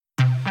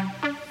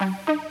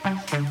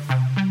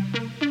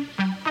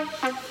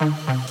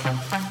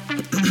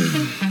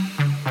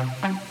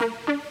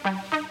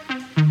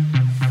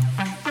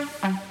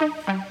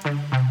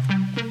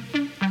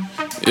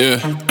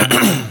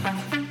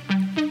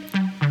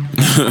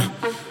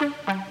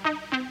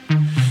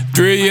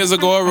3 years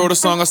ago, I wrote a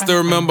song I still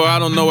remember. I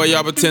don't know why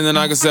y'all pretending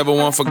I guess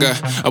everyone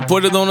forgot. I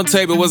put it on the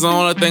tape, it was the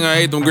only thing I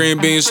ate. Them green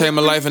beans changed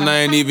my life and I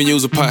ain't even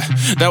use a pot.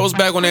 That was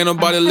back when ain't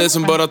nobody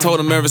listen, but I told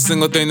them every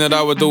single thing that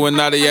I would do and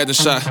now they had the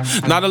shot.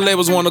 Now the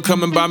labels wanna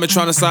come and buy me,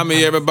 trying to sign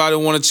me. Everybody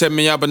wanna check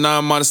me out, but now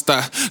I'm on the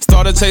stop.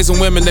 Started chasing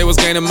women, they was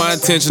gaining my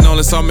attention.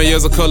 Only saw me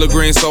as a color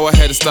green, so I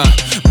had to stop.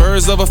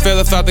 Birds of a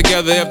feather flock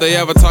together. If they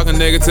ever talking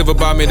negative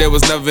about me, they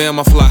was never in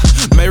my fly.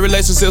 Made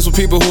relationships with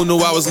people who knew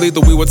I was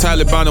lethal. We were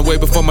tightly bound way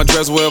before my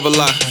dress will ever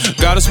lie.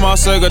 Got a small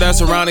circle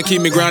that's around and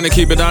keep me grounded,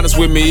 keep it honest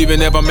with me,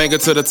 even if I make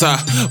it to the top.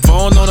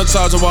 Phone on the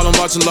charger while I'm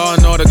watching Law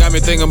and Order, got me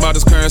thinking about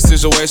this current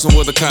situation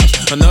with the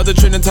cops. Another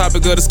trending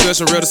topic of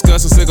discussion, real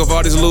discussion, sick of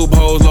all these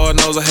loopholes, Lord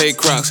knows I hate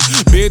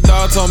Crocs. Big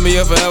dog told me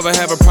if I ever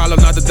have a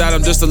problem, not to doubt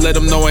him, just to let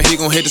him know when he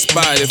gon' hit the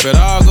spot. If it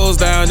all goes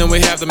down, then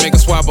we have to make a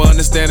swap, but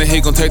understanding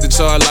he gon' take the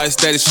charge like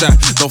steady shot.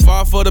 Don't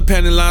fall for the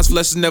penny lines,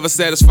 flesh is never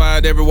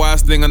satisfied. Every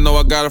wise thing I know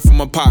I got it from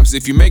my pops.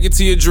 If you make it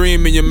to your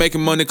dream and you're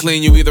making money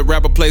clean, you either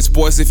rap or play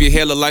sports if your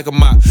hair look like a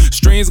mop.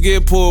 Strings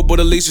get pulled, but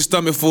at least your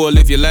stomach full.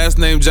 If your last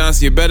name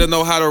Johnson, you better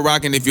know how to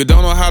rock. And if you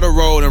don't know how to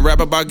roll, then rap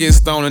about getting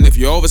stoned. And if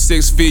you're over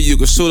 6 feet, you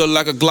can shoot it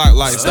like a Glock.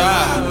 Like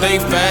stop,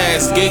 think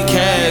fast, get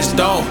cash,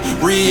 don't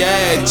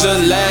react,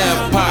 just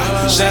laugh,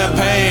 pop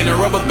champagne and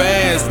rubber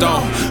bands,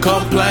 don't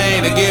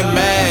complain and get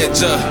mad,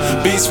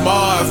 just be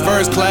smart,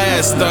 first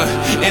class stuff.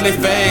 Any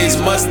phase,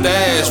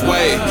 mustache,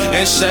 wave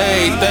and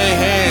shade, thing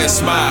hand,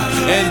 smile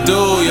and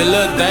do your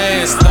little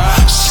dance.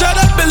 Stop. Shut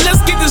up and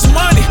let's get this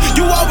money.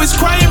 You always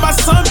crying about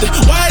something.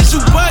 Why is you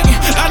bugging?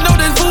 I know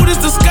that food is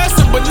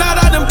disgusting, but not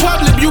out in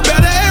public. You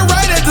better act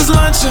right at this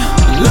luncheon.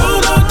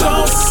 No,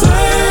 don't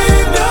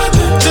say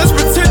nothing. Just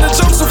pretend the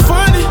jokes are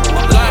funny.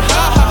 Like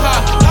ha ha ha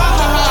ha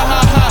ha ha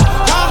ha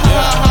ha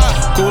ha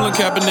ha. Cool and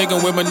capping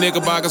nigga with my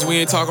nigga bockers. We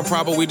ain't talking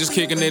proper, we just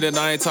kicking it and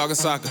I ain't talking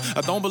soccer.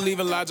 I don't believe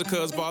in logic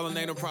cause ballin'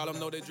 ain't a problem.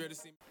 No, they dread to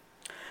see me.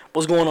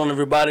 What's going on,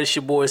 everybody? It's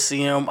your boy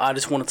CM. I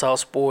just want to talk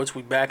sports.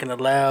 We back in the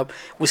lab.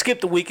 We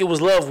skipped a week. It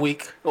was Love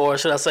Week, or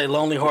should I say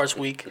Lonely Hearts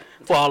Week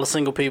for all the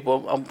single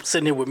people. I'm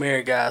sitting here with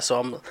married guys,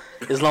 so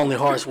it's Lonely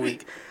Hearts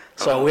Week.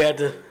 So we had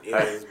to. It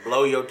was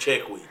blow your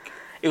check week.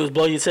 It was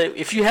blow your check.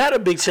 If you had a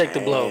big check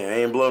to blow,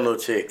 I ain't blow no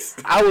checks.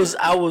 I was.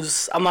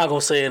 I'm not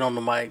gonna say it on the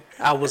mic.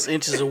 I was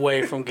inches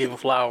away from giving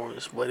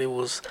flowers, but it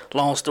was.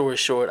 Long story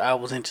short, I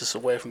was inches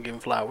away from giving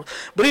flowers.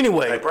 But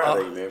anyway, Hey, proud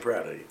of you, man.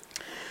 Proud of you.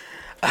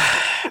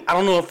 I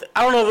don't know if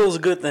it was a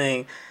good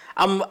thing.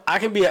 I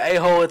can be an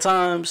a-hole at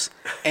times,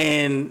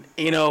 and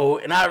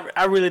and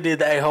I really did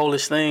the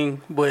a-hole-ish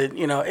thing, but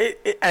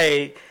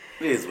it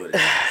is what it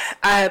is.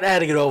 I had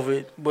to get over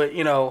it, but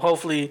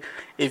hopefully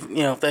if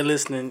they're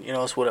listening,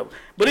 it's whatever.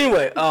 But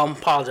anyway,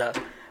 apologize.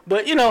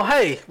 But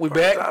hey, we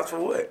back. Apologize for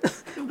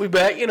what? We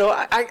back.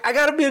 I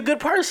gotta be a good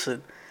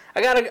person.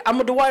 I'm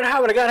a Dwight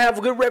Howard. I gotta have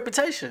a good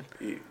reputation.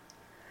 Yeah.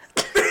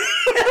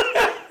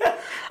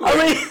 I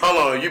mean,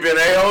 hold on, you been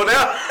a-hole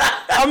now?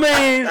 I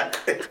mean,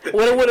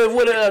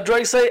 what did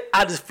Drake say?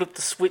 I just flipped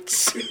the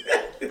switch.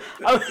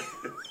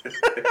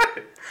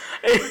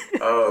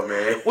 Oh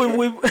man.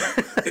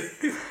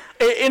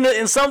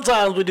 And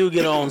sometimes we do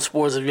get on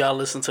sports if y'all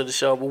listen to the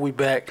show, but we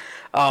back.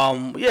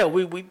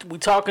 We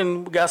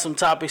talking. We got some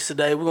topics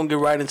today. We're gonna get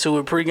right into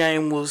it.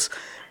 Pre-game was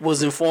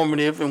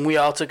informative, and we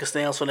all took a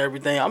stance on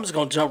everything. I'm just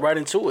gonna jump right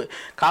into it.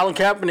 Colin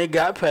Kaepernick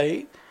got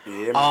paid.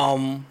 Yeah,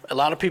 man. A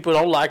lot of people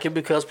don't like it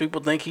because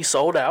people think he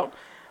sold out.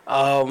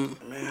 Man,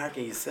 how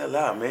can you sell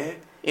out, man?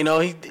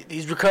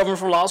 He's recovering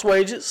from lost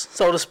wages,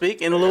 so to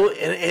speak, and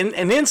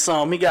and then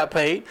some. He got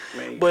paid,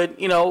 man. But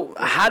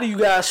how do you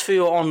guys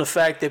feel on the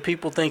fact that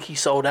people think he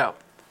sold out?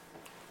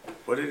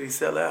 What did he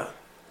sell out?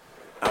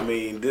 I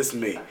mean, this is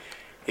me.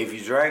 If you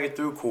drag it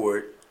through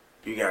court,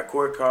 you got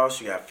court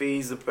costs, you got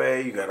fees to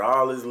pay, you got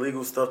all this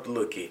legal stuff to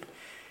look at.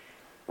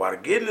 While the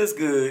getting is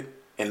good.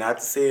 And not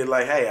to say it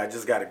like, hey, I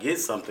just got to get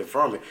something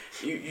from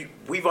it.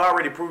 We've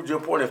already proved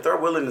your point. If they're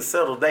willing to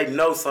settle, they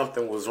know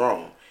something was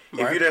wrong.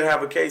 Right. If you didn't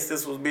have a case,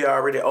 this would be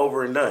already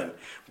over and done.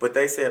 But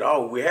they said,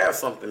 oh, we have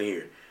something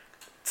here.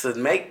 To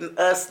make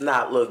us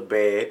not look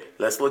bad,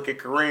 let's look at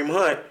Kareem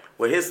Hunt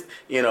with his,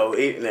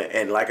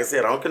 and like I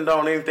said, I don't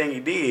condone anything he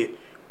did,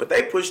 but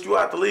they pushed you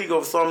out the league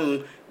over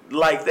something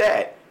like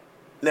that.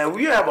 Now,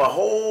 we have a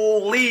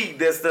whole league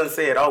that's done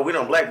said, oh, we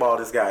don't blackball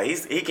this guy.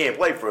 He can't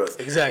play for us.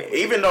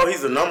 Exactly. Even though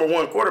he's the number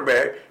one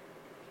quarterback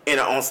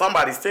on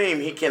somebody's team,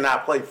 he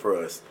cannot play for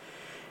us.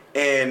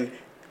 And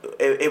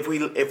if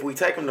we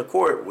take him to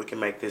court, we can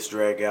make this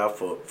drag out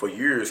for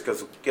years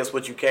because guess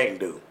what you can't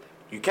do?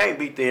 You can't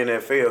beat the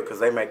NFL because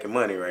they're making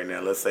money right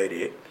now. Let's say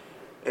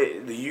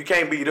that. You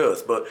can't beat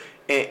us. But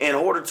in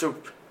order to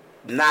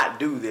not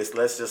do this,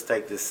 let's just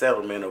take this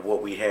settlement of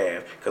what we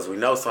have because we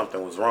know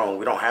something was wrong.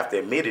 We don't have to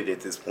admit it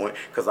at this point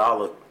because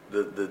all of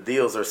the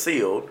deals are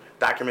sealed,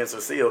 documents are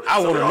sealed.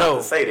 I want to know.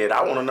 To say that.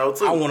 I want to know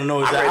too. I want to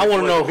know that. I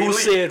want to know who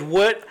said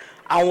what.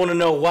 I want to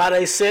know why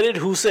they said it,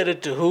 who said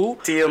it to who.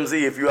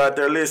 TMZ, if you out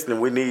there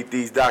listening, we need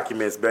these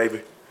documents,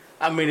 baby.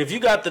 I mean, if you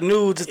got the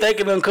news, if they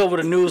can uncover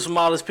the news from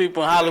all these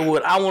people in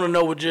Hollywood, I want to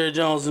know what Jerry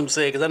Jones them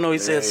said because I know he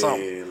said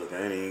something. Yeah, look,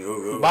 I ain't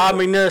go. Bob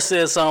McNair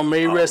said something.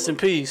 May he rest in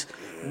peace.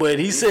 But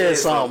he said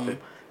something,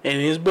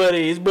 and his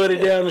buddy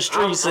down the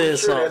street said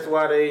something.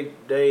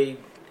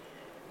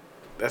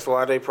 That's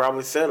why they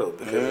probably settled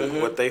because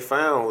what they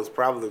found was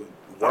probably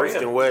worse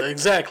than what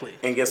exactly.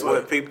 And guess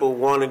what people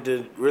wanted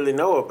to really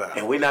know about.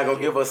 And we're not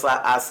gonna give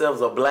ourselves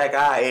a black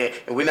eye,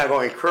 and we're not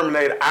gonna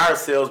incriminate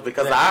ourselves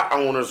because our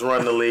owners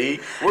run the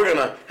league. We're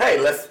gonna, hey,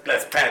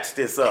 let's patch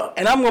this up.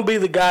 And I'm gonna be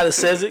the guy that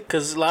says it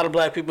because a lot of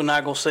black people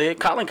not gonna say it.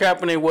 Colin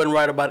Kaepernick wasn't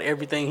right about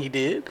everything he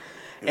did,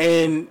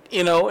 and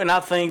and I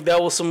think that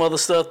was some other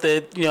stuff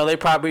that they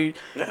probably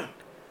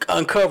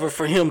uncovered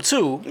for him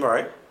too.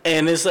 Right.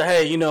 And it's like,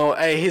 hey,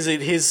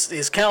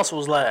 his counsel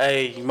was like,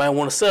 hey, you might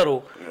want to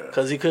settle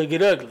because he could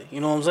get ugly. You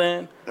know what I'm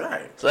saying?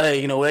 Right. So,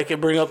 hey, they could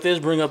bring up this,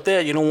 bring up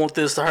that. You don't want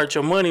this to hurt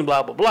your money,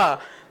 blah, blah,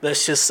 blah.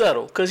 Let's just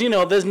settle. Because,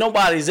 there's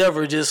nobody's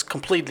ever just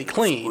completely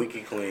clean.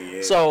 Squeaky clean,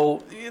 yeah.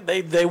 So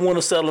they want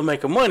to settle and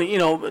make a money,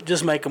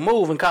 just make a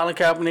move. And Colin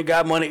Kaepernick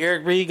got money.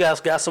 Eric Reid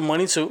got some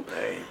money, too.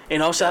 Hey.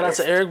 Shout out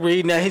to Eric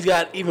Reid. Now he's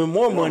got even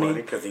more money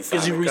because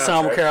he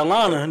re-signed with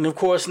Carolina. And, of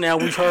course, now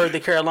we've heard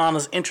that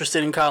Carolina's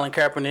interested in Colin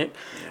Kaepernick,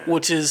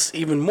 which is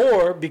even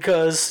more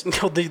because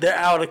they're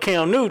out of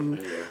Cam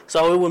Newton. Yeah.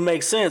 So it would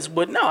make sense.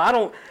 But, no, I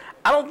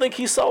don't think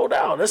he sold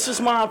out. That's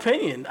just my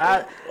opinion.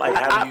 How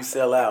do you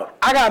sell out?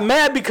 I got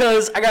mad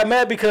because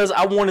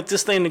I wanted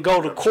this thing to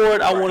go to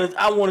court. I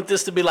wanted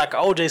this to be like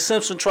an O.J.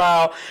 Simpson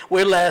trial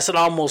where it lasted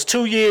almost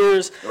 2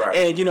 years.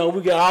 Right. And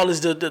we got all these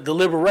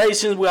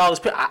deliberations with all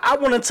this. I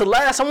wanted to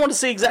last. I wanted to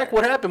see exactly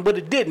what happened, but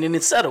it didn't, and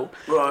it settled.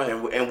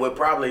 Well, and what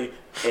probably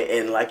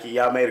and like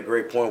y'all made a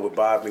great point with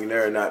Bob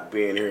McNair not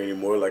being here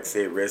anymore. Like I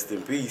said, rest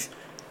in peace.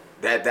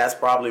 That's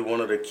probably one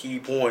of the key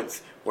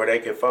points where they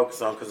can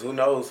focus on, because who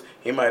knows,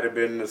 he might have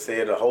been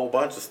said a whole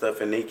bunch of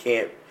stuff and he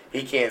can't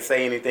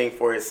say anything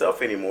for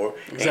himself anymore.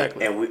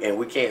 Exactly. And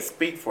we can't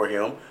speak for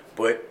him,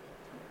 but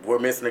we're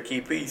missing a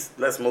key piece.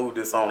 Let's move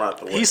this on out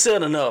the way. He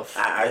said enough.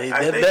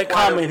 That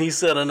comment, he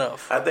said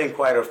enough. I think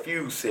quite a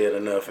few said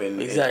enough,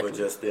 and exactly. we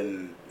just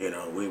didn't,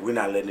 we're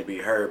not letting it be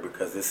heard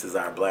because this is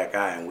our black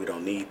eye, and we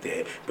don't need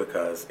that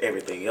because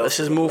everything else. Let's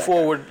just move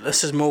forward.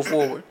 Let's just move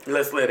forward.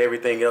 Let's let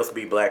everything else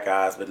be black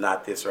eyes, but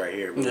not this right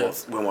here. We want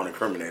to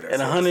incriminate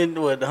ourselves. And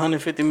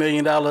 $150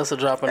 million, that's a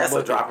drop in the bucket.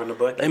 That's a drop in the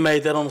bucket. They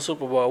made that on the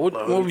Super Bowl.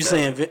 What were you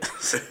saying,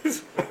 Vince?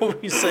 What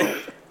were you saying?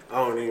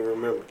 I don't even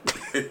remember.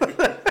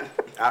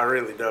 I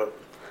really don't.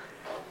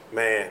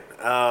 Man,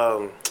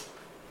 I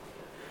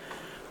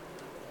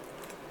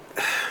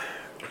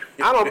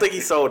don't think he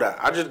sold out.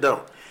 I just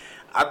don't.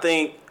 I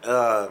think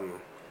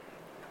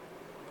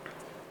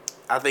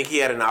he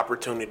had an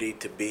opportunity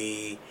to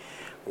be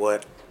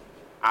what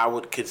I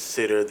would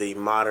consider the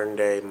modern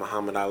day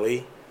Muhammad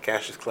Ali,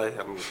 Cassius Clay.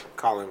 I'm gonna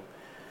call him.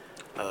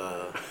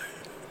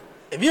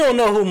 If you don't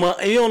know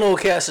who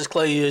Cassius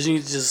Clay is, you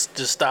just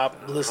stop,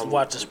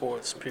 watch the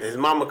sports. Period. His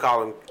mama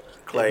call him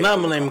Clay. If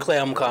I'm gonna name him Clay,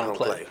 I'm gonna call him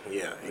Clay.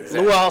 Yeah,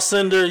 exactly. Lou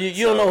Alcindor,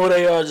 you don't know who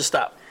they are, just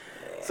stop.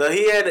 So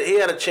he had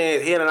a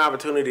chance. He had an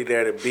opportunity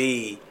there to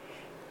be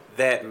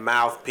that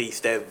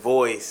mouthpiece, that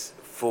voice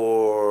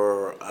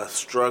for a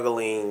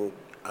struggling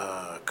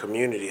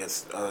community,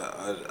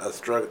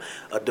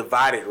 a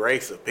divided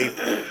race of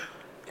people,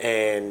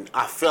 and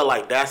I feel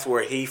like that's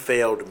where he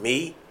failed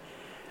me,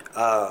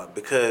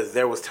 because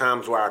there was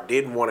times where I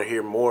didn't want to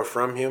hear more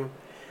from him,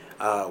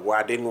 where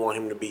I didn't want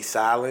him to be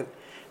silent.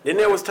 Then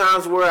there was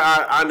times where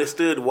I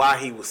understood why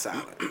he was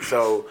silent.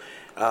 So,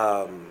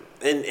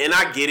 and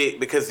I get it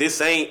because this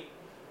ain't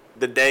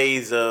the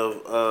days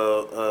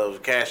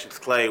of Cassius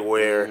Clay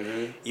where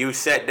you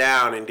sat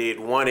down and did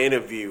one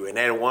interview, and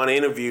that one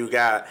interview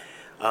got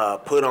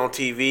put on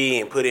TV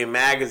and put in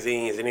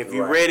magazines, and if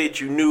you read it,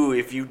 you knew.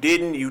 If you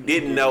didn't, you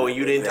didn't know, and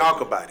you didn't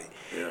talk about it.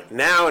 Yeah.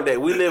 Nowadays,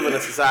 we live in a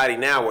society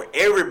now where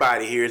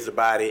everybody hears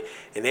about it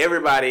and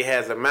everybody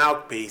has a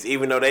mouthpiece,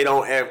 even though they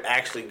don't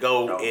actually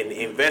go and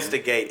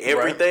investigate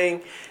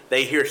everything.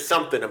 They hear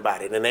something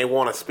about it and they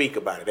want to speak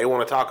about it. They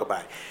want to talk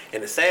about it.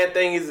 And the sad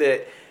thing is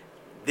that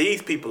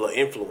these people are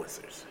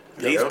influencers.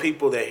 These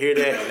people that hear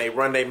that and they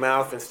run their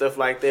mouth and stuff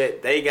like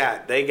that, they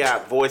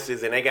got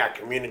voices and they got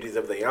communities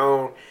of their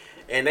own,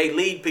 and they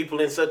lead people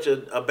in such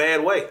a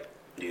bad way.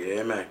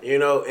 Yeah, man.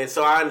 And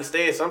so I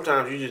understand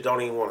sometimes you just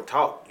don't even want to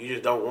talk. You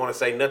just don't want to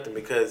say nothing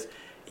because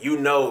you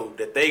know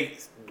that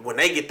when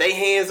they get their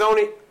hands on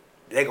it,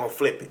 they're going to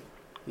flip it.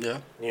 Yeah.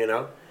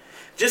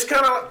 Just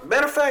kind of,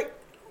 matter of fact,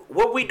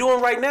 what we doing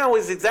right now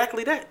is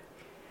exactly that.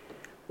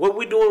 What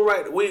we doing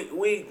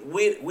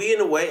we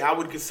in a way, I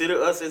would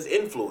consider us as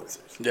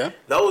influencers. Yeah.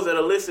 Those that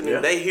are listening,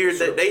 they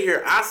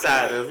hear our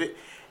side of it,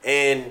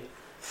 and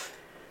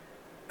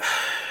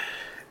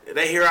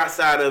they hear our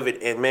side of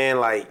it, and man,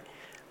 like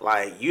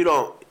you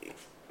don't.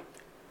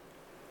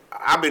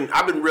 I've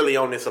been really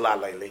on this a lot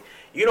lately.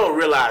 You don't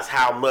realize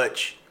how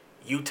much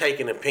you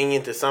take an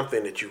opinion to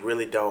something that you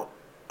really don't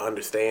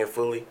understand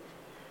fully.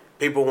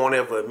 People won't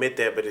ever admit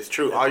that, but it's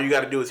true. All you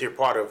got to do is hear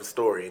part of a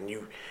story, and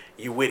you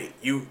with it.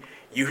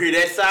 you hear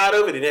that side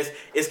of it, and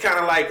it's kind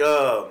of like,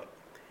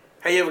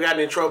 have you ever gotten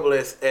in trouble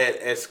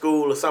at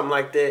school or something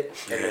like that,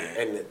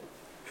 and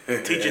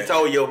the teacher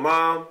told your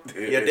mom,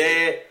 your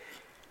dad,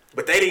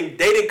 but they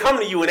didn't come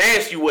to you and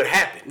ask you what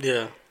happened.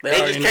 Yeah,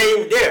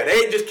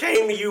 they just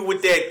came to you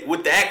with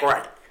the act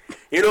right.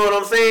 You know what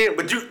I'm saying?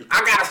 But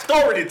I got a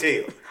story to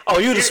tell. Oh,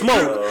 you the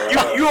smoke.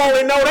 You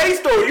only know their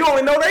story. You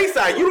only know their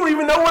side. You don't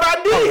even know what I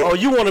did. Oh,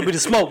 you want to be the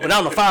smoke, but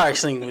I'm the fire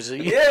extinguisher.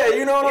 Yeah,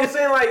 you know what I'm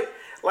saying?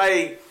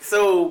 Like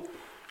so.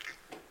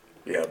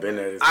 Yeah, been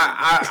there.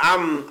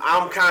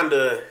 I'm kind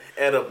of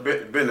at a.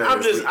 Been there.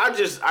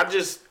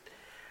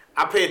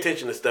 I pay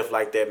attention to stuff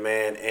like that,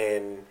 man,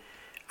 and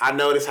I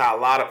notice how a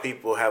lot of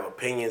people have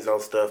opinions on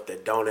stuff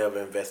that don't ever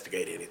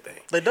investigate anything.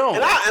 They don't.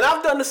 And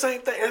I've done the same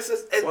thing. That's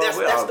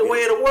the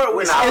way of the world.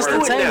 It's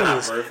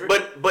instantaneous.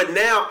 But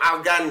now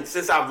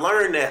since I've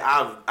learned that,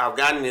 I've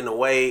gotten in a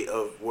way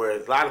of where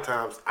a lot of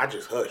times I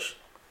just hush.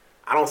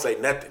 I don't say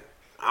nothing.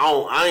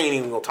 I ain't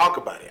even gonna talk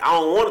about it. I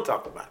don't want to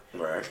talk about it.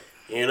 Right.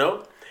 You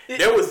know.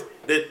 There was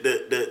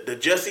the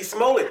Jussie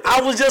Smollett thing.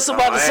 I was just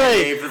about to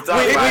say. We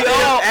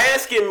all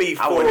asking me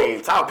for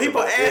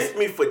people asked that.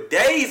 me for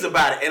days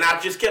about it, and I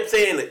just kept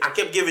saying it. I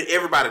kept giving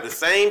everybody the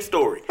same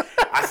story.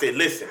 I said,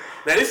 "Listen,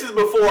 now this is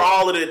before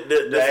all of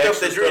the stuff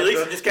that Drew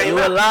Lisa just came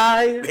out.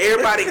 Alive?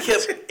 Everybody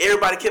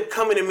kept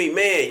coming to me,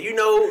 man. You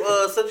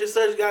know, such and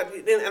such got,"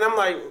 and I'm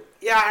like,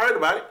 "Yeah, I heard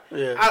about it.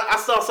 Yeah. I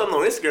saw something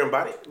on Instagram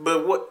about it.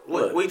 But what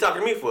are you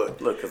talking to me for?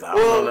 Look, because I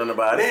don't know nothing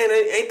about it. Man,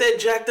 ain't that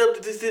jacked up?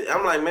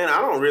 I'm like, man,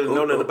 I don't really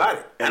know nothing about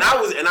it. And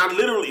I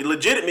literally,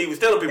 legitimately was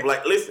telling people,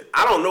 like, listen,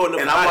 I don't know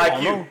enough about it. And I'm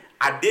like you.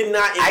 I did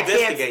not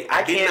investigate.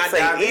 I can't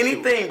say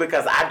anything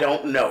because I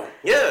don't know.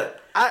 Yeah.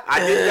 I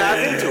didn't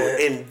dive into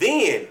it.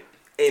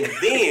 And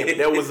then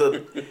there was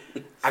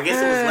I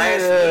guess it was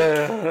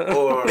last week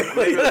or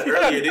maybe it was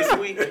earlier this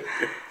week.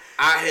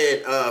 I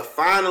had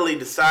finally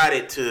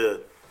decided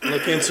to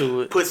look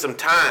into it, put some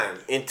time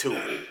into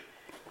it,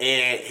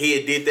 and he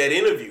had did that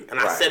interview, and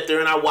I sat there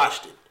and I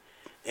watched it,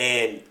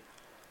 and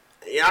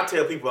I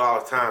tell people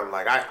all the time,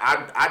 like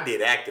I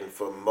did acting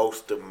for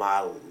most of my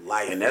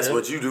life, and that's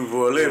what you do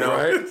for a living,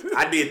 right?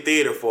 I did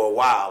theater for a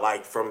while,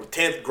 like from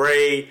 10th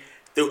grade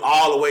through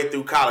all the way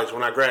through college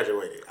when I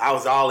graduated. I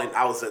was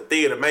a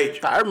theater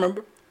major. I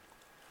remember.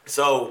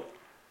 So,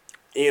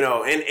 you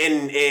know,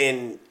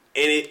 and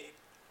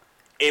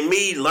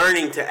me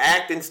learning to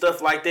act and stuff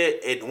like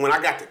that, when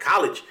I got to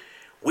college,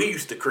 we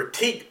used to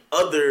critique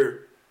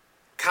other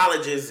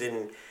colleges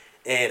and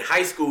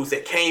high schools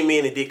that came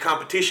in and did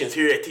competitions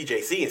here at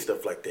TJC and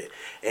stuff like that.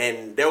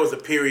 And there was a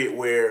period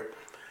where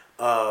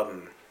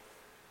one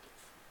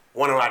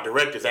of our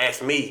directors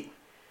asked me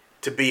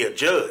to be a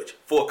judge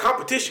for a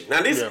competition.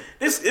 Now this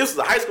was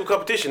a high school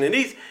competition, and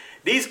these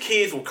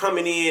kids were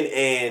coming in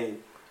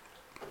and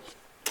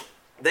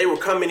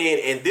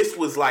this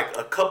was like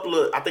a couple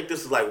of, I think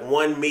this was like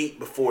one meet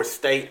before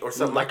state or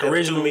something like that.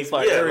 Original meets,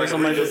 like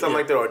something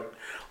like that,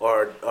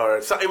 or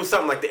so, it was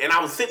something like that. And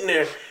I was sitting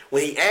there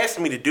when he asked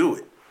me to do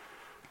it.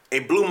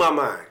 It blew my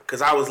mind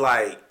because I was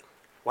like,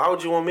 "Why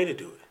would you want me to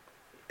do it?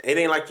 It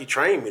ain't like you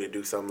trained me to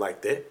do something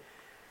like that."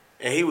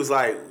 And he was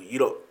like, "You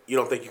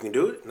don't think you can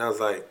do it?" And I was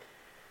like,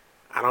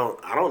 "I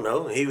don't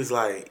know." And he was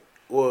like,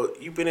 "Well,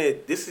 you've been in.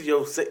 This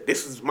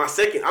is my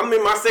second. I'm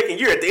in my second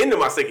year. At the end of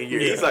my second year."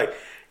 Yeah. He's like,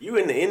 "You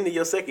in the end of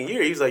your second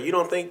year?" He's like, "You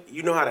don't think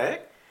you know how to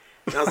act?"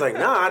 And I was like,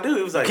 "Nah, I do."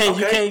 He was like,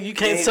 you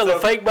can't sell a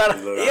fake by the.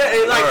 Yeah,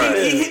 and like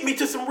he hit me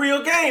to some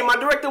real game. My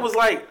director was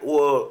like,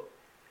 "Well,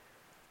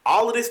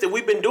 all of this that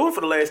we've been doing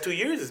for the last 2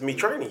 years is me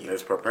training you.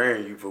 It's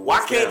preparing you for why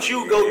can't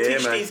you go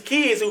teach these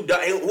kids who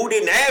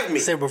didn't have me?"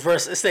 It's that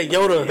reverse. It's that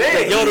Yoda. Man,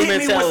 that Yoda he hit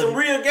mentality. me with some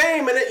real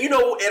game, and you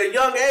know, at a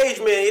young age,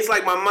 man, it's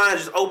like my mind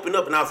just opened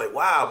up, and I was like,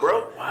 "Wow,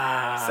 bro."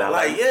 Wow.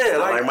 Like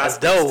my that's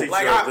dope. It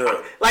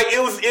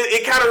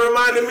kind of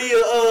reminded me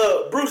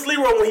of Bruce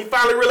Leroy when he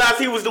finally realized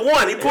he was the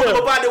one. He pulled him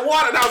up out the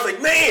water, and I was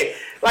like, "Man,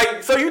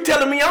 like, so you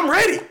telling me I'm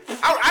ready?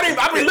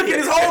 I've been looking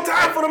this whole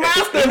time for the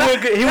master. He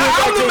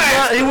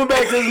went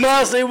back to his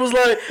master. He was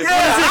like, "Yeah,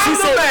 I'm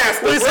the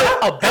master." What is it?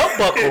 A belt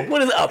buckle?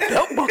 What is it? A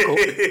belt buckle?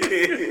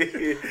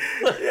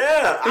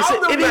 Yeah, he said,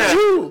 "It is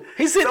you."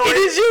 He said, "It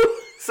is you."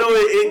 So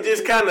it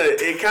just kind of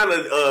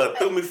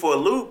threw me for a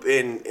loop,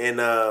 and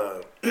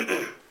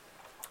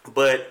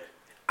but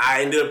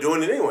I ended up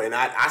doing it anyway. And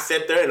I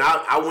sat there and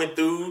I went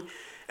through.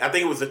 I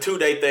think it was a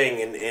 2-day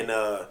thing, and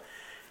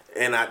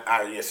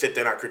I sit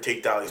there and I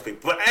critiqued all these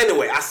people. But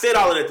anyway, I said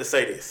all of that to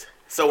say this.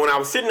 So when I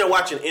was sitting there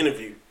watching the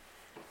interview,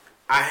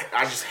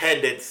 I just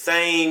had that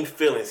same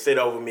feeling sit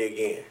over me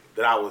again,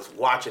 that I was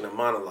watching a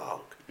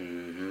monologue.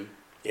 Mm-hmm.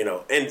 You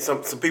know, and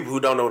some people who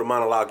don't know what a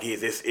monologue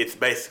is, it's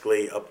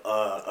basically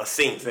a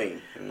scene.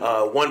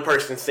 Mm-hmm. One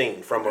person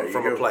scene from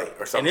a play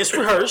or something. And it's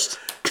rehearsed.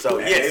 So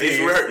yes, it's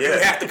rehearsed. Yeah.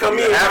 You have to come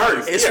in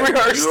rehearsed. It's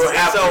rehearsed. You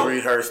have to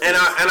rehearse this. And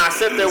I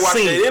sat there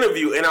watching the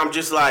interview, and I'm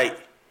just like,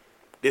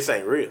 this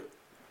ain't real.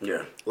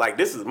 Yeah. Like,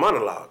 this is a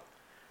monologue.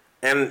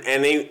 And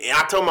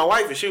I told my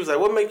wife, and she was like,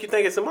 "What makes you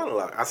think it's a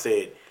monologue?" I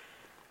said,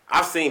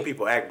 I've seen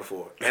people act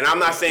before, and I'm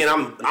not saying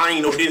I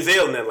ain't no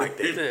Denzel or nothing like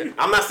that.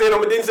 I'm not saying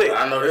I'm a Denzel.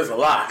 I know there's a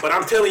lot. But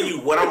I'm telling you,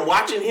 when I'm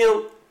watching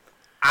him,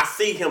 I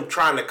see him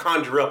trying to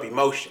conjure up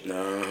emotion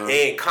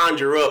and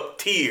conjure up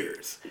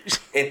tears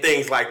and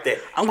things like that.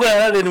 I'm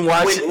glad I didn't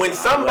watch it. When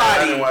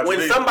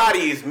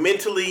somebody is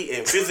mentally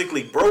and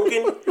physically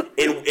broken,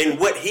 and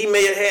what he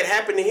may have had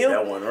happen to him,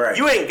 that one right.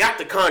 You ain't got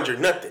to conjure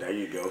nothing. There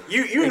you go.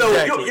 You know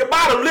your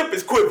bottom lip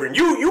is quivering.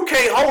 You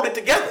can't hold it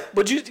together.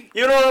 But you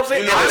know what I'm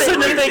saying?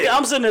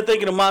 I'm sitting there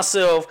thinking to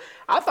myself,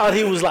 I thought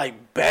he was like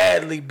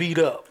badly beat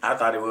up. I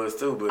thought it was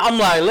too, but I'm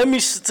like, let me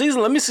see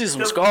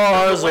some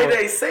scars. The way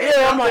they say it,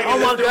 I'm like, oh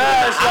my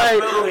gosh,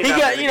 like he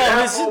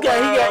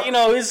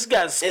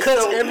got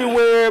cuts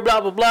everywhere,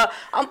 blah blah blah.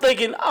 I'm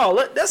thinking,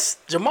 oh, that's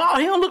Jamal.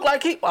 He don't look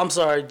like he. I'm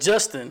sorry,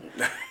 Justin.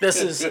 That's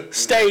his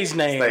stage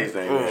name.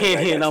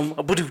 Hint. I'm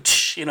a badooch.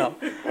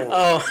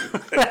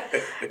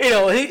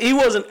 He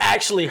wasn't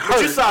actually hurt.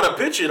 But you saw the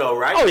picture though,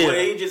 right? Oh yeah.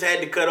 Where he just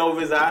had to cut over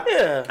his eye.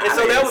 Yeah. And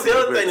so that was the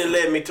other thing that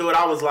led me to it.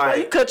 I was like,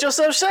 you cut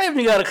yourself shaving,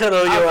 you got to cut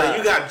over your eye.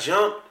 You got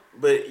jumped,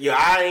 but your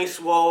eye ain't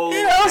swole.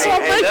 Yeah, that's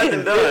what I'm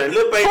thinking.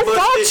 Lip ain't Who busted.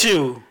 fought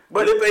you?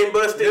 But lip ain't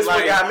busted. This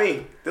one got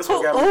me.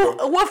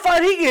 What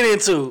fight he get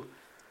into?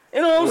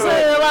 You know what I'm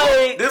saying?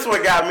 Like, this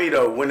one got me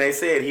though. When they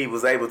said he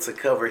was able to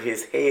cover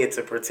his head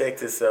to protect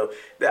himself,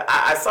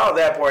 I saw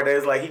that part. That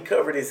was like he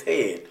covered his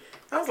head.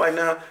 I was like,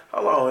 nah,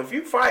 hold on. If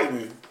you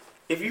fighting,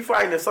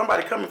 if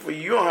somebody coming for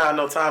you, you don't have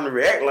no time to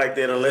react like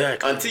that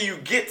until you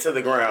get to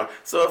the ground.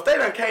 So if they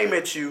done came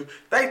at you,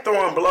 they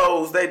throwing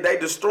blows, they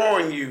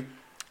destroying you.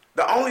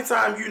 The only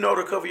time you know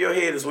to cover your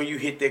head is when you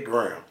hit that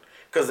ground.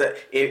 Because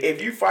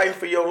if you fighting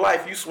for your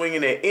life, you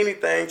swinging at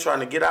anything, trying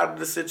to get out of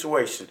the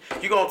situation.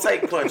 You gonna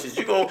take punches.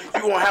 You gonna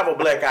have a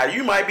black eye.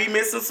 You might be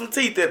missing some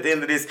teeth at the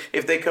end of this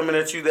if they coming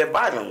at you that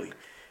violently.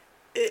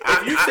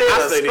 If you said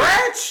a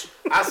scratch,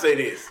 I say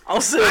this. I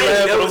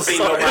ain't never seen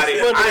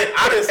nobody.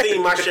 I done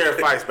seen my share of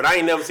fights, but I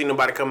ain't never seen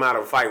nobody come out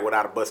of a fight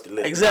without a busted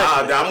lip.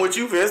 Exactly. I'm with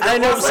you, Vince. I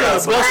ain't never seen a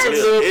busted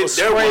lip,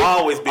 there will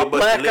always be a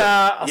black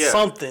eye, or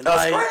something. A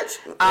scratch.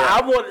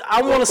 I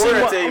want to see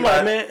what. I'm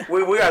like, man.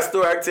 We got a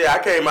story I can tell you. I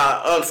came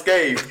out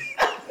unscathed.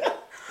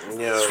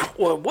 Yeah.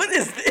 Well, what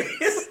is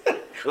this?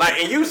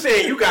 Like, and you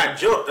saying you got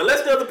jumped,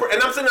 unless the other person,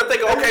 and I'm sitting there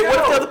thinking, okay, what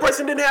if the other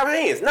person didn't have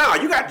hands? Nah,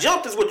 you got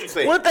jumped is what you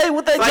saying. What they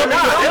like, jumped? Somebody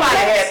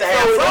had to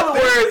have so in something. other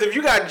words, if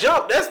you got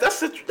jumped,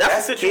 that's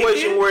a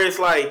situation where it's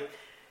like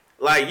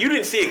you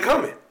didn't see it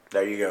coming.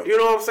 There you go. You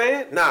know what I'm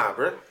saying? Nah,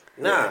 bro.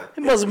 Nah.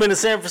 He must have been in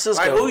San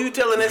Francisco. Like, who you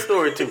telling that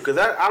story to? Because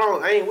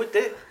I ain't with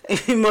that.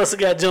 He must have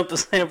got jumped in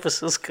San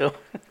Francisco.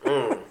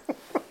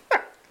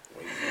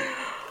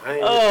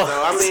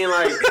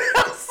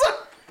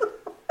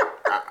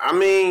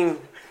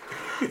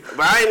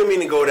 But I ain't mean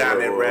to go down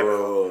that rabbit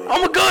hole.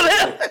 I'm gonna go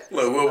there.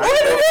 Look, what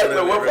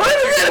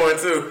you going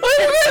to?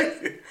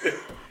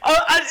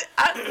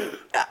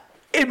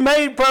 It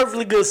made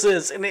perfectly good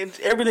sense, and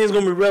everything's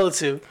gonna be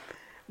relative.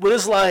 But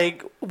it's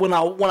like when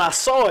I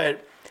saw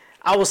it,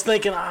 I was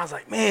thinking, I was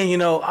like,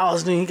 man, I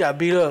was thinking he got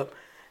beat up,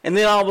 and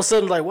then all of a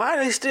sudden, like, why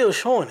are they still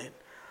showing it?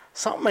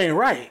 Something ain't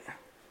right.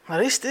 Are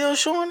they still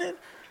showing it?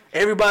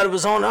 Everybody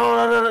was on.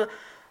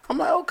 I'm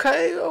like,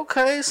 okay,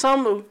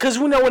 because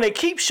we know when they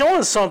keep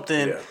showing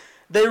something,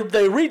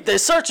 they're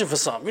searching for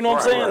something. You know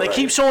what I'm saying? They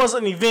keep showing us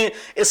an event,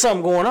 it's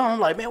something going on. I'm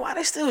like, man, why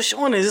they still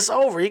showing this? It's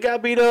over. He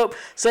got beat up.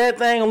 Sad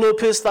thing. I'm a little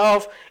pissed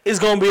off. It's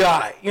gonna be all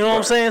right. You know what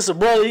I'm saying? So,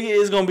 brother,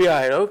 it's gonna be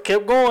all right. Oh,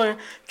 kept going.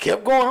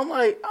 I'm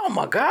like, oh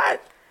my God,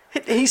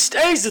 he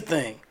staged the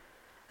thing.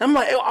 I'm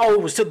like, oh,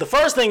 it was the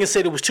first thing it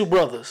said it was two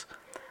brothers.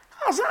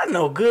 I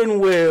know good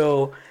and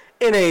well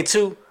it ain't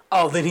two.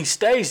 Oh, then he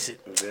staged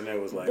it. And then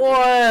it was like,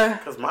 boy.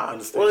 Because my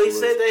understanding he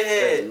said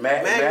they had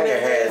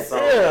Magnet had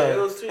something.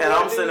 Yeah. And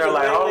I'm sitting there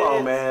like, hold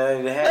on,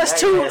 man. That's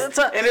two.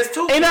 And it's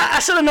two. And I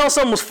should have known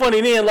something was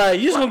funny then. Like,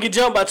 you just going to get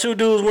jumped by two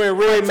dudes wearing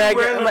red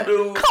Magnet. Like,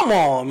 come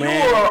on,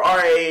 man. You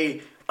are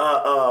a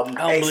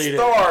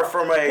star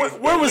from a...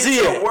 Where was he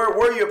at? Where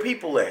are your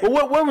people at?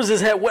 Well, where was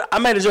this? I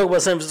made a joke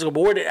about San Francisco,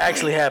 but where did it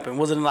actually happen?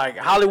 Was it in like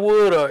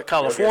Hollywood or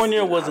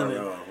California? Wasn't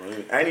it?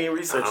 I didn't even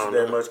research it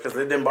that much because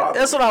it didn't bother me.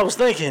 That's what I was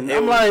thinking.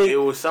 It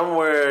was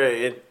somewhere.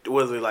 It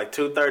was like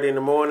 2:30 in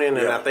the morning,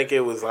 and I think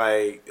it was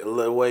like a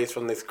little ways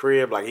from this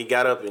crib. Like he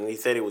got up and he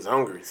said he was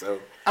hungry. So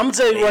I'm gonna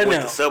tell you right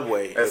went now. to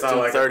Subway at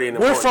 2:30 in the morning.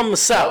 We're from the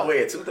South.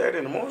 Subway at 2:30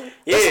 in the morning.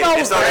 Yeah,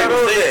 that's what I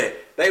was saying.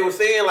 They were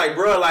saying like,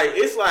 bro, like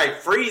it's like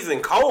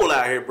freezing cold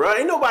out here, bro.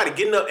 Ain't nobody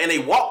getting up, and they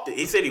walked it.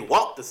 He said he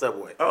walked the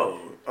Subway. Oh.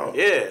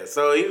 Yeah,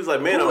 so he was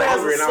like, man, I'm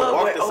hungry, and I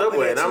walked the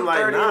Subway, and I'm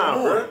like,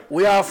 nah, bro.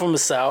 We are from the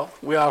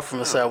South. We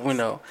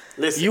know.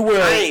 Listen,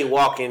 I ain't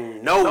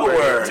walking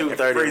nowhere at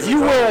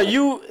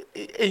 2:30.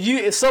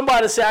 If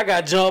somebody say I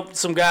got jumped,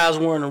 some guys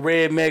wearing a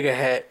red mega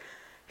hat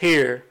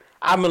here,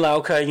 I'm like,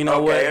 okay, you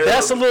know what?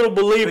 That's a little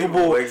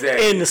believable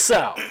in the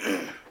South.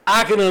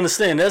 I can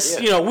understand. That's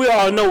we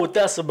all know what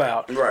that's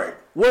about. Right.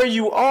 Where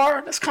you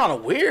are, that's kind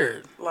of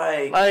weird.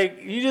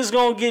 Like you just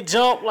gonna get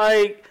jumped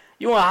like.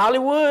 You in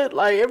Hollywood?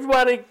 Like,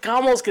 everybody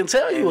almost can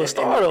tell you a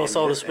star, though,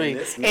 so to speak.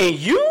 And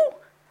you?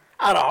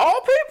 Out of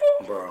all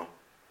people? Bro.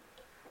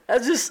 I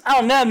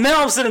don't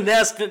now I'm sitting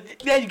there.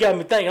 Now you got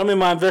me thinking. I'm in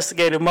my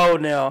investigative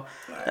mode now.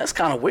 That's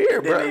kind of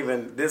weird, bro.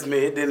 It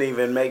didn't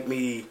even make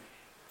me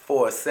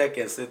for a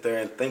second sit there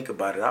and think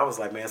about it. I was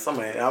like, man,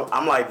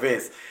 I'm like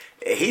Vince.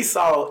 He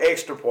saw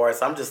extra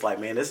parts. I'm just like,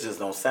 man, this just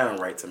don't sound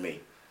right to me.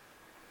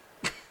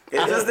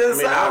 It just didn't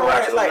sound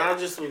right. Like I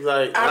just was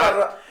like,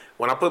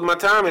 when I put my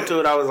time into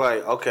it, I was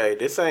like, okay,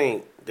 this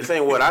ain't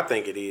what I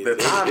think it is. The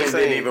timing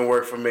didn't even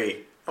work for me.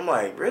 I'm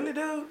like, really,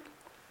 dude?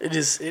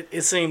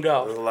 It seemed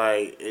off. It was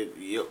like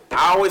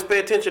I always pay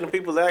attention to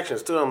people's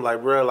actions too. I'm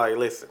like, bro, like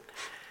listen,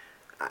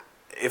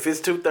 if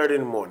it's 2:30 in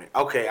the morning,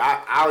 okay,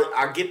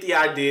 I get the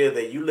idea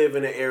that you live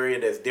in an area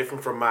that's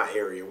different from my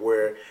area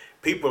where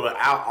people are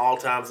out all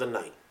times of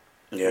night.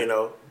 Yeah. You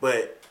know,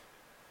 but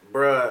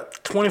bruh,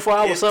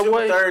 24-hour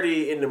subway.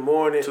 2:30 in the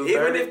morning,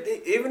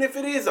 even if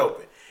it is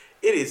open,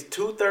 it is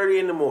 2:30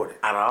 in the morning.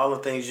 Out of all the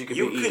things you could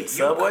be eating,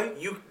 Subway.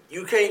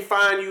 You can't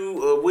find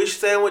you a wish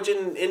sandwich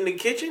in the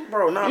kitchen,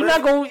 bro. No, you're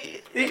not gonna.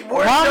 It's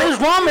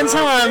ramen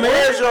time, man.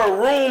 Where's your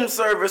room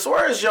service?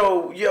 Where's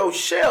your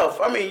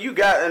chef? I mean, you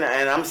got, and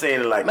I'm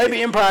saying it like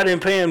maybe Empire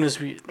didn't pay him this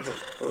week. Maybe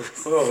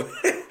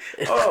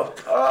he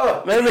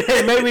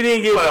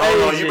didn't get paid.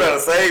 Hold on, you better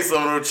save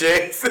some of them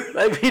checks.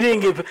 Maybe he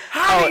didn't get paid.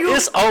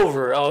 It's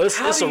over.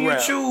 It's a wrap. How do you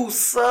choose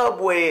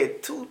Subway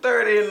at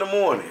 2:30 in the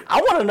morning?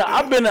 I want to know.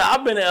 I've been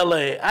to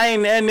LA. I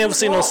never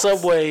seen no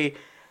Subway.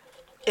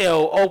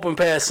 Open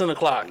past 10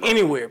 o'clock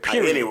anywhere.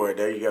 Period. Anywhere.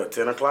 There you go.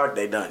 10 o'clock.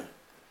 They done.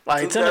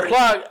 Like 10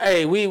 o'clock.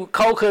 Hey,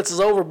 cold cuts is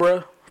over,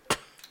 bro.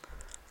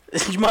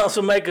 You might as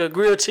well make a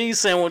grilled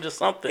cheese sandwich or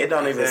something. It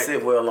don't even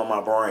sit well on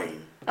my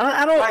brain.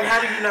 I don't. Like,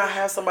 how do you not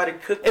have somebody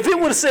cook? If it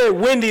would have said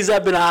Wendy's,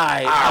 I've been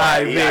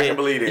I can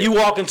believe it. You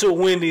walk into a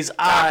Wendy's,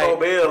 Taco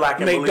Bell, I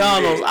can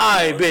McDonald's,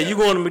 believe it. You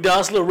going to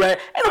McDonald's, little rat.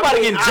 Ain't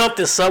nobody getting jumped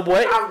at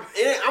Subway.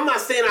 I'm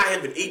not saying I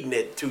haven't eaten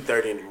at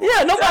 2:30 in the morning.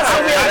 Yeah, nobody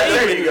said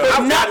we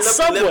haven't not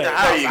Subway.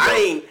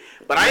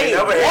 But I ain't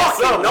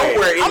walking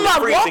nowhere in the freezing cold. I'm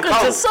not walking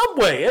to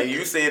Subway. And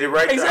you said it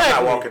right there.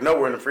 I'm not walking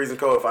nowhere in the freezing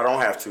cold if I don't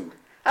have to.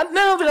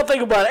 Now that I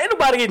think about it, ain't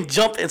nobody getting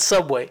jumped at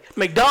Subway.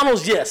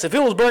 McDonald's, yes. If it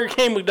was Burger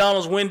King,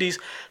 McDonald's, Wendy's,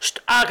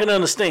 I can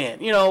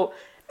understand. You know,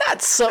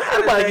 not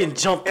everybody getting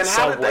jumped at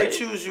Subway. And how did they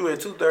choose you at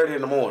 2:30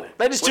 in the morning?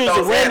 They just choose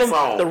the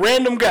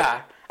random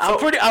guy.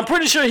 I'm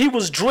pretty sure he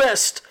was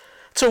dressed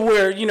to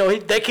where,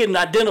 they couldn't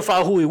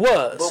identify who he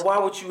was. But why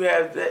would you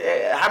have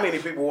how many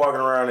people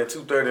walking around at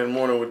 2:30 in the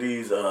morning with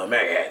these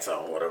MAG hats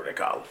on, whatever they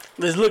call them?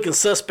 They're looking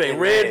suspect.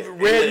 Red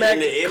MAG.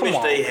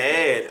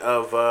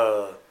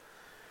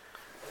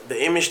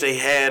 The image they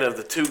had of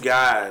the two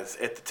guys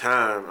at the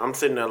time, I'm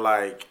sitting there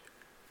like,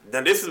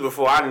 now this is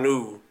before I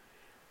knew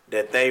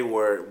that they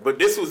were, but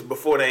this was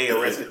before they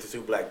arrested the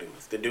two black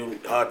dudes,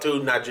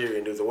 two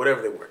Nigerian dudes or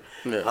whatever they were.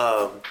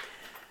 Yeah.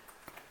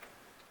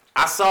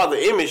 I saw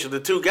the image of the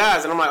two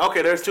guys, and I'm like,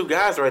 okay, there's two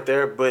guys right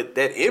there, but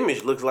that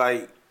image looked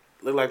like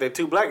they're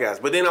two black guys.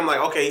 But then I'm like,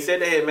 okay, he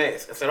said they had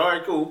masks. I said, all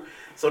right, cool.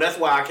 So that's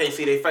why I can't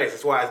see their face.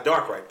 That's why it's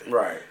dark right there.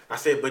 Right. I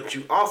said, but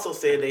you also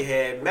said they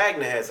had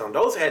Magna hats on.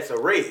 Those hats are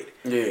red.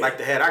 Yeah. Like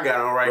the hat I got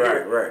on right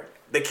here. Right.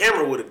 The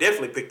camera would have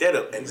definitely picked that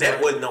up, and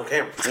that wasn't on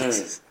camera.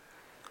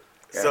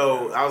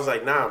 So I was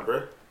like, nah,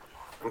 bro.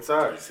 I'm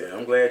sorry. Yeah,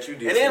 I'm glad you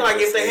did. And then,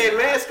 like, if they had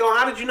masks on,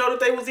 how did you know that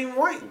they was even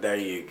white? There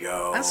you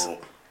go.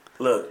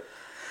 Look.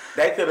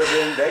 They could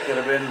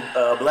have been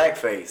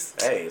blackface.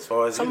 Hey, as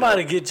far as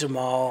somebody get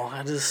Jamal.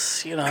 I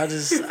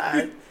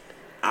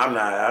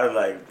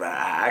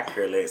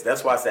care less.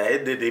 That's why I said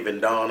it didn't even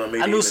dawn on me.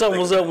 I knew something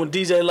was up when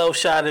DJ Lowe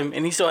shot him,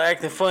 and he started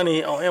acting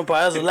funny on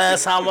Empire. That's the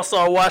last time I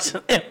started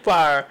watching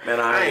Empire. Man,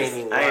 I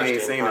ain't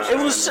even seen it. It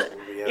was,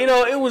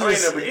 it was.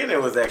 In the beginning,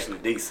 it was actually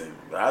decent,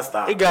 but I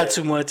stopped. It got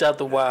too much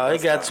after a while.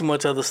 It got too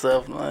much other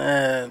stuff.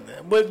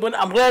 But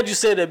I'm glad you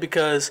said that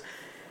because.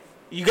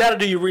 You got to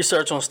do your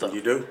research on stuff.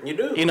 You do.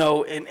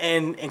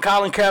 And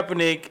Colin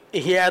Kaepernick,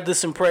 he had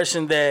this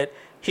impression that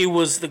he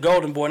was the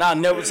golden boy. And I'll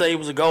never say he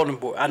was a golden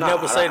boy. I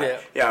never say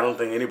that. Yeah, I don't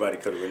think anybody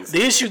could have really said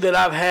the issue that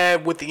I've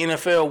had with the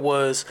NFL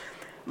was,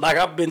 like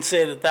I've been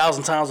said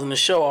 1,000 times on the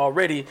show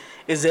already,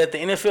 is that the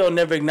NFL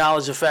never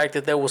acknowledged the fact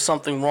that there was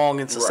something wrong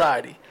in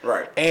society.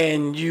 Right.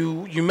 And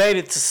you made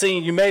it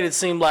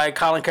seem like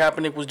Colin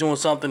Kaepernick was doing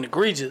something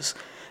egregious.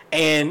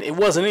 And it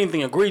wasn't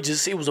anything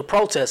egregious. It was a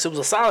protest. It was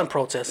a silent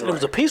protest. And it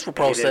was a peaceful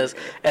protest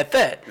at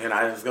that. And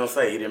I was going to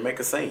say, he didn't make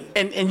a scene.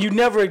 And you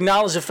never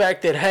acknowledge the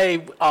fact that,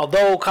 hey,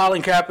 although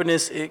Colin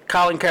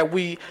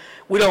Kaepernick,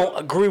 we don't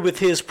agree with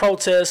his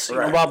protests,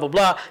 blah, blah,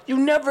 blah. You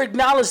never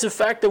acknowledge the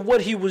fact that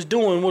what he was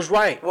doing was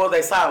right. Well,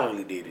 they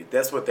silently did it.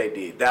 That's what they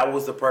did. That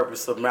was the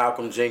purpose of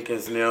Malcolm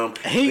Jenkins and them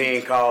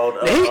being called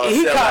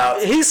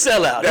sellouts. He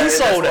sold out. That's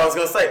what I was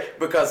going to say.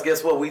 Because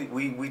guess what?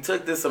 We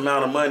took this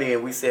amount of money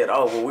and we said,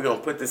 we're going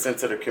to put this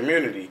into the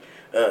community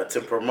to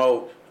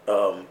promote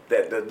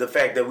that the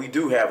fact that we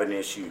do have an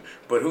issue,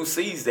 but who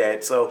sees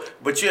that? So,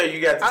 but you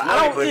got this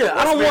money.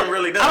 I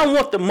don't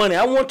want the money.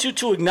 I want you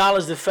to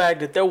acknowledge the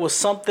fact that there was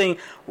something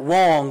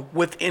wrong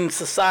within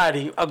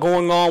society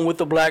going on with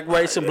the black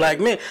race and black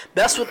men.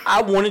 That's what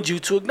I wanted you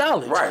to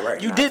acknowledge. Right.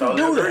 You didn't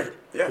do that.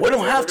 Yeah, we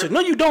don't have to. No,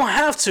 you don't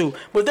have to.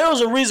 But there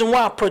was a reason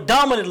why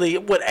predominantly,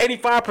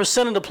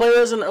 85% of the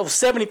players and of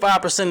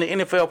 75% of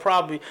the NFL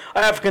probably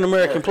are African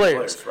American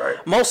players. Right.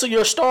 Most of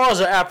your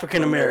stars are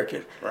African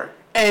American. Right.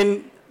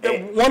 And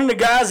one of the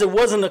guys that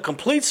wasn't a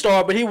complete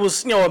star, but he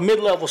was, a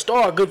mid-level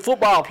star, a good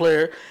football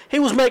player, he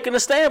was making a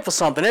stand for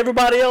something.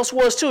 Everybody else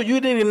was too. You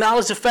didn't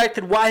acknowledge the fact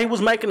that why he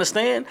was making a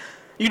stand.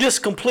 You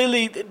just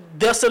completely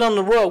dusted on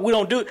the rug. We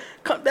don't do it.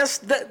 That's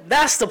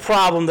the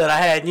problem that I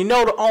had.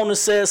 The owner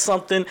says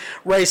something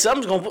racist.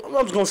 I'm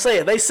just gonna say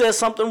it. They said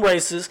something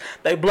racist.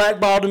 They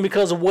blackballed him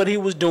because of what he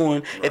was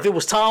doing. Right. If it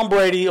was Tom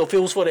Brady or if it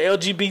was for the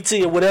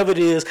LGBT or whatever it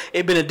is,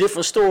 it'd been a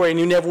different story and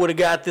you never would have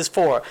got this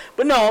far.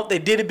 But no, they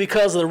did it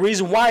because of the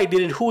reason why he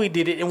did it, who he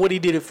did it, and what he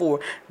did it for.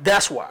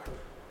 That's why.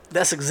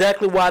 That's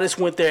exactly why this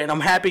went there, and I'm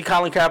happy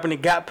Colin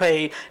Kaepernick got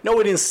paid. No,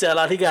 he didn't sell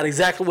out. He got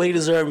exactly what he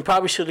deserved. He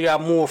probably should have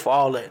got more for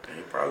all that.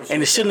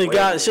 And it shouldn't have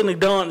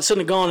gone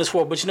this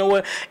far. But you know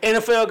what?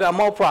 NFL got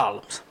more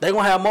problems. They're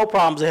gonna have more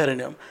problems ahead of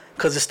them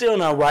because it's still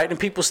not right, and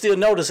people still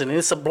noticing it.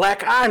 It's a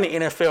black eye in the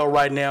NFL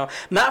right now,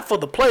 not for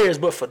the players,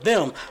 but for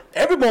them.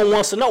 Everyone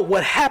wants to know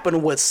what happened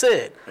and what's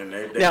said.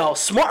 Now,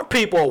 smart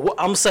people,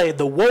 I'm saying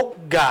the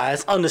woke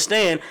guys,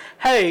 understand.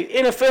 Hey,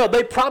 NFL,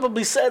 they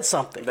probably said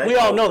something. We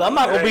all know that. I'm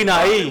not gonna be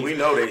naive. We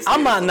know they.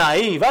 I'm not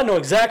naive. I know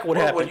exactly what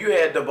happened. When you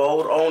had the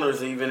bold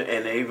owners, even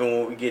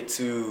when we get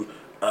to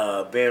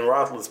Ben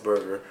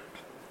Roethlisberger,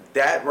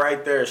 that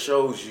right there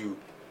shows you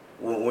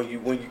when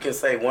you can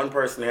say one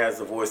person has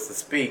the voice to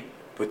speak,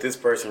 but this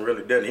person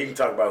really doesn't. He can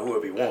talk about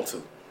whoever he wants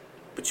to,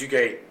 but you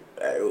can't.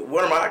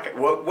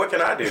 What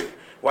can I do?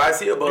 Why is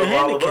he above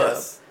all of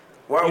us?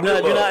 You're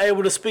not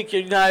able to speak.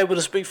 You're not able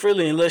to speak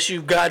freely unless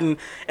that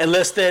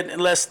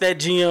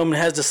GM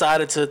has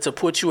decided to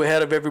put you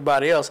ahead of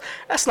everybody else.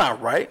 That's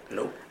not right.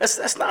 Nope.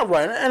 That's not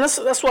right. And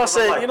that's why I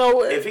said,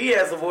 if he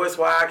has a voice,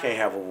 why I can't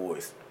have a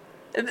voice?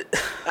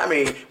 I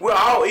mean, we're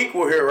all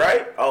equal here,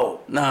 right? Oh,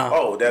 no.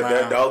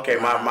 Oh, okay.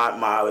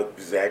 My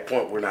exact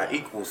point. We're not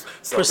equals.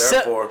 So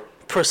therefore,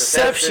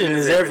 perception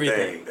is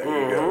everything.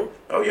 There you go.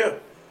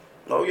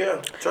 Oh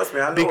yeah. Trust me,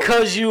 I know.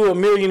 Because you're a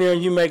millionaire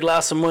and you make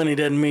lots of money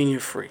doesn't mean you're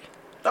free.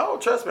 Oh,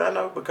 trust me, I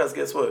know. Because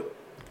guess what?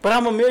 But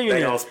I'm a millionaire.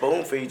 They don't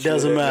spoon feed you.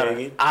 Doesn't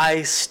matter.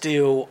 I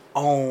still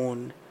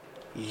own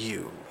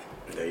you.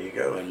 There you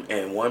go.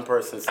 And one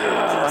person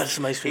said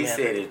he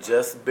said it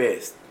just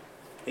best.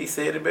 He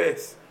said it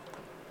best.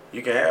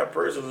 You can have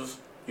prisoners.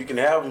 You can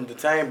have them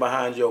detained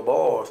behind your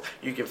bars.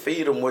 You can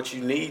feed them what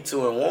you need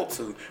to and want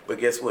to. But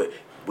guess what?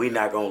 We're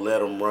not going to let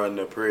them run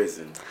the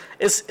prison.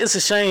 It's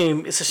a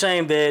shame. It's a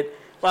shame that,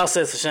 well, I'll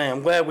say it's a shame.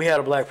 I'm glad we had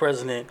a black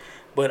president,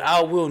 but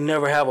I will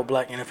never have a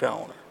black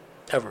NFL owner.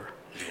 Ever.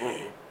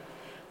 Mm-hmm.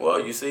 Well,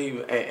 you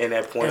see, and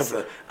that point,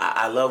 so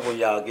I love when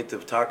y'all get to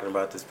talking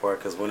about this part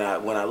because when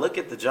I look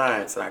at the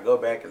Giants and I go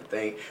back and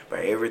think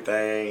about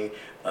everything,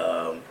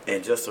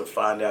 and just to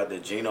find out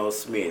that Geno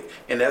Smith,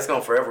 and that's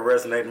gonna forever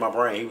resonate in my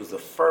brain. He was the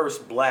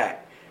first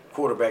black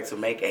quarterback to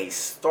make a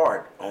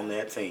start on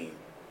that team.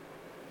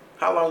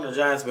 How long the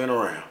Giants been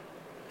around?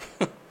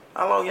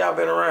 How long y'all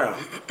been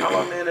around? How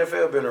long the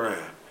NFL been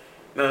around?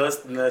 Now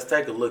let's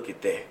take a look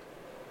at that.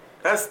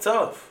 That's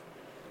tough.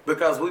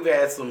 Because we've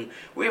had some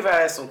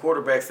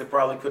quarterbacks that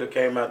probably could have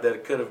came out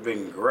that could have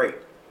been great,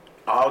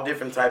 all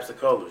different types of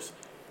colors,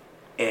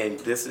 and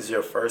this is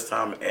your first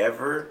time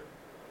ever.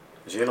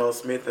 Geno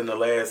Smith in the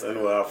last,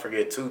 I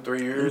forget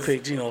 2-3 years. You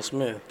picked Geno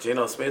Smith.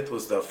 Geno Smith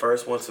was the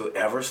first one to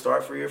ever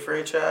start for your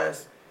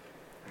franchise.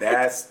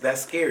 That's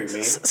scary,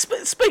 man.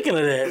 Speaking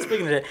of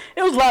that,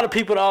 there was a lot of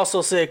people that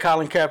also said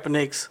Colin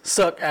Kaepernick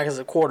sucked as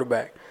a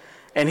quarterback.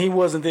 And he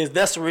wasn't this.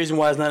 That's the reason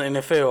why it's not in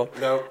the NFL.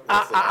 No,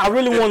 I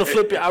really want to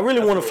flip you. I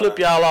really want to flip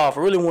y'all off.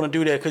 I really want to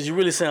do that because you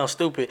really sound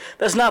stupid.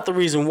 That's not the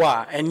reason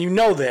why, and you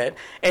know that,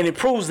 and it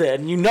proves that,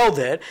 and you know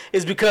that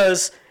is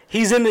because he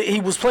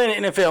was playing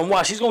in the NFL and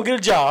watch. He's gonna get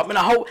a job, and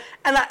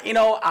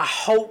I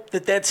hope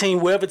that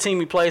team, wherever team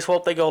he plays,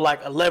 hope they go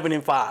like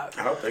 11-5. I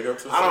hope they go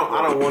to.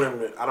 I don't want him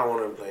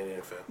to play in the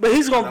NFL. But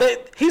he's gonna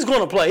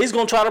play. He's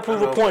gonna try to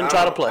prove a point and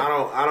try to play. I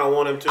don't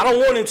want him to. I don't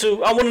want him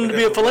to. I want him to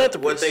be a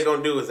philanthropist. What they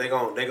gonna do is they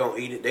gonna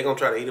eat it. They gonna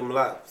try to eat him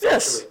alive.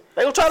 Yes.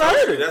 They gonna try to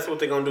hurt him. That's what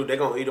they gonna do. They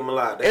gonna eat him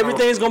alive.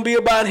 Everything's gonna be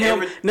about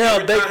him.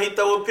 Every time he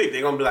throw a pick,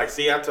 they gonna be like,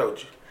 "See, I told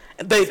you."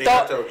 They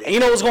thought. And you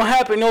know what's gonna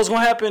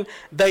happen?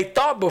 They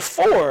thought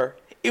before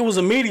it was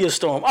a media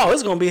storm. Oh,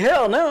 it's gonna be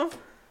hell now.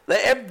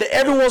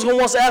 Everyone's gonna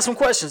want to ask him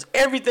questions.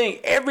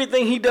 Everything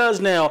he does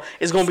now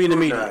is gonna be in the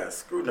media.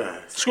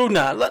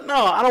 Scrutinize. No,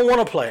 I don't want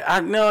to play.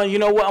 No, you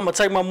know what? I'm gonna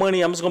take my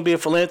money. I'm just gonna be a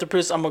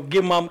philanthropist. I'm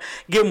gonna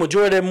give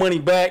majority of that money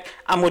back.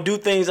 I'm gonna do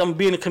things. I'm gonna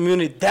be in the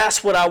community.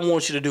 That's what I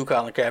want you to do,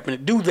 Colin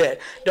Kaepernick. Do that.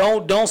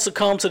 Don't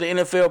succumb to the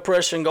NFL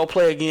pressure and go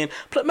play again.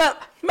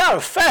 Matter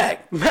of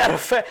fact,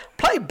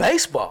 play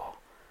baseball.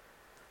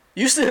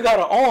 You still got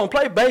an arm.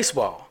 Play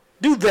baseball.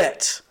 Do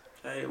that.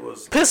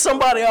 Piss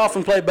somebody off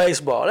and play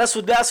baseball. That's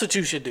what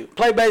you should do.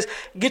 Play base.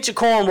 Get your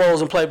cornrows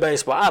and play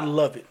baseball. I'd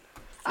love it.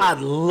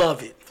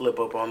 Flip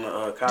up on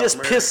the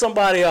just piss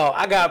somebody off.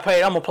 I got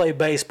paid. I'm gonna play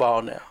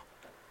baseball now.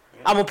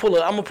 Yeah. I'm gonna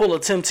pull a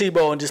Tim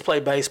Tebow and just play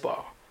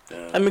baseball.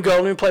 Let me go.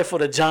 Let me play for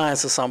the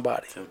Giants or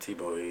somebody. Tim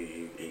Tebow,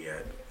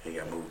 he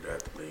got moved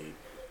out the league.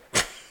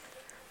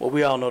 Well,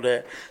 we all know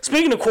that.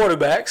 Speaking of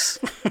quarterbacks,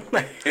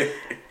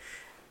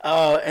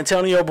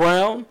 Antonio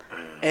Brown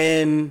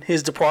and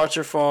his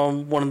departure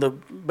from one of the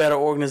better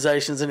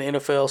organizations in the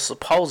NFL,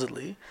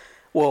 supposedly,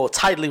 well,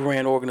 tightly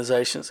ran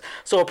organizations.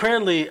 So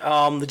apparently, the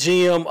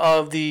GM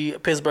of the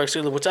Pittsburgh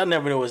Steelers, which I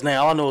never knew his name,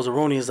 all I know is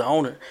Rooney is the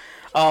owner.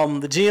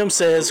 The GM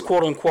says,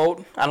 quote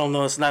unquote, I don't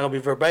know, it's not gonna be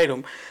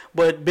verbatim,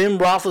 but Ben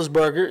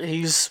Roethlisberger,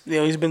 he's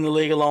been in the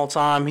league a long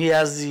time. He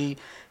has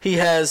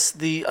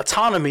the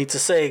autonomy to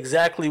say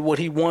exactly what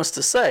he wants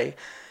to say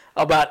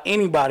about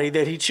anybody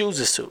that he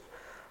chooses to.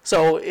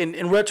 So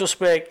in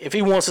retrospect, if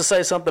he wants to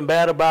say something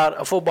bad about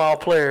a football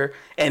player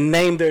and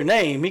name their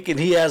name,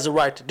 he has the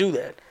right to do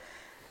that.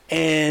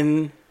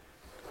 And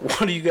what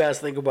do you guys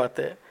think about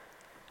that?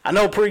 I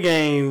know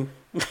pregame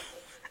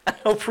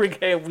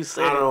we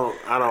said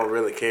I don't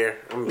really care.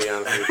 I'm gonna be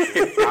honest with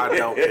you. I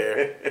don't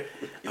care.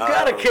 You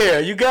gotta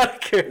care. You gotta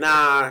care.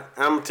 Nah,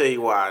 I'm gonna tell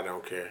you why I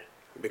don't care.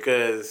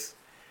 Because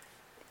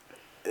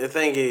the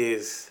thing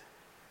is,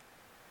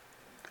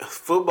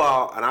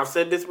 football, and I've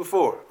said this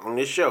before on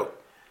this show,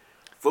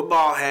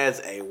 football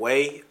has a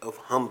way of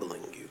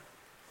humbling you.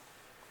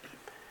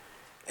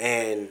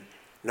 And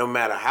no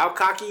matter how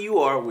cocky you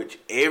are, which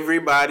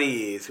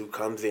everybody is who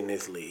comes in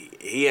this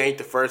league, he ain't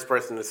the first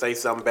person to say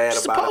something bad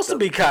You're about supposed to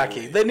be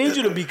cocky. They need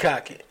you to be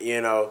cocky.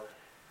 You know,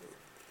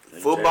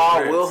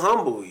 football will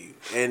humble you.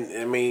 And,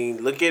 I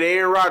mean, look at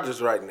Aaron Rodgers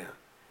right now.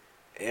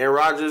 Aaron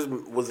Rodgers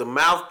was a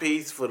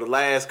mouthpiece for the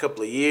last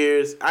couple of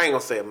years. I ain't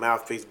going to say a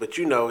mouthpiece, but,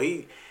 you know,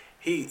 he's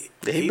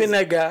been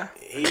that guy.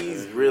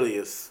 He's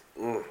really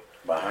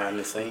Behind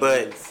the scenes.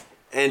 But...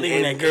 And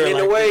in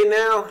a way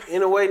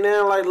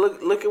now, like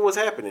look at what's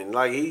happening.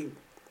 Like he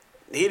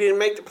didn't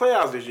make the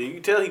playoffs this year. You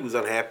can tell he was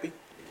unhappy.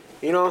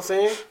 You know what I'm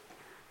saying?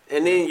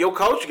 And then your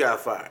coach got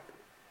fired.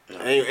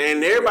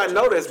 And everybody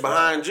know that's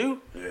behind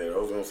you. Yeah, I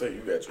was gonna say you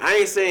got you. I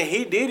ain't saying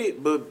he did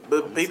it,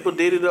 but people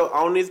did it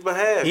on his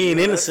behalf. He ain't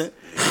innocent.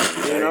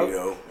 You know? There you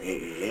go.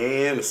 He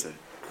ain't innocent.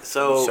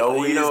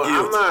 So you know,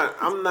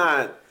 I'm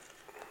not.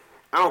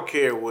 I don't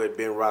care what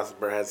Ben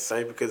Roethlisberger has to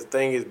say, because the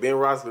thing is, Ben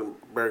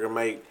Roethlisberger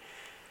may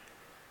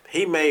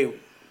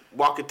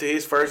walk into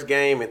his first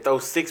game and throw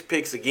 6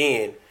 picks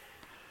again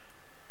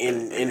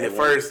in the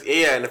first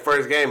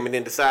game, and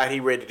then decide he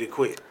ready to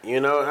quit.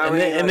 You know,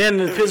 then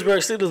the Pittsburgh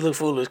Steelers look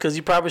foolish because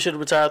he probably should have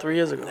retired 3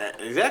 years ago.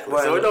 Exactly.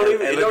 Well, so it don't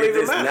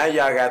even matter. Now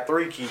y'all got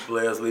 3 key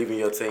players leaving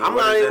your team. I'm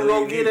not even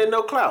gonna give that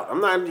no clout. I'm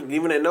not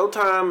giving it no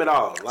time at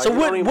all. Like, so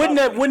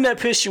wouldn't that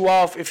piss you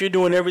off if you're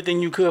doing everything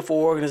you could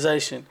for an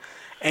organization,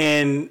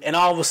 and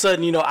all of a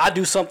sudden, you know, I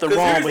do something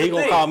wrong, but he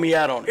gonna call me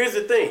out on it? Here's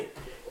the thing.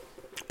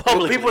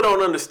 Publicly. What people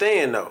don't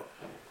understand, though,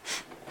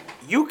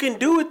 you can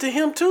do it to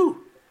him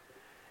too.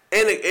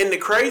 And the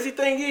crazy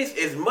thing is,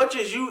 as much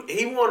as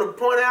he want to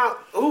point out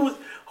who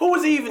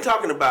was he even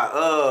talking about?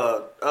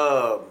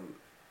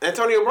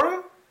 Antonio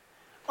Brown.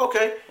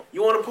 Okay,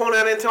 you want to point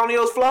out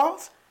Antonio's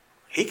flaws?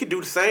 He could do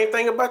the same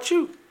thing about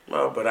you.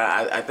 Well, but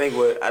I think.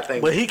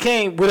 But he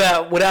came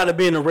without it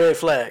being a red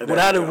flag,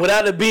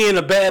 without it being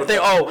a bad thing.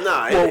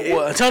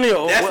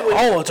 Antonio.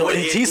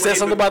 He said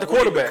something about the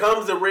quarterback. When it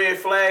becomes a red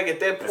flag at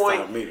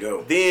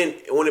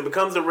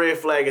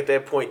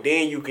that point,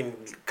 then you can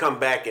come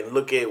back and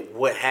look at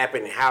what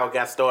happened and how it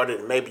got started,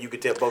 and maybe you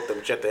could tell both of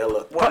them shut the hell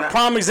up.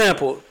 Prime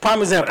example.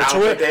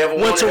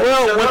 When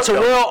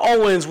Terrell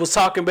Owens was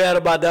talking bad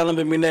about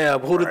Donovan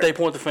McNabb, who did they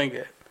point the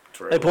finger at?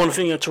 They point the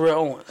finger at Terrell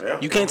Owens. Yeah.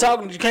 You can't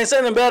say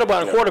anything bad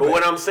about a quarterback. But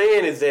what I'm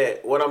saying is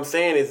that you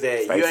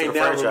ain't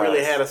never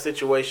really had a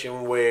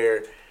situation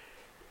where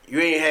you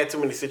ain't had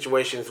too many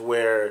situations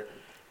where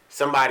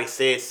somebody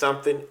said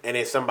something and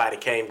then somebody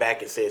came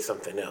back and said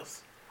something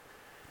else.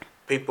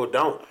 People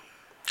don't.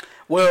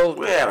 Well,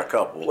 we had a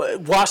couple.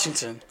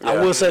 Washington, I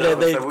will say that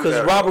because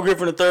Robert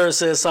Griffin III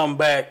said something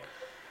back.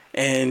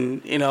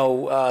 And, you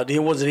know,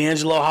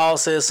 D'Angelo Hall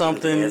said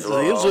something. It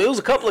was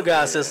a couple of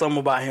guys said something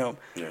about him.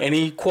 Yeah. And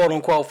he, quote,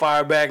 unquote,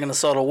 fired back in a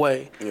subtle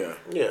way. Yeah.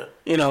 Yeah.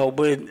 You know,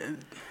 but...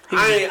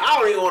 I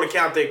don't even want to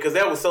count that because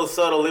that was so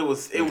subtle. It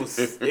was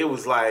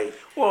like...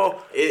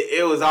 Well,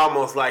 it was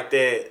almost like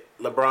that.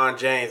 LeBron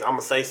James, I'm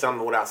going to say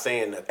something without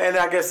saying nothing. And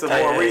I guess the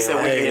more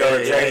recent, we can go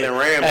to Jalen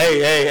Ramsey.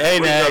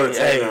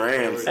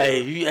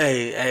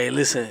 Hey,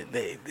 listen,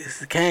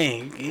 this is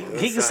Kane.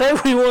 He can say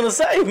what he want to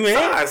say,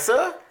 man.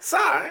 Sorry.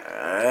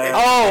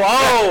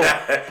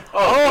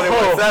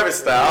 Savage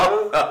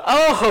style.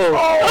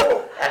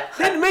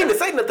 Didn't mean to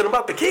say nothing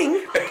about the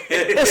king.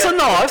 It's a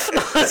knife.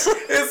 It's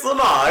a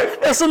knife.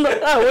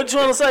 What you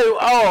want to say?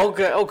 Oh,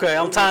 okay.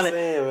 I'm trying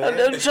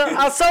to.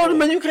 I told him,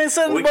 man, you can't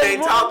say we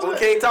can't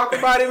talk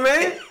about it,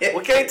 man.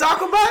 We can't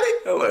talk about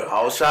it. Look,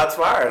 all shots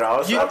fired.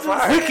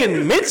 We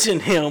can mention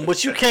him,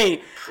 but you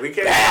can't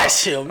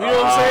bash him. You know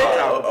what I'm saying?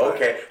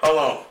 Okay, hold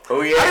on. I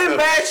didn't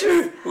bash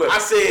you. Look. I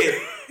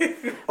said,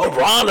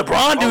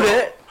 LeBron do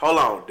that. Hold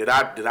on. Did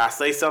I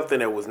say something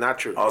that was not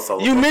true? Also,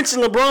 You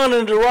mentioned LeBron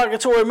in a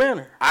derogatory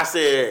manner. I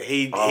said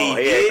he did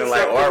acting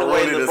like something Art the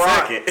way Rooney the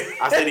LeBron. second.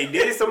 I said he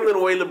did something the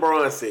way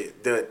LeBron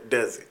said.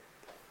 Does it?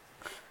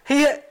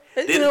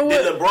 Did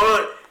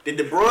LeBron?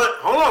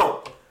 Hold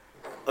on.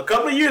 A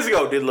couple of years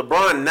ago, did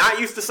LeBron not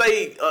used to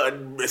say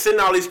send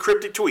all these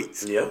cryptic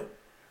tweets? Yeah,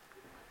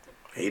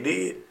 he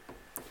did.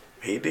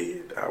 He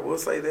did. I will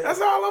say that.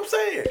 That's all I'm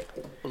saying.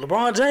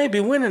 LeBron James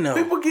be winning though.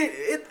 People get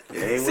it. He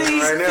ain't See, winning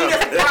right now.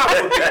 that's the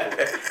problem with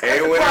people. He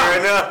ain't winning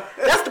right now.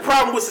 That's the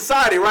problem with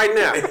society right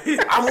now.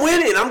 I'm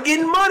winning. I'm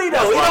getting money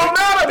though. It don't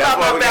matter about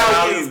my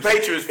values.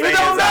 Patriots fans It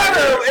don't out matter.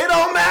 here. It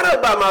don't matter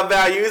about my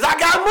values. I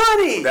got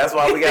money. That's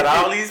why we got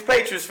all these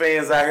Patriots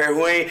fans out here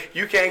who ain't.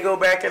 You can't go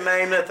back and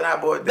name nothing.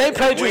 They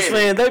Patriots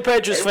fans. They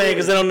Patriots fans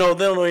because they don't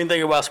know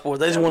anything about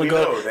sports. They just want to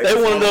go. They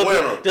want to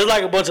go. Just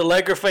like a bunch of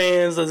Laker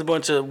fans. There's a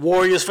bunch of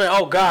Warriors fans.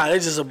 Oh God,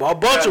 it's just a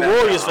bunch of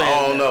Warriors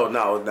fans. Oh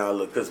no,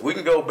 look, because we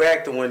can go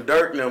back to when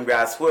Dirk and them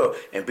got swept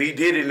and B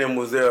Diddy and them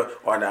was there,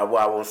 or now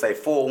well, I won't say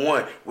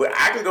 4-1. Well,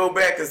 I can go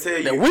back and tell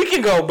you. Now, we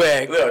can go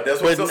back. Look,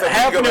 that's what but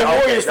half of them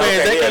Warriors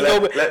fans, they can't go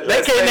back.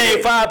 They can't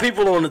name 5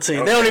 people on the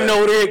team. They don't even know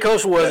who the head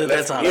coach was at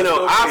that time. You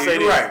know, I'll say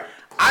this. Right.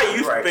 I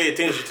used to pay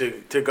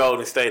attention to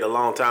Golden State a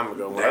long time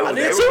ago. They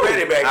were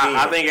ready back then.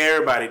 I think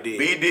everybody did.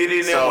 B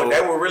Diddy and them,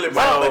 they were really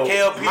about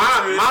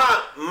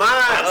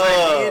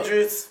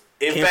my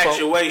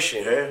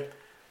infatuation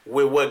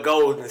with what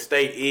Golden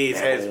State is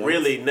has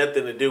really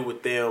nothing to do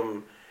with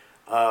them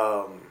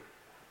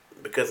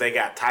because they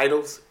got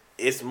titles.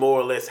 It's more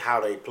or less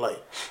how they play.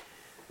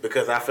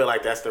 Because I feel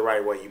like that's the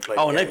right way you play.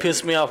 Oh, and they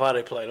piss me off how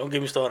they play. Don't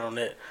get me started on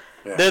that.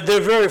 Yeah.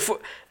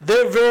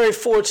 They're very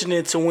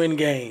fortunate to win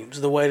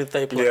games the way that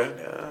they play. Yeah.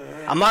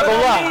 I'm not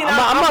gonna lie.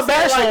 I'm not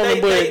bashing on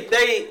them, but they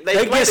play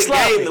the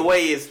game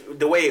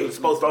the way it was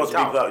supposed to be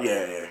taught.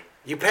 Yeah.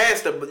 You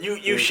pass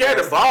you share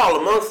the ball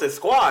amongst the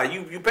squad.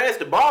 You pass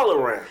the ball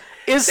around.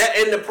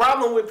 And the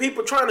problem with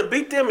people trying to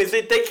beat them is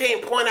that they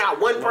can't point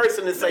out one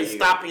person and say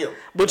stop him.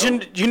 But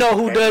you know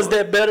who does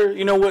that better?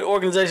 You know what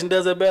organization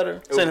does that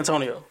better? San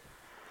Antonio.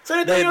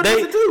 San Antonio does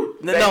it too.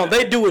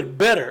 They do it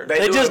better.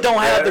 They just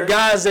don't have the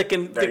guys that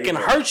can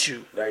hurt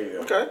you. There you go.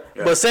 Okay.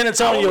 Yeah. But San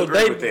Antonio,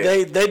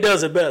 they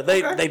does it better.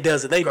 They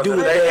does it. They do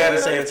it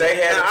better.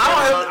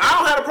 I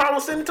don't have a problem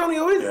with San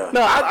Antonio either. Yeah.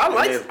 No, I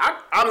like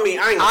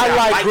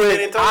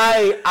Greg.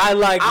 I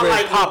like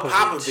Greg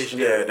Popovich.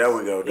 Yeah, there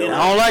we go. I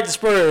don't like the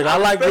Spurs. I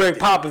like Greg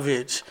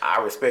Popovich. I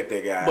respect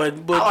that guy.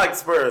 But I like the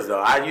Spurs though.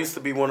 I used to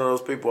be one of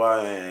those people.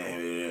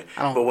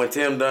 But when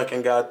Tim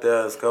Duncan got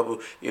there, a couple,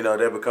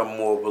 they become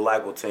more of a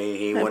likable team.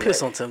 He Man, went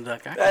piss on Tim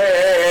Duncan.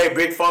 Hey,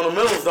 big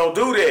fundamentals don't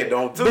do that.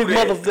 Don't do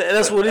that.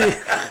 That's what it is.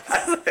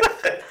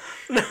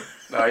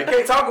 No, you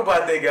can't talk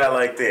about that guy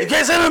like that. You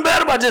can't say nothing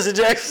bad about Jesse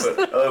Jackson.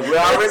 We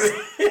already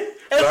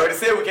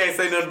said we can't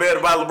say nothing bad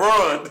about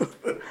LeBron.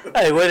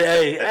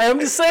 Hey, I'm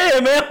just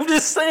saying, man. I'm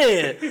just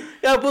saying. You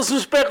gotta put some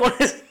respect on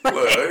his name.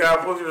 Well, you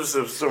gotta put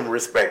some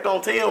respect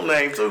on Tim's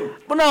name too.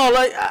 But no,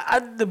 like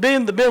the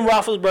Ben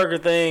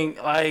Roethlisberger thing,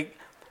 like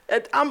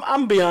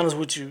I'm be honest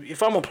with you.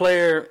 If I'm a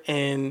player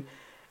and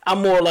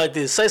I'm more like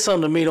this, say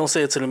something to me, don't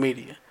say it to the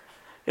media.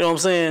 You know what I'm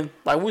saying?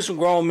 Like we some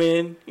grown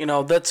men.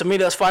 That to me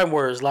that's fighting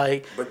words.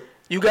 Like.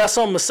 You got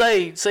something to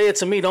say it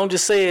to me. Don't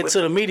just say it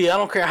to the media. I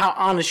don't care how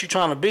honest you're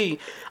trying to be.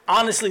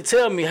 Honestly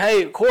tell me,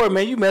 hey, Corey,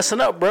 man, you messing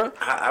up, bro.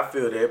 I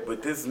feel that,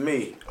 but this is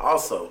me.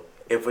 Also,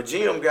 if a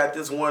GM got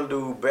this one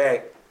dude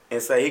back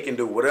and say he can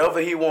do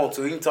whatever he wants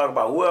to, he can talk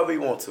about whoever he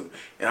wants to.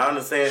 And I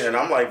understand, and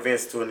I'm like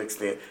Vince to an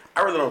extent.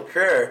 I really don't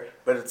care,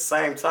 but at the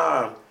same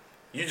time,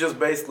 you just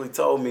basically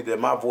told me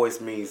that my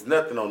voice means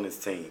nothing on this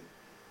team.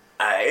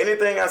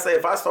 Anything I say,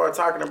 if I start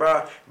talking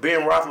about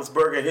Ben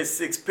Roethlisberger and his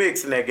 6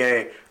 picks in that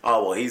game,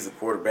 oh well, he's a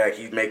quarterback.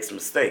 He makes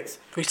mistakes.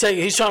 He's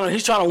trying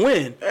to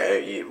win.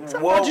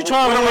 What you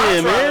trying to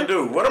win, man? To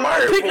do? What am I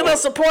here Picking for? up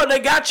support. They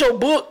got your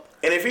book.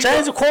 And if he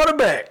change the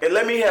quarterback, and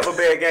let me have a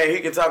bad game, he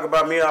can talk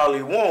about me all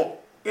he want.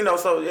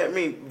 So I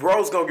mean,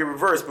 roles gonna get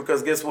reversed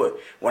because guess what?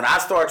 When I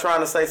start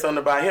trying to say something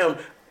about him,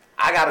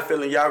 I got a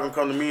feeling y'all gonna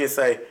come to me and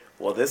say,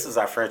 well, this is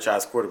our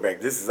franchise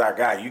quarterback. This is our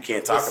guy. You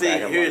can't talk about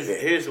him like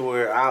that. Here's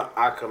where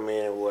I come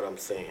in with what I'm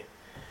saying.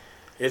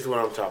 Here's what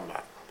I'm talking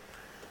about.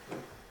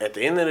 At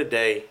the end of the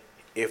day,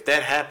 if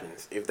that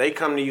happens, if they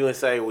come to you and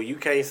say, well, you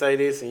can't say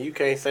this and you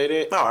can't say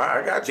that. No,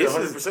 I got you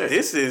 100%.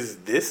 This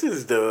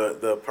is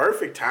the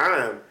perfect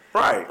time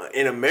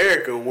in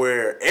America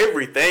where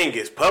everything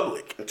is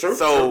public. True.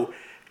 So,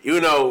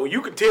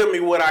 you can tell me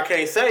what I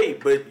can't say,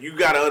 but you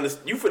gotta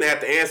understand. You finna have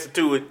to answer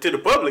to the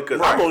public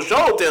because I'm gonna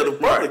tell the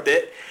public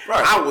that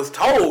I was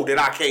told that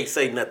I can't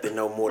say nothing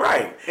no more.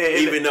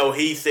 Even though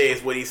he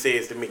says what he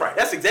says to me. Right.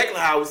 That's exactly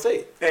how I would say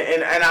it.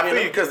 And I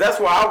feel you because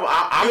that's why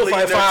I'm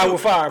leaving fire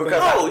with fire.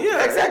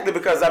 Exactly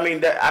because I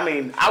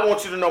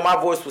want you to know my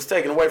voice was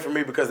taken away from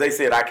me because they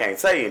said I can't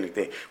say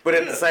anything. But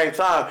at the same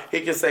time, he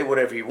can say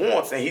whatever he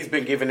wants, and he's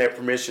been given that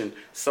permission,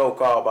 so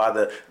called by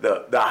the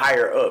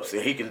higher ups,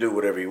 and he can do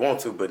whatever he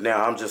wants to. but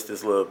now I'm just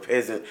this little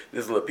peasant,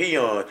 this little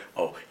peon.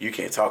 Oh, you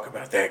can't talk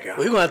about that guy.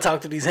 We're gonna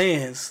talk to these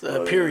hands.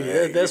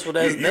 Period. That's you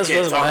what's can't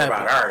gonna talk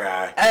happen. about our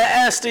guy.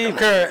 Ask Steve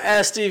Kerr.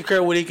 Ask Steve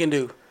Kerr what he can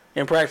do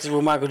in practice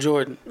with Michael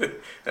Jordan.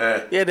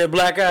 Yeah, that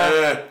black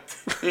eye.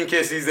 You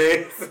catch these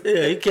eggs.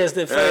 Yeah, he catch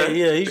that fade.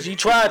 Yeah, he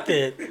tried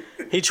that.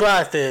 He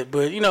tried that.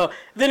 But,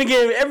 then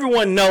again,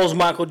 everyone knows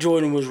Michael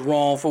Jordan was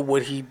wrong for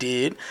what he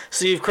did.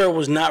 Steve Kerr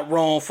was not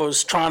wrong for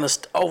trying to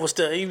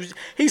overstep.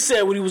 He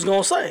said what he was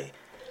going to say.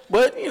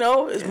 But,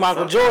 it's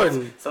Michael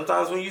Jordan.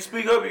 Sometimes when you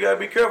speak up, you got to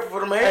be careful for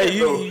them hands. Hey,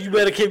 you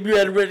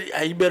better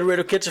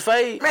ready to catch a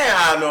fade. Man,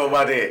 I don't know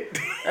about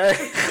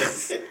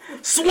that.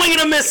 Swing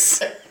and a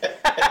miss.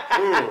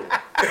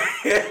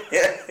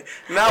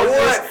 Now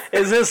what?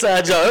 It's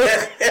inside joke.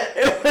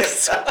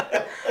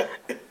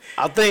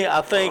 I think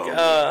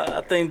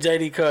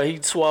JD Kerr, he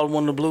swallowed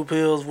one of the blue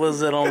pills. What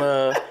is it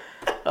on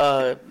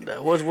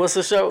what's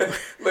the show?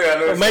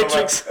 The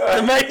Matrix.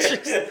 The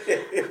Matrix.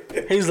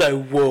 He's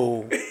like,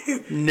 whoa,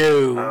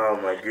 no. Oh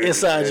my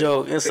goodness.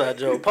 Inside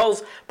joke.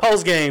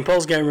 Post game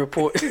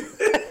report.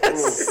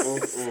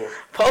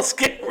 Post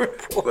game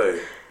report. But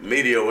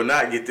media will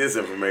not get this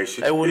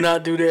information. They will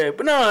not do that.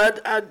 But no,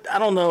 I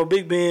don't know.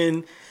 Big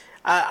Ben,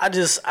 I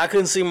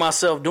couldn't see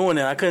myself doing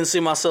that. I couldn't see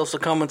myself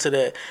succumbing to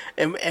that.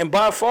 And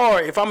by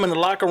far, if I'm in the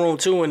locker room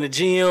too and the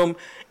GM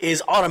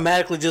is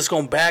automatically just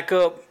gonna back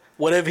up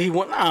whatever he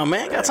wants, nah,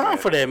 man, ain't got time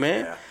for that,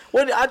 man. Yeah.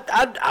 What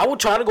I would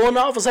try to go in the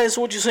office and say, so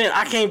what you saying?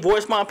 I can't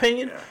voice my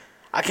opinion. Yeah.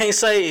 I can't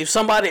say if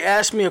somebody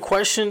asks me a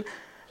question,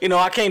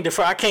 I can't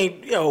defer. I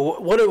can't,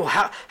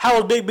 how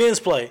was Big Ben's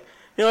play?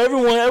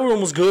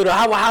 Everyone was good.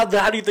 How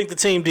do you think the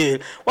team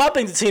did? Well, I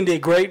think the team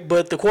did great,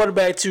 but the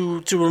quarterback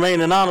to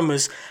remain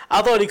anonymous,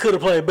 I thought he could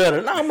have played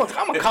better. No, I'm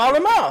gonna call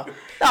him out.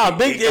 No,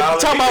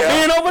 talking about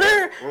Ben over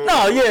there.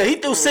 No, yeah, he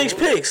threw 6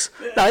 picks.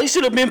 No, he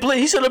should have been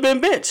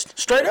benched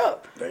straight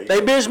up.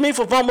 They benched me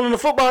for fumbling the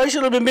football. He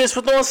should have been benched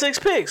for throwing 6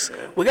 picks.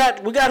 Yeah. We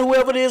got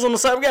whoever it is on the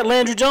side. We got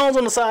Landry Jones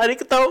on the side. He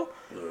could throw.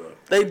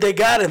 Yeah. They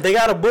got him. They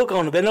got a book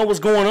on him. They know what's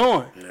going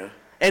on. Yeah.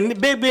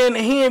 And Big Ben,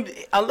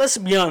 let's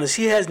be honest,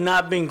 he has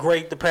not been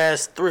great the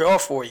past 3 or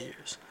 4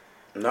 years.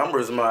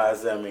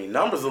 Numbers-wise,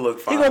 numbers will look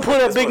fine. He's going to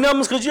put up big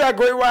numbers because you got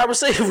great wide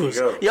receivers.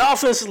 Your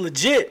offense is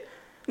legit.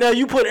 Now,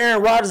 you put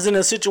Aaron Rodgers in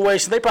a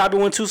situation, they probably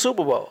win 2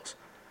 Super Bowls.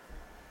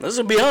 Let's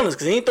be honest,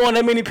 because he ain't throwing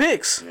that many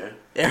picks. Yeah.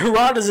 Aaron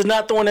Rodgers is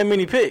not throwing that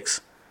many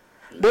picks.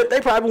 But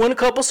they probably win a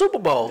couple Super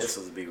Bowls. This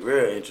will be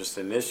real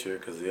interesting this year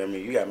because,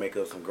 you got to make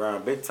up some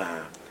ground big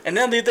time. And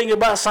then you think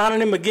about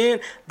signing him again,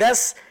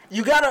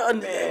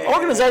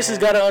 organizations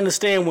got to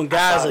understand when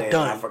guys are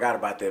done. I forgot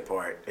about that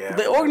part. Yeah,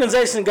 the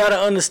organization got to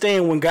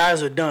understand when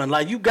guys are done.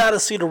 Like, you got to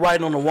see the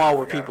writing on the wall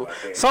with people.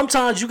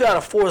 Sometimes you got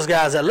to force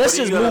guys out. Let's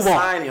just move on. What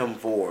are you going to sign him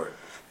for?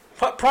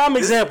 Prime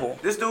example.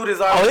 This dude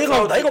is already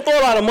they gonna throw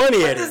a lot of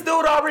money at him. This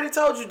dude already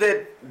told you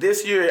that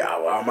this year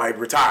I might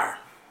retire.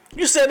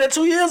 You said that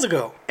 2 years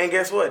ago. And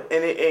guess what?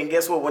 And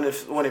guess what? When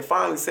it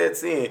finally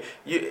sets in,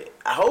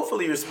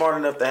 hopefully you're smart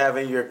enough to have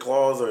in your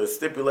clause or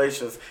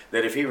stipulations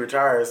that if he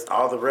retires,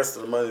 all the rest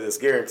of the money that's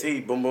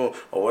guaranteed, boom, boom,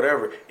 or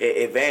whatever,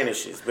 it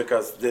vanishes.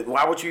 Because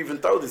why would you even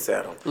throw this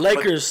at him?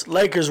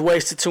 Lakers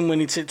wasted too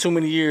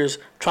many years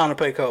trying to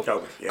pay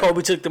Kobe.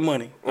 Kobe took the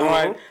money. All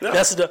right, no.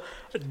 That's the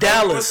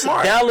Dallas.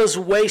 Dallas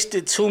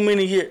wasted too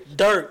many years.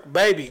 Dirk,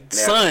 baby,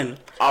 son, you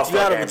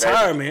gotta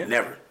retire, man.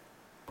 Never.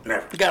 You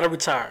gotta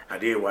retire. I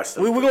did watch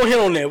that. We're gonna hit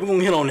on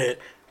that.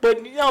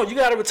 But you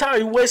gotta retire.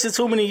 You wasted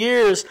too many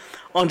years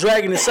on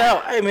dragging this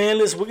out. Hey man,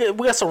 listen,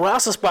 we got some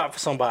roster spot for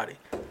somebody.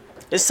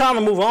 It's time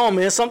to move on,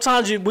 man.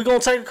 Sometimes we're gonna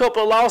take a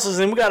couple of losses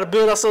and we gotta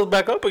build ourselves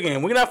back up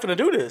again. We're not gonna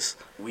do this.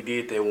 We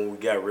did that when we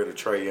got rid of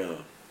Trae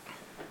Young.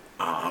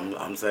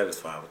 I'm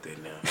satisfied with that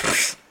now.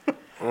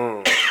 He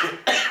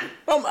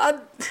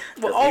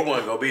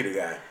wasn't gonna be the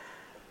guy.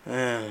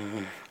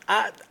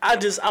 I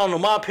don't know.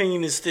 My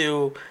opinion is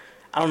still.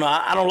 I don't know.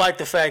 I don't like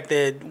the fact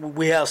that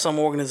we have some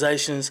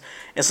organizations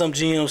and some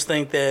GMs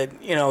think that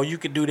you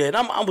could do that.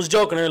 I was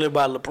joking earlier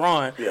about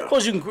LeBron. Yeah. Of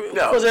course, of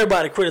course,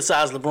 everybody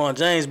criticized LeBron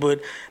James,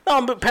 but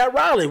Pat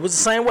Riley was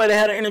the same way. They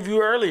had an interview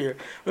earlier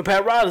with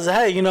Pat Riley said,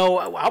 "Hey,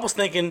 I was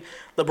thinking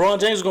LeBron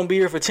James was going to be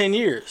here for 10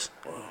 years.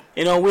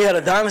 Wow. We had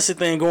a dynasty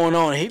thing going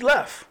on, and he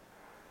left.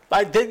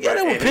 Like, that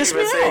would piss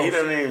me off." He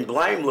doesn't even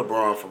blame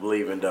LeBron for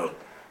leaving though.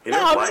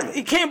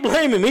 You can't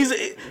blame him.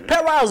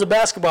 Pat Riley was a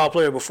basketball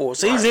player before,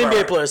 so he's an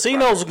NBA player, so he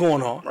knows what's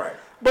going on. Right.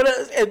 But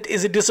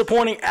is it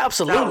disappointing?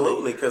 Absolutely.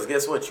 Absolutely, because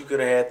guess what? You could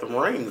have had them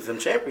rings, them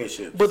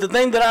championships. But the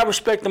thing that I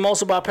respect the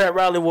most about Pat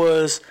Riley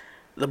was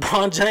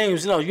LeBron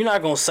James. You're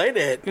not gonna say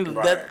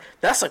that.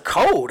 That's a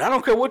code. I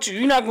don't care what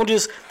you're not gonna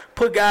just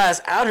put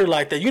guys out here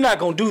like that. You're not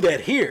gonna do that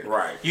here.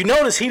 Right. You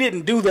notice he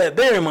didn't do that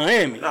there in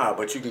Miami. Nah,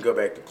 but you can go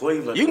back to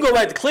Cleveland. You can go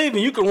back to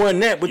Cleveland. You can run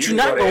that, but you're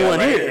not gonna run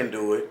here. And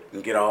do it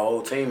and get a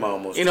whole team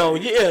almost.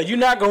 You're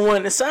not gonna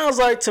run. It sounds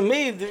like to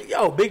me,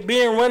 Big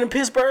Ben running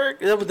Pittsburgh.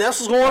 That's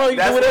what's going on. You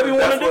can do whatever you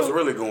want to do. That's what's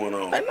really going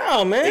on.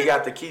 No, man. He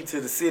got the key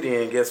to the city,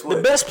 and guess what?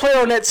 The best player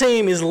on that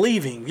team is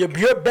leaving.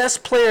 Your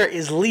best player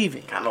is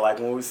leaving. Kind of like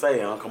when we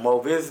say, come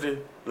over visitor,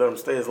 let him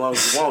stay as long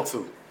as you want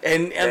to.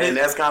 And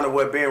that's kind of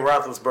what Ben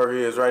Roethlisberger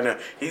is right now.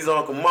 He's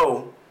Uncle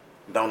Mo.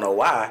 Don't know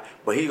why,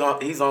 but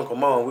he's Uncle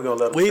Mo, and we're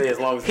gonna let him stay as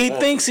long as he wants. He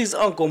thinks he's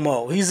Uncle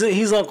Mo.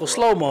 He's Uncle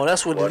Slow Mo.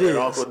 That's what it is.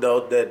 Uncle, though,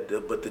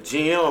 but the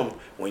GM,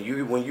 when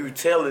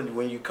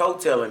you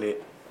co-telling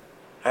it,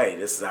 hey,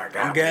 this is our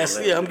guy. I'm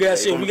gassing.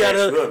 You got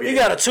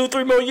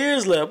 2-3 more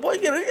years left. Boy,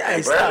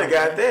 Bradley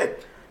got that.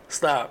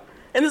 Stop.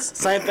 And it's the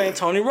same thing.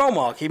 Tony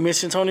Romo. He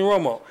mentioned Tony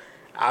Romo.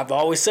 I've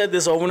always said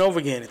this over and over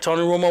again. If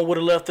Tony Romo would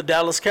have left the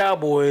Dallas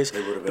Cowboys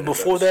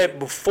before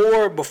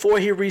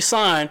he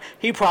re-signed,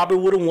 he probably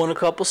would have won a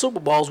couple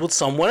Super Bowls with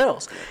someone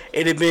else.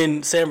 It had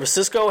been San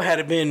Francisco, had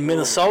it been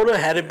Minnesota,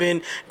 had it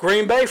been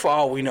Green Bay, for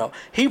all we know.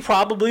 He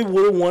probably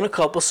would have won a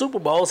couple Super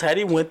Bowls had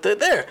he went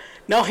there.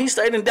 No, he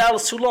stayed in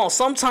Dallas too long.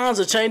 Sometimes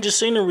a change of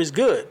scenery is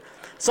good.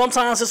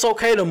 Sometimes it's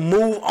okay to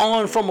move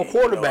on from a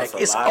quarterback.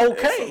 It's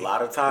okay. It's a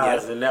lot of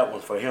ties in that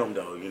one for him,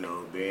 though.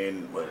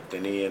 Then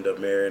he ended up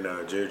marrying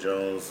Jerry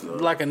Jones.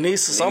 Like a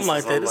niece or something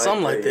like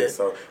that.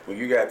 So when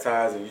you got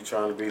ties and you're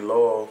trying to be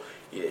loyal,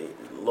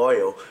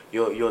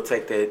 you'll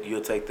take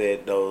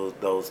that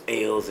those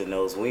L's and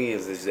those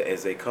wins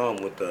as they come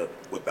with the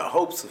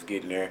hopes of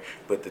getting there.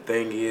 But the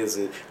thing is,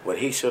 what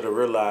he should have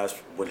realized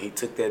when he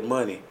took that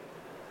money,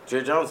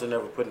 Jerry Jones had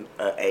never put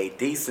a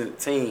decent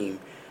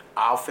team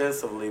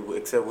offensively,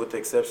 except with the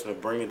exception of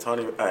bringing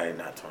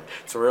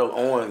Terrell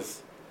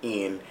Owens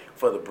in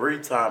for the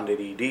brief time that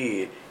he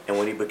did, and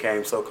when he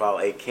became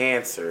so-called a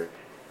cancer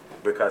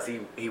because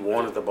he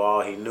wanted the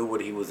ball, he knew what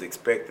he was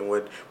expecting,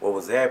 what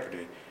was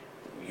happening.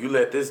 You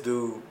let this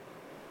dude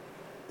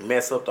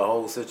mess up the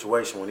whole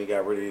situation when he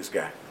got rid of this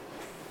guy.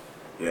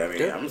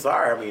 I'm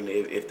sorry.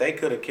 If they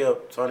could have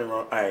kept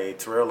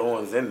Terrell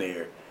Owens in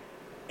there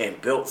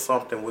and built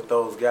something with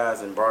those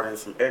guys and brought in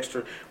some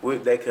extra,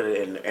 they could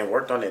have and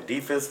worked on their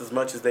defense as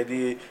much as they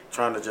did,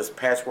 trying to just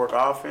patchwork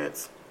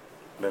offense,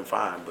 been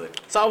fine.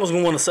 But it's always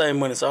gonna want to save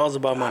money. It's always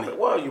about money.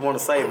 Well, you want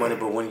to save money,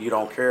 but when you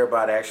don't care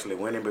about actually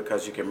winning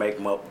because you can make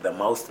the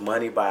most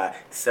money by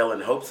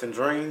selling hopes and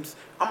dreams,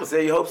 I'm gonna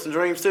sell you hopes and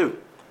dreams too.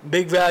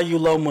 Big value,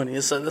 low money.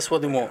 That's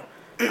what they want.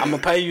 I'm gonna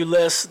pay you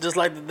less, just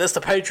like that's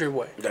the Patriot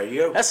way. There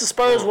you go. That's the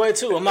Spurs way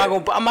too. I'm not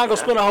gonna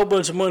spend a whole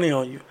bunch of money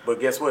on you.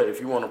 But guess what?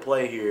 If you want to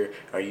play here,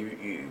 or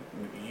you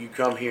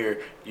come here,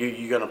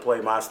 you're gonna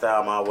play my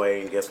style, my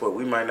way, and guess what?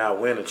 We might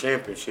not win a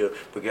championship,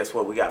 but guess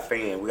what? We got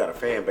a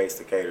fan base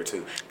to cater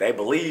to. They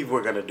believe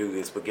we're gonna do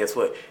this, but guess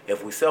what?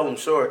 If we sell them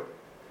short,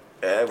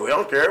 we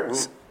don't care.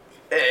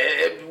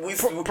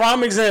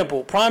 Prime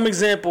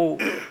example.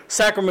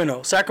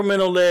 Sacramento.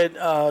 Sacramento let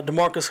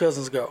DeMarcus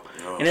Cousins go,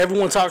 and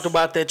everyone talked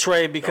about that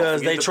trade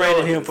because they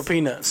traded him for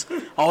peanuts.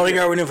 They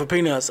got rid of him for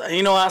peanuts.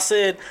 I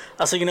said,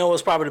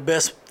 it's probably the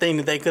best thing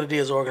that they could have did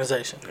as an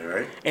organization. All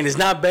right. And it's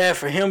not bad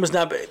for him. It's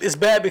not bad. It's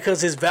bad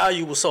because his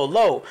value was so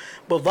low.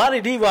 But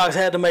Vlade Divac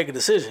had to make a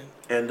decision.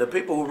 And the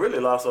people who really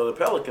lost are the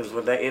Pelicans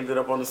when they ended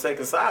up on the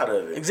second side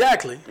of it.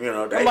 Exactly. They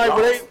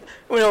lost.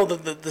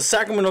 The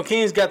Sacramento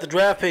Kings got the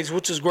draft picks,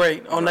 which is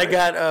great. Right.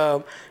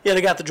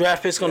 They got the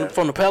draft picks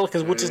from the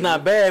Pelicans, which is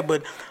not bad.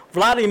 But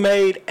Vlade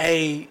made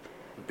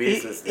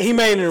he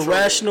made an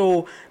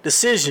irrational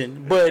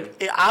decision, but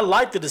I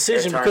like the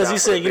decision because he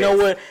said,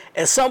 what?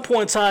 At some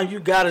point in time,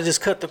 you got to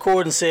just cut the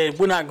cord and say,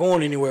 we're not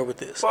going anywhere with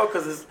this. Well,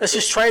 because let's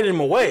just trade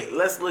him away.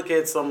 Let's look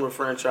at some of the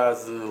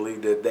franchises in the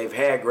league that they've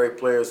had great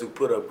players who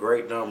put up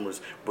great numbers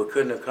but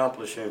couldn't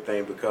accomplish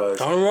anything because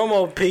Tony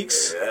Romo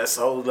peaks.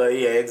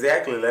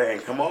 Exactly.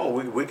 And come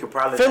on, we could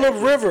probably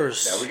Phillip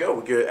Rivers. There we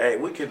go.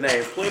 We could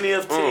name plenty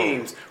of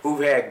teams who've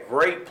had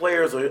great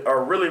players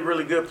or really,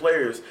 really good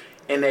players.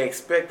 And they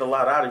expect a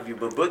lot out of you,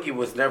 but Boogie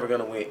was never going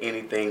to win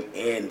anything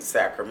in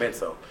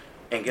Sacramento.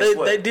 And guess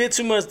what? They did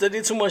too much. They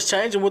did too much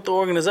changing with the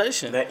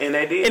organization. And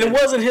they did. And it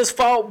wasn't his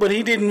fault, but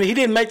he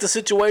didn't make the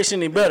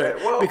situation any better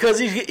because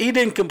he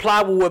didn't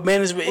comply with what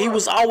management. He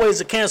was always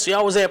a cancer. He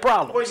always had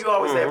problems. Well, you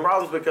always had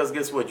problems because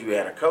guess what? You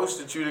had a coach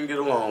that you didn't get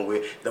along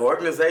with. The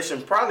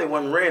organization probably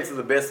wasn't ran to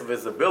the best of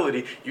its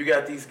ability. You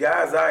got these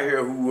guys out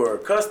here who are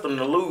accustomed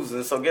to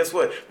losing. So guess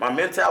what? My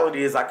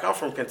mentality is I come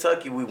from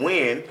Kentucky. We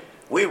win.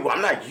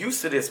 I'm not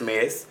used to this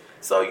mess.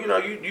 So,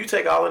 you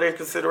take all of that in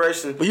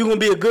consideration. But you going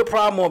to be a good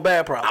problem or a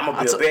bad problem? I'm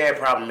going to be a bad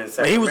problem in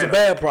Sacramento. He was a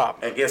bad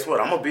problem. And guess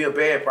what? I'm going to be a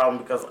bad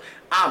problem because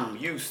I'm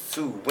used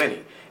to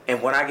winning.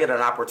 And when I get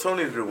an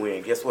opportunity to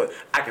win, guess what?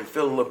 I can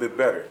feel a little bit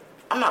better.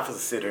 I'm not going to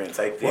sit here and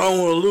take this. Well, I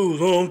don't want to lose.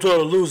 I'm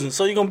tired of losing.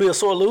 So you're going to be a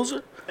sore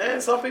loser?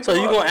 And some people. So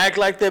you gonna act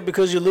like that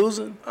because you're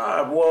losing?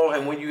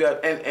 And when you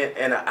got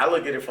and I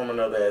look at it from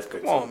another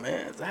aspect. Come on,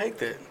 man, I hate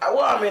that. I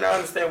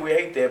understand we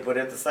hate that, but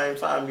at the same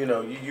time,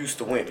 you're used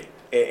to winning,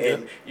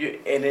 and you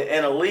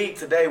in a league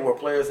today where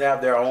players have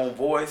their own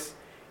voice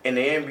in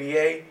the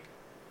NBA.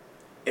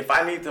 If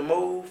I need to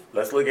move,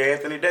 let's look at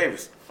Anthony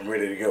Davis. I'm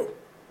ready to go.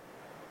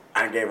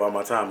 I gave all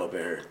my time up in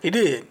here. He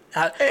did.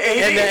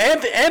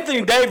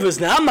 Anthony Davis,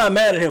 now I'm not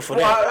mad at him for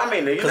that.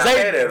 You're not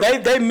mad at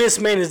him. They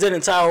mismanaged that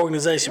entire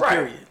organization, right.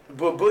 period.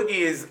 But Boogie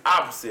is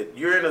opposite.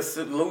 You're in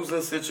a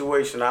losing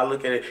situation. I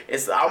look at it.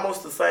 It's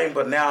almost the same,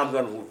 but now I'm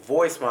going to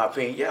voice my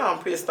opinion. Yeah, I'm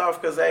pissed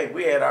off because, hey,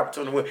 we had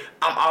opportunity to win.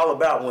 I'm all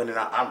about winning.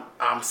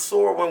 I'm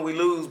sore when we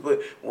lose,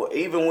 but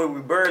even when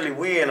we barely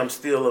win, I'm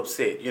still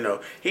upset. You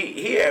know,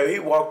 he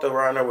walked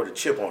around there with a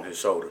chip on his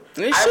shoulder.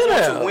 He should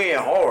have. I want to win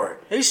hard.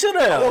 He should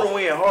have. I want to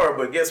win hard,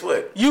 but guess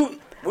what? We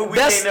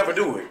can't never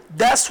do it.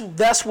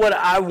 That's what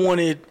I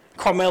wanted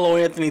Carmelo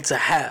Anthony to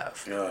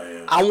have.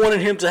 Yeah. I wanted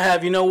him to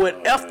have, you know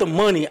what, F the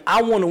money.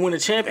 I want to win a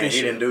championship. And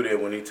he didn't do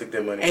that when he took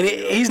that money. And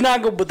he's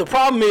not going. But the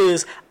problem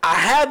is, I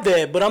have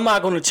that, but I'm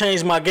not going to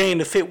change my game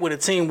to fit with a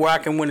team where I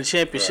can win a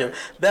championship.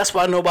 Right. That's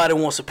why nobody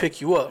wants to pick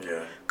you up.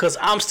 Yeah. Because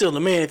I'm still the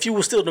man. If you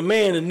were still the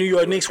man, the New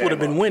York Knicks would have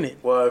been winning.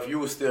 Well, if you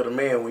were still the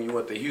man when you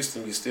went to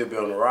Houston, you'd still be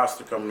on the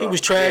roster coming up. He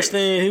was trashed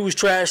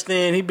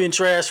then. He's been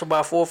trashed for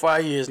about 4 or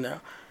 5 years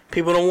now.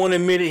 People don't want to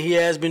admit it. He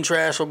has been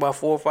trashed for about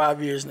 4 or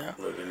 5 years now.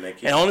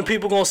 And only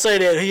people going to say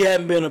that he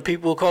hadn't been a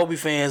people Kobe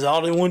fans. All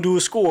they want to do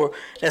is score.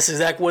 That's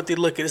exactly what they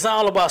look at. It's not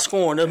all about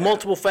scoring. There's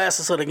multiple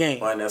facets of the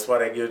game. Well, and that's why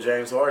they give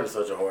James Harden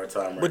such a hard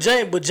time. But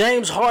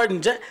James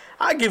Harden,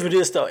 I give you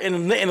this, though.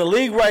 In the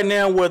league right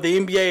now where the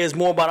NBA is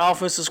more about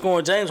offensive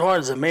scoring, James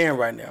Harden's a man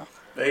right now.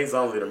 He's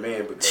only the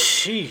man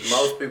because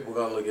most people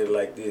going to look at it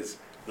like this.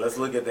 Let's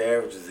look at the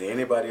averages.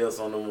 Anybody else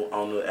on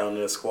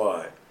the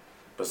squad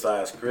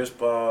besides Chris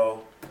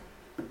Paul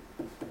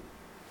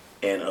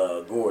and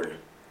Gordon,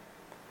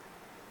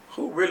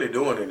 who really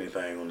doing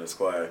anything on the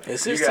squad?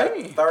 It's you his got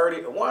team.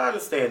 30. Well, I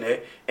understand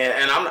that,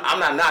 and I'm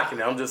not knocking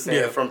it. I'm just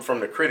saying from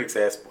the critics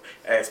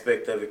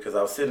aspect of it, because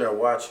I was sitting there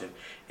watching,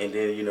 and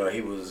then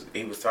he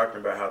was talking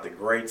about how the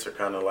greats are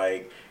kind of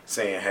like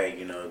saying,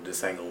 hey,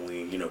 this ain't gonna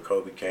win.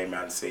 Kobe came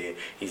out and said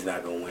he's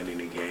not gonna win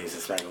any games.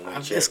 It's not gonna win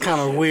championships. It's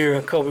kind of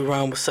weird. Kobe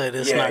Bryant would say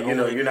this. Yeah,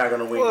 you're not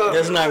gonna win.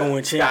 That's not gonna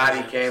win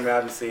championships. Scotty came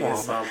out and said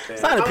something.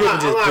 It's not I'm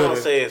not gonna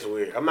say it's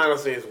weird. I'm not gonna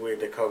say it's weird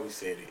that Kobe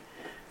said it,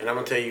 and I'm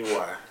gonna tell you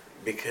why.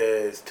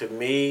 Because to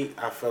me,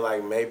 I feel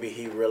like maybe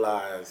he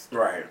realized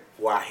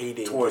why he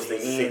didn't towards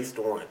get his sixth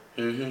one.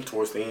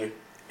 Towards the end.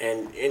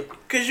 And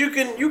because you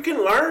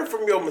can learn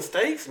from your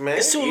mistakes, man.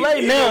 It's too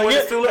late now.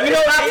 It's too late.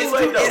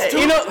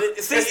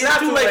 It's not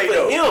too late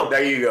for him.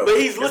 There you go. But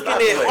he's looking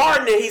at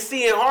Harden and he's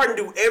seeing Harden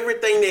do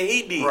everything that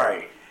he did.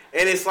 Right.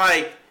 And it's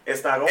like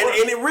it's not going.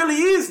 And it really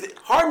is.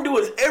 Harden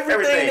doing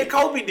everything that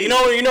Kobe did.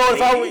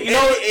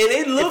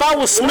 If I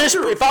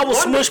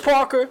was Smush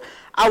Parker,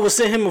 I would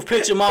send him a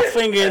picture of my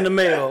finger in the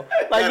mail.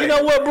 Like, you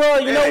know what, bro?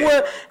 You know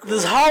what?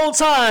 This whole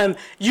time,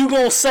 you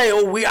going to say,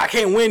 I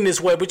can't win this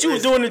way. But you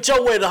was doing it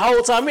your way the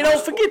whole time.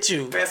 Don't forget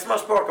you. Man,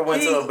 Smush Parker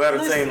went to a better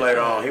team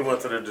later on. He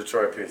went to the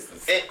Detroit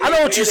Pistons. I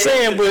know what you're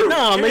saying, but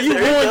man, you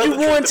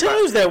won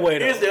teams that way,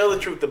 though. Here's the other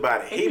truth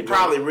about it. He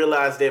probably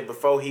realized that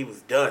before he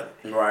was done.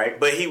 Right.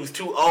 But he was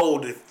too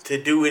old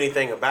to do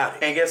anything about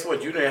it. And guess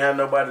what? You didn't have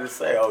nobody to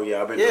say,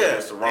 I've been doing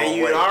this the wrong way. And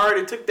you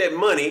already took that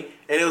money,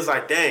 and it was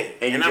like, dang.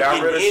 And you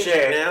got rid of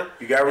Shaq. Now.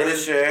 You got rid of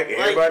Shaq.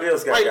 Everybody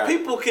else got got.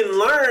 People can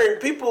learn.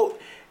 People,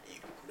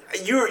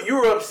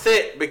 you're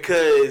upset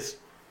because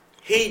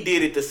he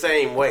did it the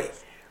same way.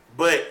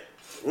 But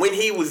when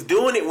he was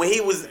doing it, when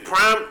he was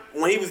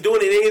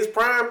doing it in his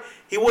prime,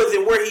 he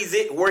wasn't where he's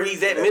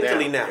at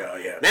mentally now.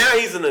 Yeah. Now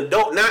he's an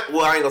adult. I ain't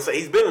gonna say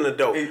he's been an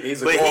adult.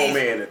 He's a grown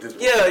man at this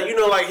point.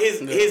 Yeah, like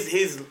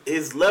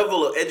his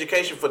level of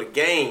education for the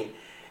game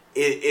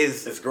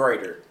is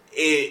greater.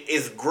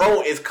 Is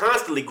growing. Is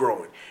constantly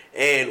growing.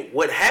 And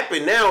what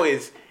happened now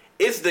is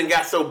it's then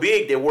got so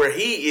big that where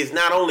he is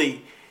not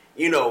only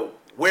he's no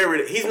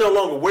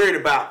longer worried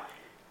about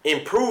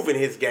improving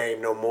his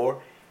game no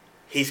more.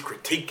 He's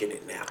critiquing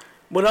it now.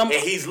 And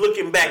he's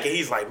looking back and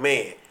he's like,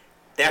 man,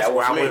 that's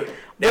where I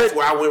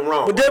went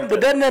wrong. But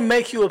doesn't that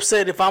make you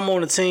upset if I'm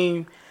on a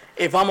team,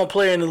 if I'm a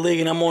player in the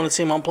league and I'm on a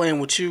team, I'm playing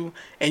with you,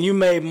 and you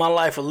made my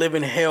life a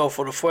living hell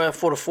for the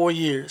 4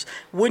 years?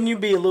 Wouldn't you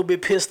be a little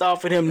bit pissed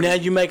off at him now?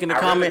 You making the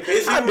comment?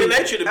 I'd be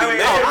mad.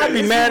 I'd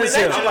be mad as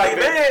hell.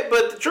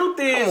 But the truth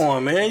is, come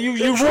on, man. You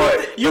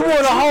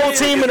want a whole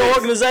team in the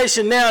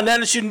organization now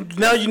that you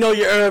know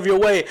you earned your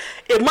way.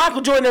 If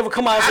Michael Jordan ever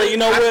come out and say, you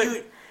know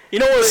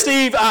what,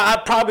 Steve,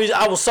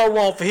 I was so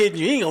wrong for hitting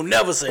you. He ain't gonna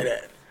never say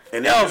that.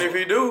 And even if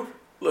he do,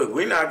 look,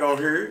 we not gonna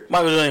hear it.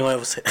 Michael Jordan ain't gonna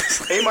ever say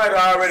that. He might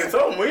have already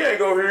told him we ain't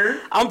gonna hear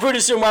it. I'm pretty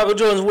sure Michael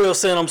Jordan's will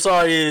saying I'm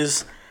sorry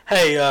is,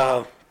 hey,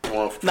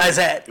 nice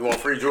hat. You want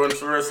free Jordans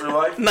for the rest of your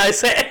life? Nice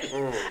hat.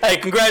 Hey,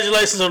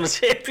 congratulations on the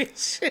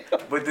championship.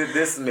 But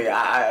this is me.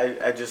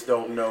 I just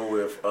don't know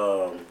if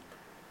I'm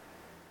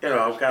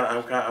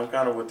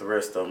kind of with the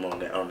rest of them on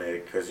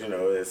that because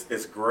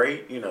it's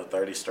great.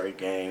 30 straight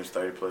games,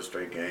 30 plus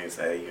straight games.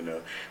 Hey,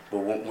 but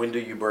when do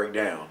you break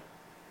down?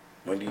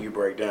 When do you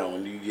break down?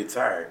 When do you get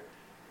tired?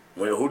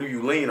 Who do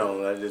you lean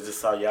on? I just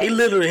saw y'all. He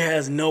literally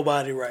has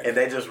nobody right And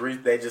now.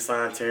 they just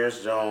signed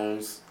Terrence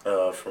Jones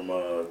from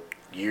a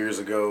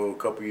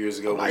couple years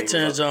ago. I like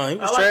Terrence Jones. He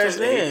was I like trash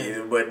Terrence,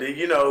 then. But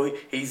you know,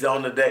 he's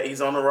on the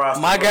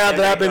roster. My guy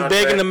that I've been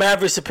begging the him.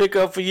 Mavericks to pick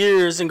up for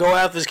years and go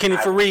after is Kenny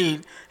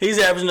Fareed. He's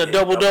averaging a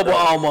double-double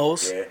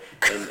almost. Yeah,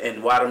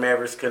 and why the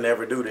Mavericks could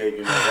never do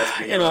that, that's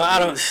You know, I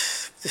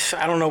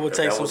don't know what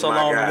takes That them was so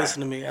my long guy. to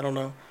listen to me. I don't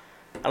know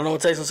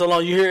what takes them so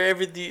long. You hear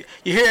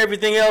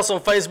everything else on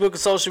Facebook and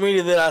social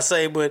media that I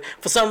say, but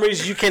for some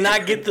reason you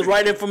cannot get the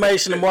right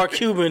information to Mark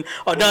Cuban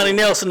or Donnie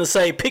Nelson to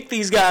say pick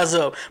these guys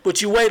up.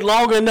 But you wait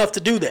longer enough to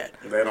do that.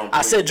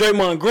 I said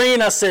Draymond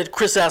Green. I said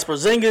Chris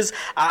Porzingis.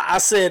 I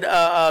said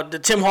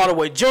Tim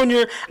Hardaway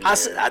Jr. I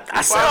said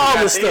all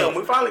this stuff.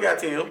 We finally got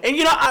Tim. And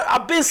you know,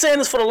 I've been saying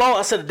this for the long.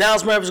 I said the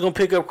Dallas Mavericks are gonna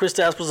pick up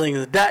Kristaps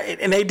Porzingis,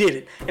 and they did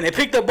it. And they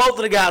picked up both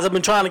of the guys I've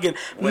been trying to get.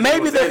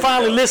 Maybe they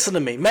finally listen to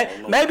me.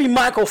 Maybe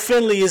Michael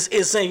Finley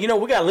is saying, you know,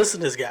 we gotta listen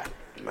to this guy.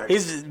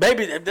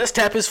 Let's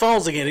tap his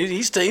phones again.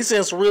 He's saying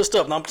some real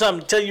stuff. And I'm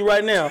trying to tell you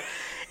right now,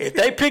 if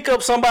they pick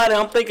up somebody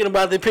I'm thinking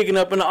about they're picking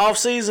up in the off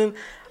season,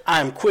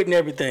 I'm quitting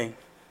everything.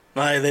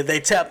 Like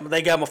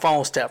they got my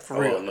phones tapped for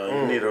real.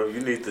 No,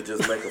 you need to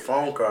just make a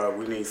phone call.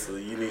 You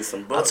need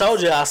some bucks. I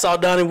told you, I saw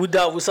Donnie. We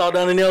saw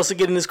Donnie Nelson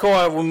get in his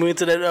car when we went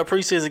to that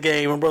preseason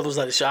game. My brother was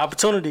like, "It's your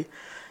opportunity.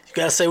 You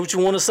gotta say what you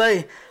want to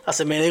say." I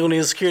said, "Man, they gonna need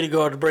a security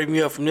guard to break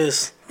me up from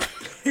this."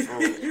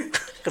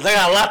 Cause I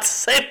got a lot to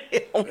say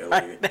to him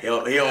right now.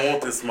 He don't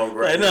want this smoke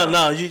right Like, now.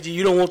 no,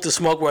 you don't want the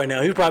smoke right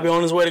now. He's probably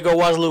on his way to go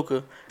watch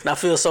Luka, and I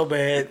feel so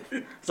bad.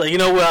 It's like, you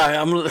know what?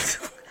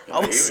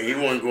 He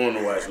wasn't going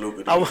to watch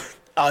Luka.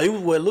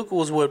 Luka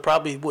was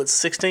probably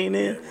 16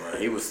 then. Yeah,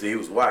 he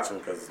was watching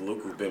because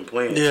Luka been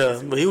playing. Yeah,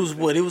 but he was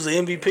the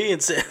MVP in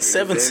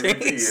 17.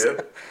 MVP,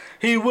 yeah.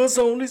 He was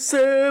only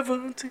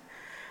 17.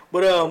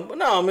 But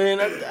no, man,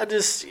 I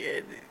just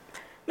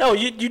no,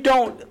 you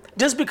don't.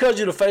 Just because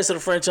you're the face of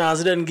the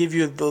franchise, it doesn't give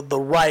you the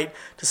right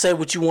to say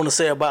what you want to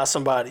say about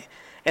somebody,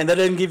 and that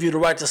doesn't give you the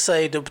right to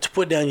say to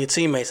put down your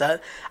teammates. I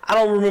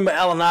don't remember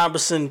Allen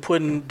Iverson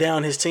putting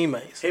down his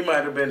teammates. He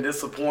might have been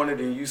disappointed,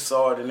 and you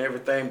saw it and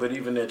everything. But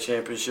even that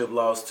championship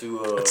loss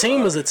to A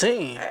team is a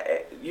team.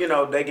 You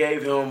know, they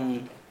gave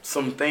him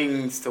some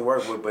things to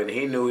work with, but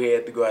he knew he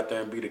had to go out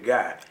there and be the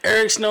guy.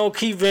 Eric Snow,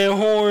 Keith Van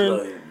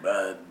Horn,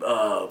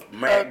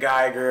 Matt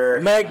Geiger,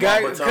 Matt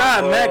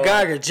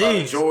Geiger,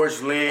 geez, George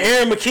Lynch,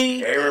 Aaron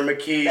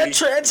McKee.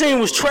 That team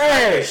was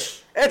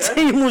trash. That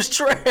team was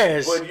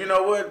trash. But you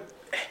know what?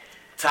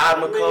 Todd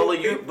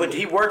McCullough, but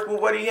he worked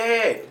with what he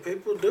had.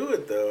 People do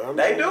it though.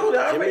 They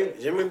do.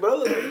 Jimmy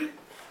Butler.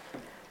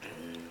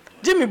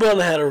 Jimmy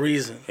Butler had a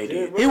reason. He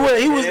did. He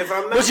was,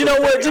 but you know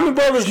what? Jimmy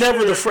Butler's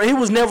he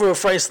was never a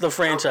face of the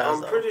franchise.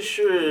 I'm pretty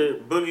sure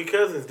Boogie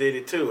Cousins did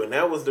it too, and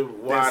that was that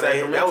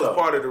was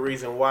part of the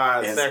reason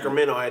why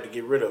Sacramento had to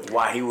get rid of him.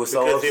 Why he was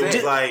so because upset. it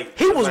was like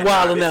he was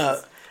wilding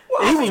out.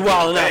 He was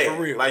wilding out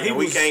for real. Like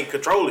we can't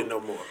control it no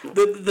more.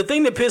 The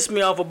thing that pissed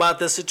me off about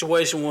that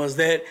situation was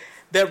that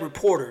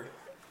reporter.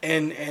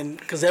 And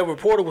because that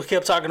reporter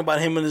kept talking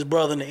about him and his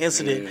brother and the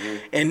incident,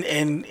 and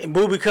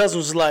Boogie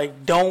Cousins was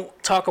like, "Don't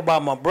talk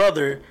about my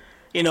brother.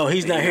 You know,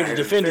 he's not here to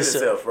defend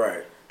himself.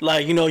 Right?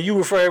 Like, you know, you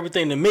refer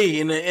everything to me."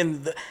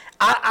 And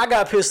I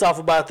got pissed off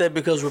about that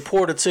because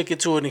reporter took it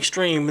to an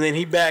extreme, and then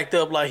he backed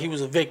up like he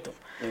was a victim.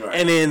 Right.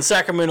 And then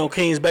Sacramento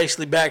Kings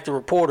basically backed the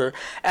reporter.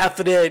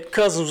 After that,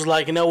 Cousins was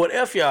like, you know what,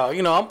 F y'all.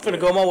 You know, I'm finna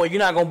go my way. You're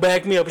not going to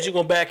back me up, but you're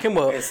going to back him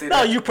up.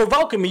 No, you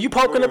provoking me. You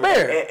poking the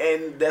bear.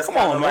 And that's Come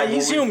on, man. like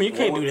He's human. You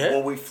can't do that.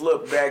 When we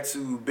flip back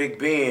to Big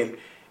Ben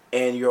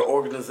and your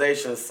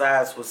organization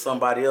sides with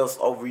somebody else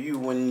over you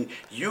when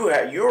you're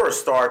a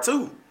star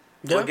too.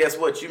 Yeah. But guess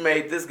what? You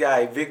made this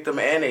guy a victim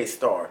and a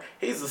star.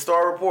 He's a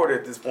star reporter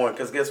at this point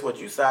because guess what?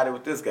 You sided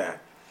with this guy.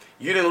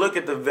 You didn't look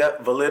at the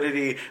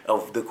validity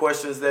of the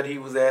questions that he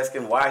was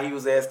asking, why he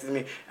was asking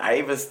me. I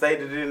even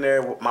stated in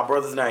there, my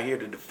brother's not here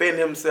to defend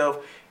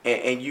himself,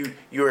 and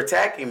you're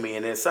attacking me.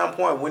 And at some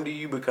point, when do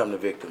you become the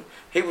victim?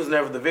 He was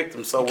never the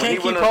victim. So when he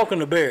keep poking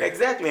the bear.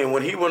 Exactly. And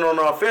when he went on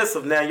the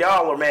offensive, now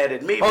y'all are mad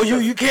at me. Oh,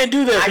 you can't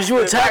do that because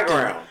you attacked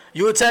him.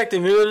 You attacked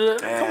him.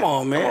 Come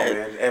on,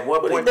 man. At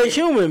what point? They're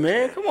human,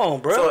 man. Come on,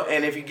 bro. So,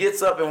 and if he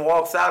gets up and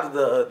walks out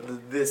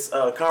of this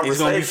conversation, he's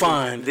gonna be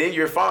fine. Then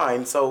you're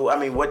fine. So, I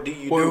mean, what do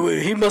you do?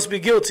 He must be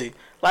guilty.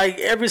 Like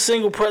every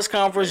single press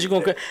conference, you're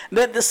gonna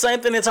that the same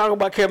thing they talk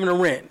about Kevin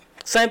Durant.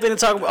 Same thing they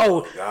talk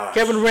about.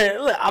 Kevin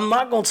Durant. Look, I'm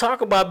not gonna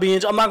talk about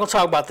being. I'm not gonna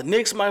talk about the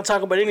Knicks. I'm not gonna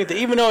talk about anything.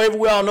 Even though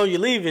we all know you're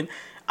leaving,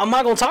 I'm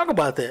not gonna talk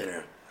about that.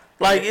 Yeah.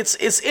 Like it's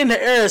in the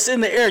air. It's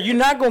in the air. You're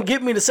not gonna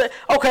get me to say,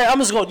 okay, I'm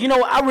just going. You know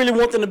what? I really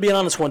want them to be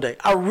honest one day.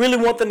 I really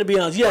want them to be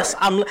honest. Yes,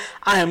 I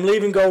am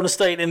leaving Golden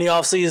State in the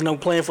offseason. I'm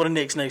playing for the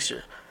Knicks next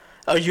year.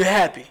 Are you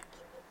happy?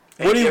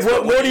 What do you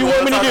want me to do? What do you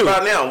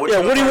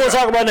want to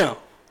talk about now?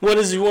 What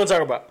is it you want to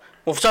talk about?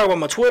 Want to talk about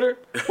my Twitter?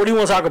 What do you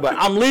want to talk about?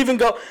 I am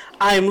leaving.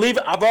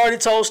 I've already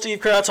told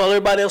Steve Kerr. I told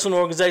everybody else in the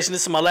organization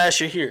this is my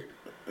last year here.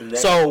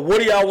 So what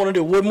do y'all want to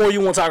do? What more you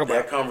want to talk about?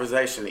 That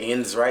conversation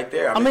ends right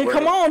there. I mean,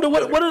 come on.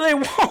 What do they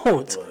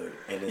want?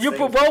 You're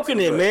provoking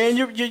it, man.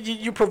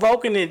 You're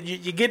provoking it.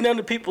 You're getting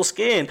under people's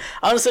skin.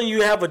 I understand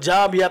you have a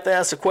job, you have to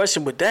ask a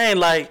question, but dang,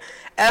 like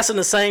asking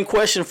the same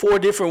question 4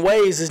 different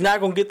ways is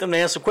not gonna get them to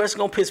answer the question. It's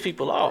gonna piss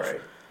people off.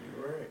 Right.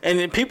 You're right. And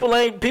then people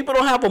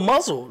don't have a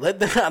muzzle. They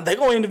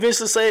gonna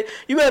eventually say,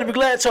 "You better be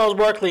glad Charles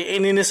Barkley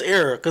ain't in this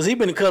era, because he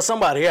been to cut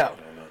somebody out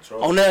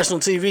on national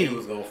TV." He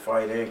was gonna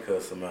fight and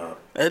cuss him out.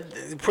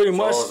 That pretty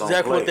much Charles don't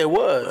exactly what play. that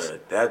was.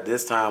 That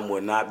this time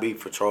would not be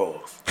for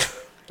Charles.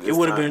 It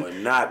would have been.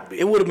 Would not be.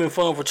 It would have been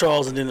fun for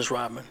Charles and Dennis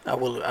Rodman. I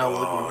would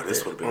agree with This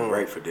that. would have been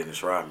great for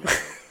Dennis Rodman.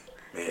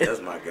 Man,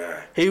 that's my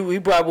guy, He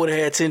probably would have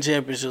had 10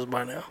 championships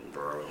by now.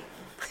 bro.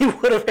 He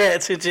would have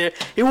had 10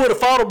 He would have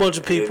fought a bunch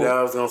of people. Yeah,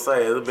 I was gonna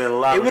say it would have been a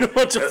lot. It would have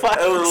been a bunch of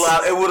fights.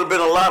 It would have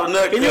been a lot of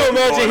nut. Can you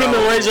imagine him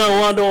and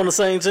Rajon Rondo on the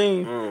same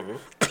team?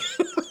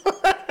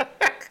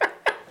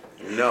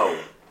 No.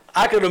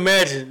 I could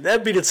imagine.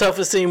 That'd be the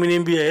toughest team in the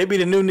NBA. It'd be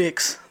the new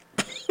Knicks.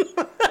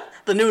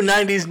 The new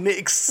 90s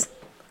Knicks.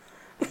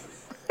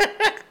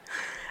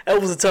 That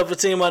was the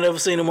toughest team I've ever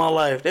seen in my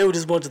life. They were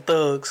just a bunch of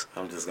thugs.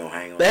 I'm just gonna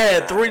hang on. They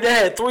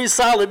had three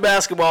solid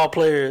basketball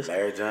players.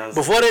 Larry Johnson.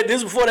 Before they had LJ. This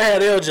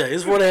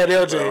is before they had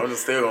LJ. Bro, I'm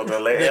just still gonna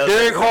let LJ.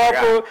 Derek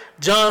Harper,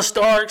 John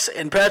Starks,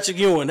 and Patrick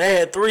Ewing. They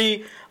had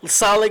 3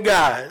 solid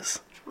guys.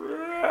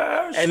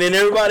 And then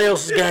everybody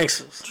else was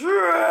gangsters.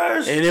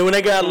 Trash. And then when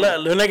they got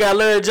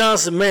Larry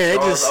Johnson, man, they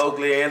Charles just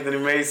Oakley, Anthony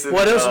Mason.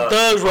 Well, there's some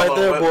thugs right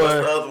there, boy. What's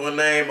the other one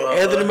name?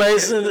 Anthony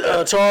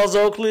Mason, Charles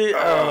Oakley.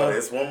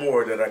 It's one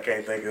more that I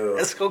can't think of.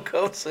 Let's go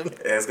coach him.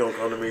 It's gonna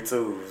come to me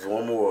too. There's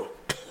one more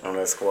on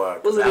that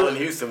squad. Was it Allen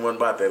Houston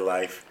wasn't about their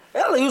life.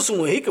 Allen Houston,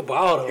 when he could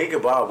ball though. He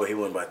could ball, but he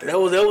wasn't about that. That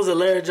was a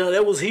Larry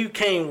Johnson. He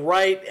came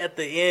right at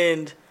the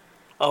end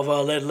of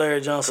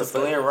Larry Johnson.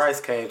 Because Glenn Rice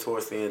came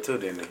towards the end too,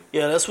 didn't he?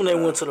 Yeah, that's when they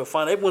went to the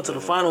final. They went to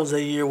the finals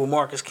that year with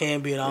Marcus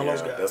Camby and all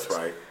those guys. That's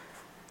right.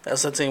 That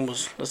team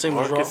was raw.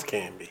 Marcus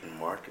Camby.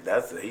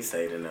 He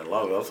stayed in there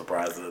long. I'm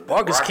surprised.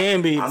 Marcus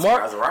Camby. I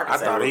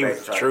thought he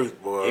was the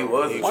truth, boy. He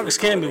was. Marcus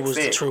Camby was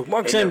the truth.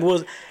 Marcus Camby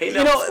was. He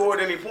never scored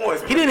any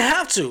points. He didn't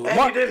have to.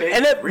 He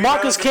didn't.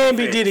 Marcus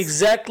Camby did defense.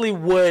 exactly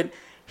what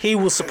he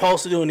was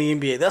supposed to do in the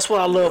NBA. That's what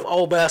I love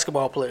old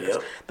basketball players.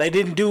 Yep. They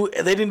didn't do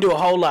a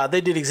whole lot.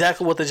 They did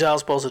exactly what the job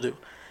was supposed to do.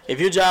 If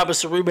your job is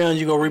to rebound,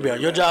 you go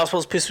rebound. Your job is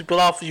supposed to piss people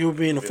off. You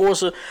be an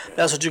enforcer.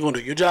 That's what you're going to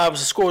do. Your job is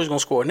to score. You're going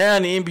to score. Now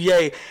in the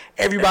NBA,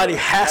 everybody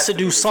has to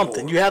do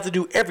something. You have to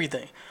do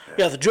everything.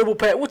 You have to dribble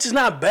pass, which is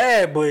not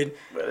bad, but it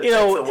takes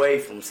away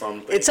from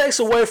something. It takes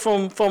away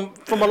from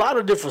a lot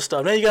of different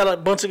stuff. Now you got a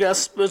bunch of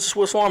guys with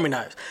Swiss Army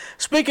knives.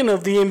 Speaking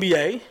of the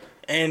NBA,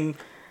 and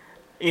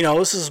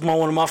this is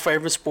one of my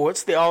favorite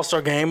sports, the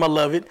All-Star Game. I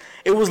love it.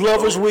 It was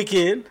Lovers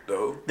Weekend.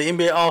 The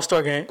NBA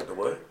All-Star Game. The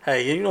what?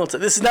 Hey, you know what?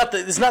 This is not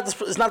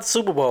the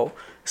Super Bowl.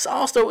 It's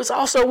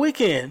All-Star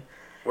Weekend.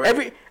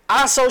 Where?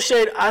 I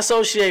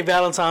associate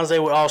Valentine's Day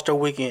with All-Star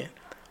Weekend.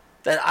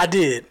 That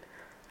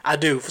I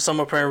do for some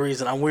apparent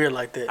reason. I'm weird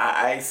like that.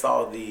 I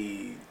saw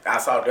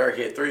Dirk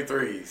hit 3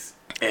 threes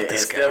and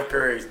Steph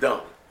Curry's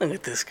dunk. Look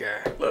at this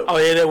guy. Look. Oh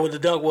yeah, that what the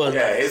dunk was.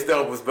 Yeah, his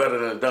dunk was better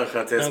than the dunk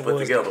contest put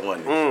together,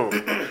 wasn't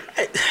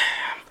it?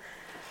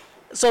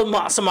 So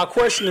my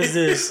question is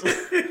this: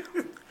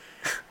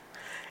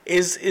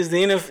 Is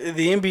the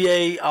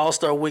NBA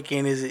All-Star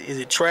Weekend is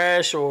it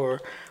trash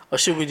or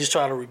should we just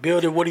try to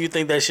rebuild it? What do you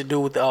think they should do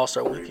with the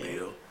All-Star Weekend?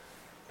 Rebuild.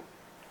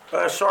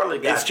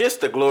 Charlotte got. It's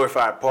just a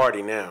glorified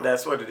party now.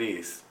 That's what it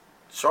is.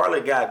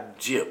 Charlotte got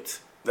gypped.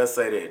 Let's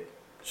say that.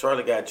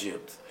 Charlotte got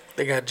gypped.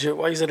 They got gypped.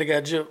 Why you said they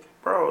got gypped?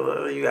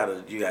 Bro, you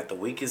got the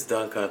weakest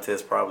dunk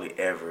contest probably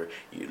ever.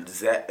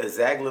 Zach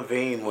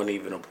LaVine wasn't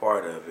even a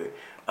part of it.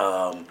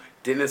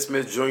 Dennis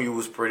Smith Jr.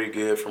 was pretty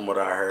good from what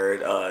I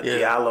heard.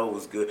 Diallo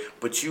was good,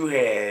 but you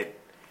had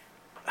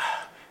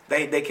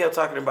they kept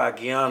talking about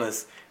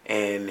Giannis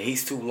and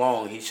he's too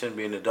long. He shouldn't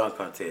be in the dunk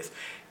contest.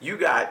 You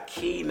got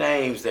key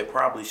names that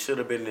probably should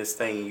have been in this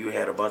thing. You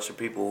had a bunch of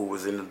people who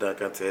was in the dunk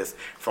contest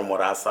from what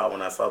I saw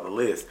when I saw the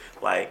list.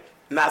 Like,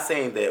 not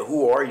saying that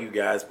who are you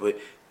guys, but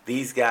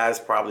these guys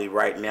probably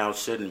right now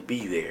shouldn't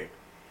be there.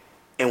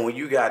 And when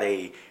you got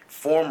a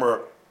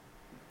former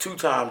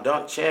 2-time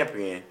dunk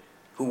champion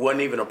who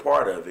wasn't even a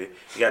part of it,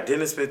 you got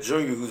Dennis Smith Jr.,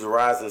 who's a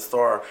rising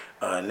star.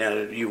 Now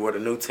you were the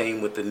new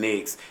team with the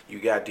Knicks. You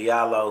got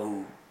Diallo,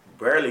 who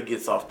barely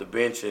gets off the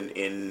bench and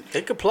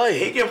he can play.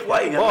 He can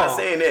play. I'm not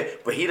saying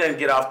that, but he doesn't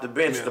get off the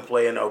bench to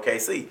play in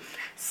OKC.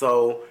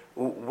 So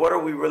what are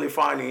we really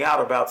finding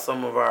out about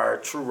some of our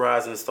true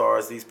rising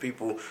stars? These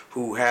people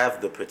who have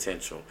the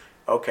potential.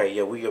 Okay,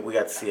 yeah, we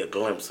got to see a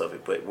glimpse of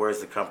it, but where's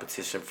the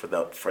competition for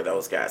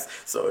those guys?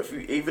 So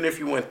even if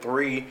you went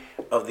 3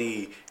 of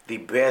the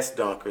best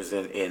dunkers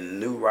in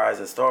new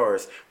rising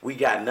stars, we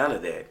got none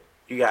of that.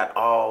 You got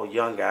all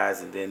young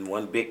guys and then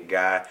one big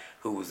guy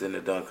who was in the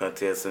dunk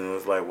contest and it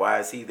was like, why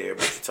is he there?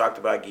 But you talked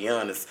about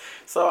Giannis.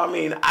 So, I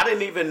mean, I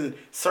didn't even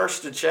search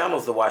the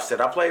channels to watch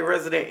that. I played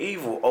Resident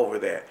Evil over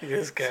there.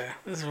 This guy.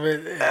 This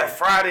really,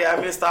 Friday, I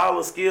missed all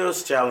the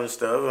skills challenge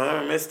stuff.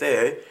 I missed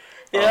that.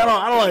 Yeah,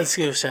 I don't like the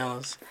skills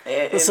challenge.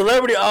 The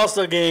Celebrity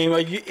All-Star Game,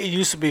 it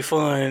used to be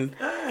fun,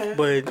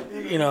 but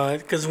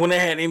because when they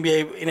had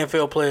NBA,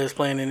 NFL players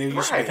playing, it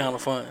used to be kind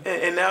of fun.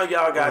 And now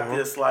y'all got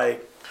this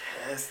like,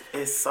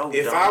 it's so.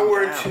 If I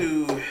were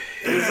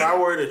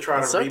to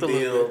try to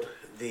rebuild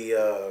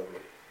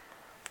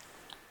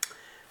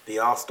the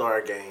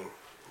All-Star Game,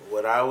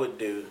 what I would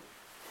do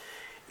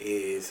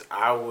is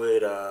I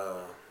would.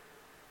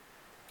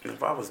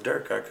 If I was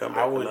Dirk, I'd come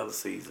back another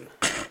season.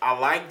 I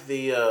like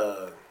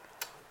the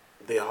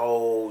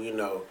whole,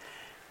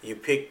 you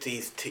pick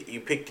the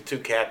two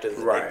captains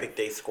and they pick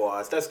their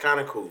squads. That's kind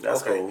of cool.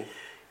 That's cool.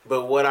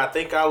 But what I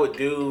think I would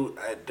do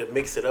to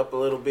mix it up a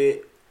little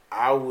bit,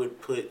 I would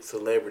put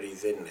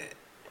celebrities in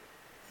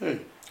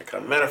that.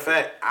 Matter of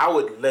fact, I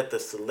would let the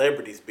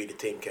celebrities be the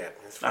team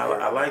captains.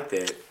 I like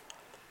that.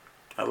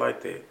 I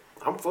like that.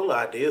 I'm full of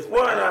ideas.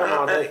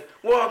 All day.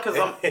 Well, because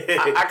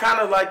I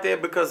kind of like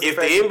that because if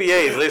the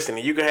NBA is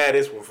listening, you can have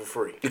this one for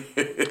free.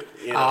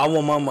 I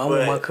want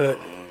my cut.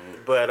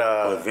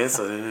 But Vince,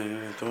 I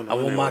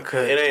want my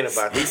cut. It ain't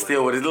about. He's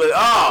still with his look.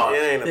 Oh, it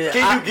ain't about.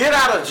 Can you get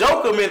out of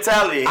Joker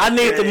mentality? I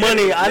need the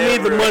money. I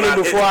need the money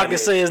before I can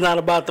say it's not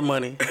about the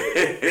money.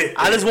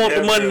 I just want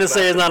the money to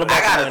say it's not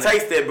about the money. I gotta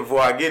taste that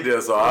before I get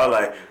there. So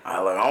I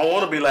don't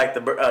want to be like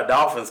the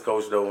Dolphins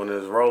coach though when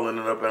it's rolling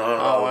it up in $100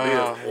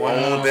 bills. I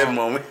don't want that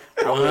moment.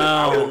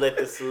 I would let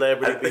the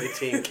celebrity be the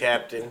team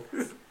captain.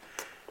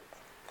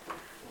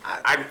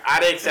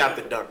 I'd X out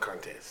the dunk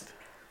contest.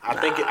 I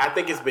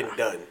think it's been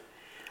done.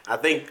 I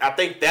think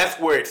that's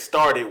where it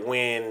started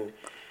when.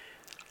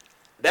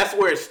 That's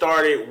where it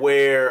started.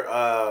 Where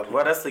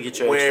that's to get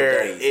your where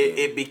extra days,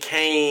 it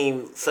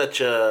became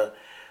such a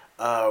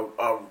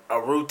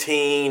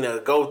routine, a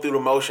go through the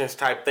motions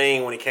type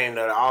thing when it came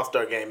to the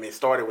All-Star game. It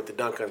started with the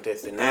dunk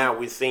contest, and now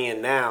we're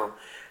seeing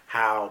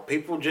how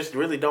people just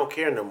really don't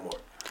care no more.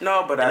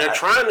 No, but they're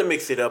trying to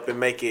mix it up and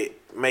make it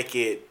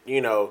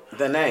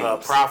the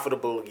names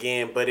profitable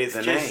again. But it's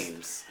the just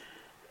names.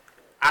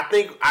 I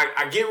think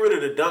I get rid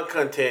of the dunk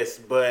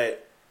contest,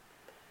 but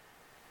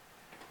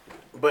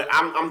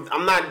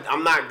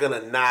I'm not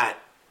gonna not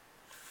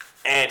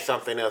add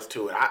something else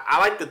to it. I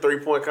like the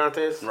 3-point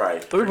contest.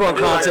 Right. 3-point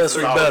contest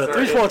was better.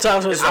 3-point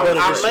contest was better.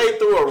 I may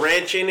throw a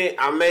wrench in it.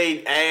 I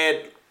may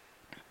add.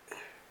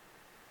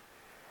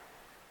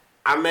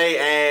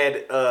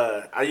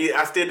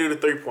 I still do the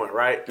 3-point,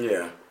 right?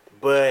 Yeah.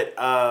 But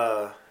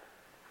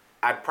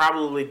I'd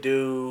probably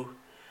do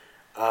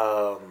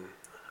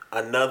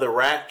another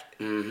rack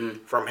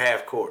from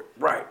half court.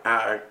 Right.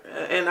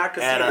 And I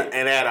could see it.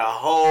 And add a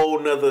whole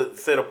nother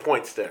set of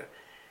points there.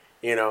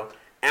 And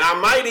I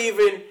might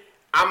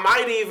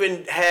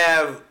even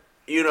have,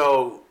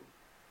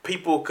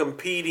 people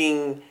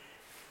competing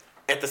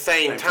at the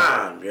same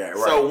time. Yeah,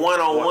 right. So one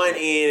on one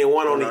end and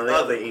one on the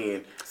other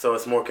end. So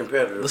it's more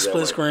competitive. The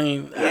split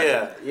screen.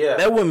 Yeah.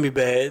 That wouldn't be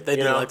bad. They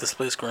do like the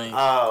split screen.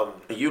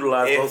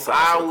 Utilize both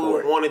sides of the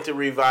court. If I wanted to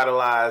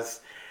revitalize,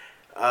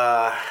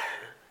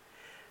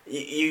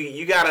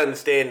 you got to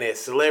understand that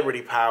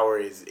celebrity power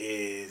is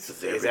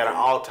at an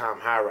all-time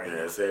high right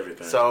now. It's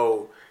everything.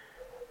 So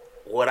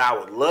what I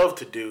would love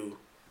to do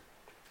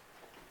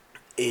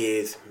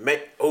is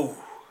maybe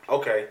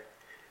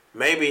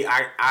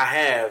I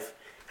have.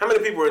 How many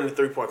people are in the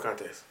 3-point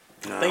contest?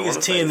 I think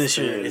it's 10 this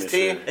year. It's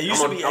 10? I'm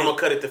going to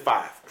cut it to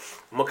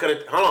 5. I'm going to cut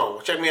it. Hold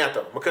on. Check me out,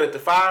 though. I'm going to cut it to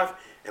 5,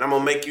 and I'm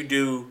going to make you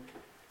do.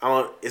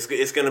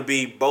 It's going to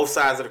be both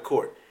sides of the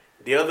court.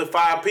 The other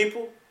 5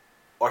 people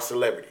are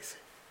celebrities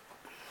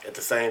at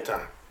the same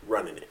time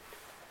running it.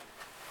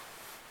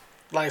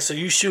 Like, so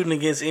you shooting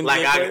against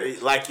NBA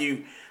players? Like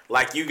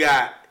you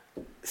got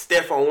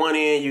Steph on one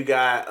end, you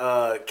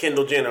got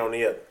Kendall Jenner on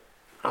the other.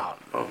 Oh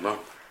no.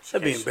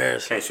 That'd be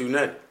embarrassing. Can't shoot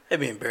nothing. That'd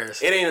be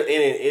embarrassing.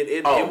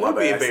 It would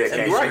be embarrassing.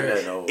 You're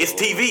right. It's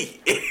TV.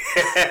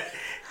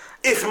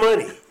 It's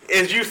money,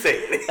 as you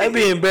say. That'd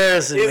be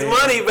embarrassing. It's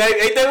money,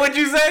 baby. Ain't that what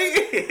you say?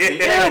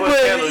 Yeah, but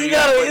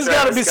it's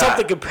gotta be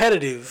something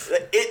competitive.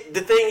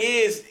 The thing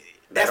is,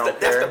 that's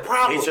the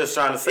problem. He's just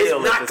trying to sell.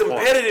 It's not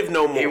competitive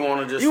no more. He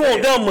want to just. You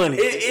want dumb money?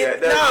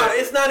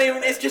 It's not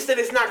even. It's just that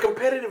it's not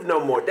competitive no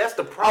more. That's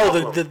the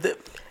problem. Oh,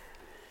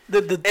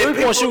 the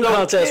 3-point shooting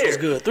contest was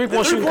good.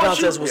 3-point shooting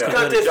contest was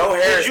good. Joe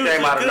Harris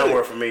came out of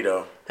nowhere for me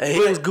though. Hey, he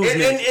was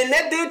goofy. And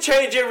that did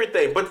change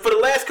everything. But for the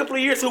last couple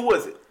of years, who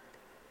was it?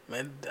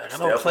 Man, I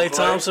know Klay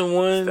Thompson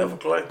won. Steph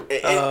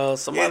Clay.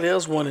 Somebody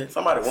else won it.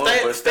 Somebody won,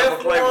 but Steph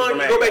Clay won. was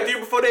the You go back there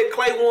before that,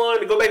 Clay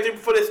won. You go back there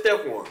before that,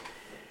 Steph won.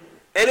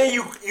 And then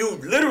you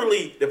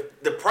literally,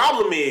 the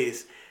problem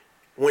is,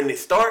 when it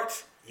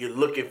starts, you're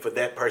looking for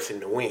that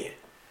person to win.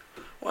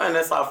 Well, and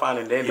that's all fine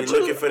and dandy. You're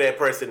looking for that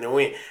person to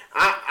win.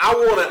 I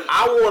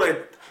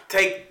wanna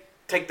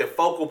take the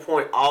focal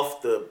point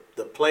off the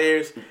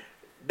players.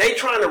 They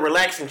trying to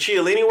relax and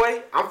chill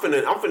anyway. You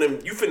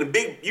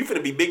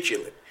finna be big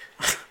chilling.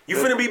 You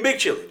finna be big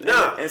chilling.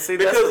 Nah, and see,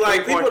 because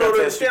like people don't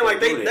understand.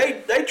 Like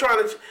they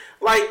trying to.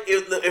 Like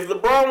if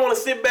LeBron want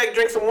to sit back,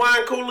 drink some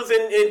wine coolers,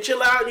 and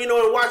chill out, and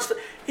watch.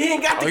 He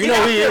ain't got to get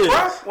out there,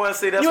 bro. Well,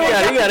 see, that's he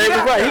got every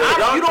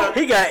right.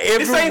 He got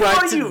every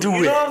right to do it.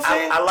 You know what I'm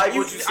saying? I like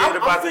what you said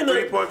about the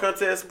 3-point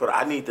contest, but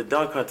I need the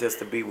dunk contest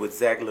to be with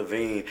Zach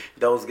LaVine,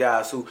 those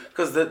guys who,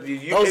 because if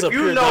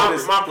you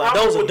notice,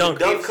 those are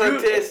dunk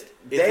contest.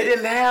 They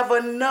didn't have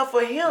enough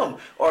of him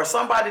or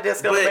somebody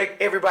that's gonna make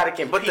everybody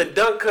compete. But the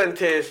dunk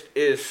contest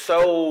is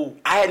so.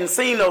 I hadn't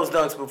seen those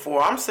dunks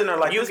before. I'm sitting there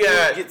like this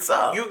dude gets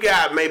up. You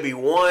got maybe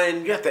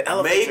one. You have to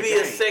elevate maybe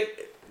your a game.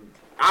 second.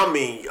 I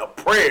mean, a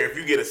prayer if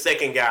you get a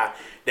second guy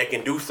that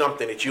can do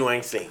something that you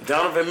ain't seen.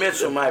 Donovan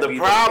Mitchell might be the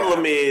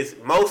problem is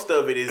most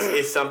of it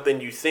is something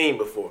you've seen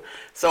before.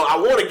 So I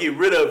want to get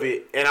rid of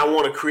it and I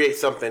want to create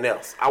something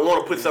else. I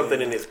want to put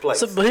something in its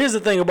place. But here's the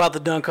thing about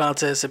the dunk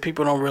contest that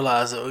people don't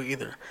realize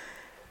either.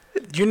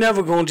 You're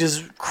never gonna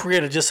just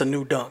create just a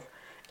new dunk.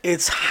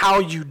 It's how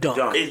you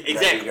dunk.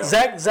 Exactly.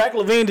 Zach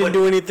LaVine didn't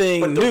do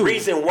anything new. But the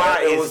reason why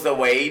it was the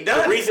way he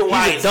done. The reason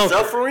why he's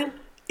suffering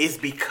is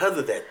because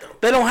of that, though.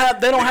 They don't have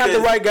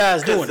the right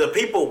guys doing it. Because the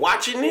people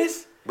watching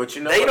this, but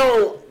they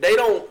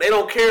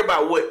don't care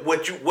about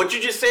what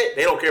you just said.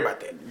 They don't care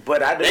about that.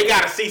 But they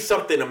got to see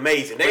something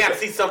amazing. They got to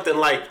see something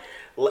like.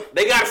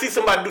 They got to see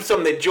somebody do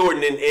something that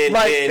Jordan and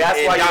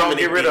that's why you don't Dominic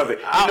get rid of it.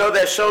 You know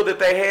that show that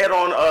they had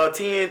on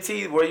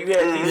TNT where you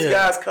had these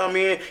guys come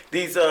in,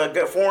 these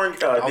foreign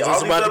I was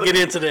just about to get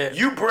into that.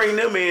 You bring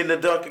them in to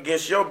dunk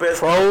against your best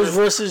pros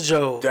versus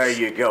Joes. There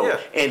you go. Yeah.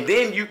 And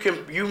then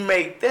you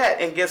make that,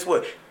 and guess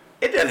what?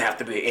 It doesn't have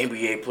to be an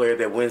NBA player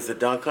that wins the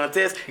dunk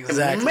contest.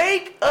 Exactly.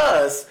 Make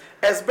us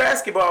as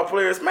basketball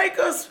players,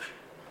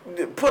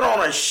 put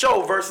on a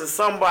show versus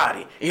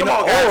somebody. Come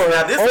on, guys.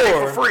 Now, this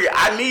ain't for free.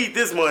 I need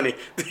this money.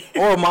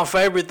 Or my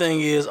favorite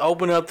thing is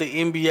open up the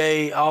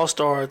NBA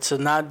All-Star to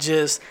not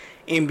just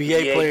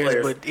NBA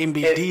players, but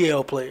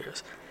NBDL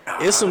players.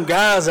 There's some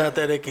guys out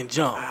there that can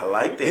jump. I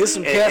like that. There's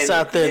some cats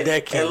out there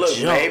that can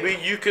jump.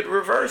 Maybe you could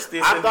reverse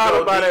this. I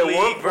thought about it at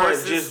one point,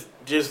 just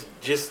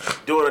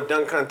doing a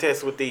dunk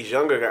contest with these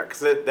younger guys,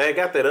 because they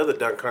got that other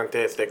dunk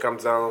contest that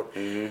comes on,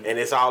 and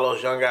it's all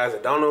those young guys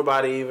that don't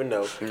nobody even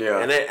know. Yeah.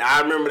 And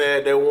I remember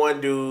that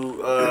one dude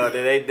that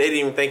they didn't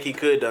even think he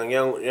could dunk,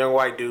 young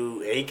white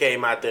dude, and he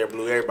came out there and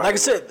blew everybody. Like I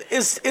said,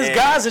 it's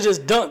guys that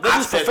just dunk. They're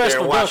just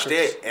professional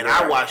dunkers.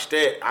 I watched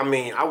that. I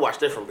mean, I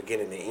watched that from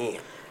beginning to end.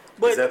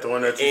 Is that the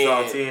one that you saw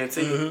on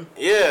TNT? Mm-hmm.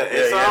 Yeah.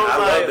 So I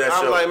love that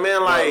show. I'm like,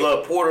 man, I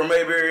love Porter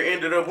Mayberry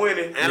ended up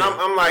winning. And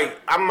I'm like,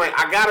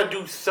 I gotta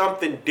do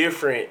something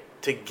different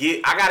to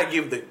get. I gotta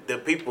give the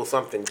people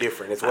something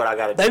different. It's what I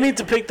gotta do. They need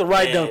to pick the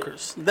right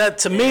dunkers. That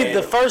to me,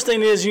 the first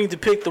thing is you need to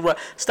pick the right.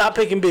 Stop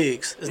picking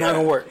bigs. It's not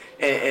gonna work.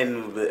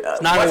 And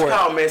it's not gonna work.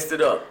 Kyle messed it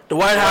up.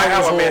 Dwight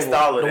Howard messed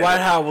all of that. Dwight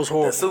Howard was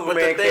horrible. The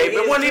Superman cave.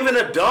 It wasn't even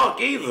a dunk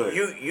either.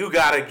 You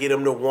gotta get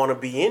them to want to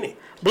be in it.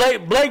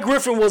 Blake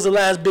Griffin was the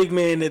last big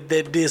man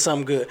that did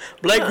something good.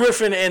 Blake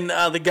Griffin and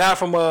the guy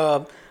from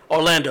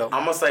Orlando.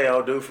 I'm going to say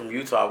old dude from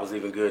Utah was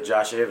even good.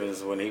 Josh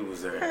Evans when he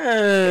was there.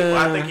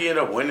 I think he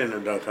ended up winning the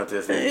dunk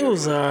contest. He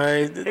was all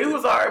right. He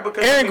was all right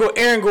because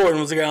Aaron Gordon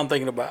was the guy I'm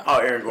thinking about. Oh,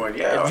 Aaron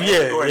Gordon. Yeah.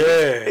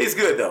 Yeah. He's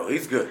good, though.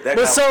 He's good. That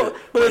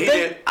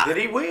did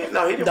he win?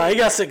 No, he didn't. No, he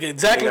got sick.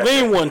 Zach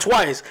LaVine won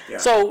twice. Yeah.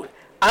 So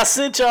I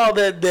sent y'all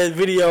that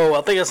video.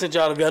 I think I sent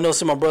y'all the video. I know I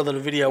sent my brother the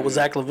video with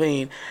Zach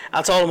LaVine.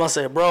 I told him, I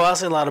said, bro, I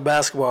seen a lot of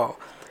basketball.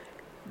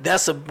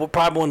 That's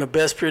probably one of the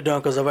best pure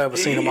dunkers I've ever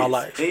seen in my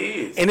life. He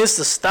is. And it's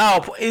the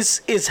style.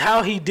 It's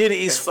how he did it.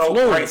 It's so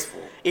fluent.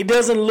 graceful. It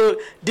doesn't look.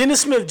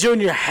 Dennis Smith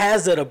Jr.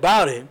 has that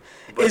about him.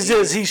 But it's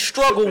just he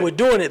struggled with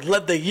doing it.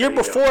 The year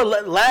before,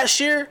 last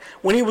year,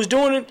 when he was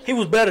doing it, he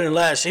was better than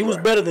last year. He was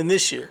better than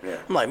this year.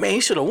 Yeah. I'm like, man, he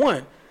should have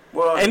won.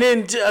 Well, and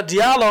then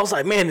Diallo, I was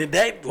like, man,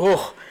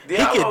 Diallo, he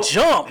can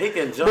jump. He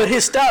can jump. But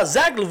his style,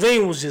 Zach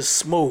LaVine was just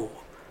smooth.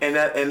 And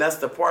that's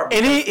the part.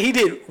 And he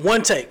did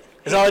one take.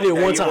 That's all he did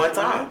one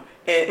time.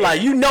 And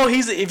if you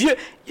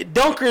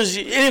dunkers,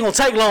 it ain't gonna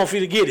take long for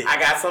you to get it. I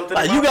got something.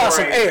 Like you got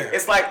some air.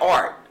 It's like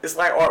art. It's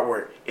like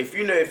artwork. If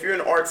you're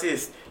an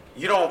artist,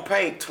 you don't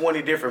paint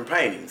 20 different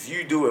paintings.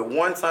 You do it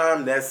one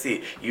time. That's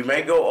it. You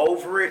may go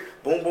over it.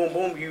 Boom, boom,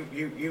 boom.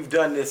 You've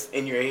done this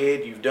in your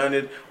head. You've done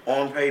it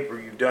on paper.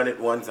 You've done it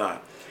one time.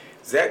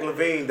 Zach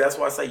LaVine, that's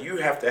why I say you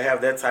have to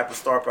have that type of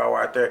star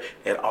power out there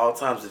at all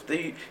times.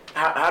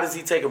 How does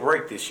he take a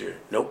break this year?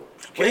 Nope.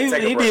 He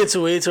did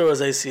too. He tore his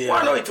ACL. Well,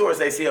 I know he tore his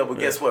ACL, but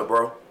guess what,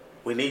 bro?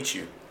 We need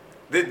you.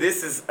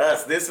 This is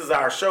us. This is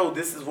our show.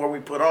 This is what we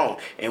put on.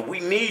 And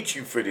we need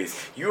you for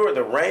this. You are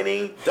the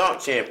reigning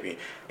dunk champion.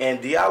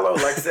 And Diallo,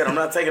 like I said, I'm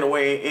not taking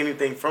away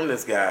anything from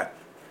this guy.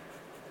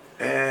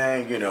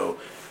 And, you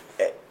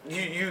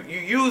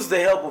use the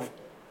help of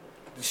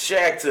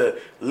Shaq to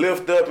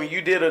lift up, and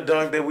you did a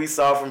dunk that we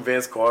saw from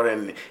Vince Carter,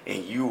 and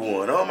you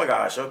won. Oh my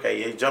gosh,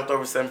 okay, he jumped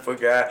over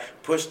 7-foot guy,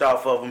 pushed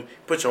off of him,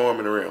 put your arm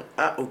in the rim.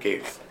 Who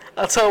cares?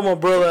 I told my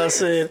brother, I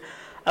said,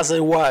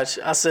 watch.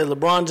 I said,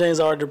 LeBron James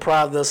already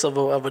deprived us of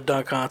a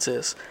dunk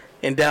contest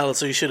in Dallas,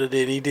 so he should have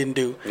did. He didn't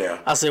do. Yeah.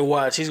 I said,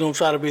 watch. He's gonna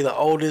try to be the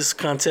oldest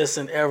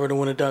contestant ever to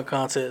win a dunk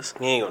contest.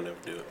 He ain't gonna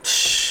never do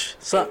it.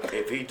 So,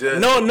 If he does,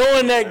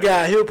 knowing that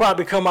guy, he'll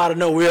probably come out of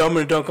nowhere. I'm in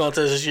the dunk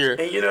contest this year.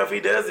 and if he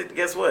does it,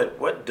 guess what?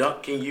 What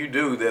dunk can you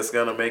do that's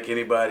gonna make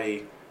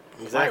anybody?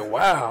 It's like,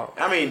 wow.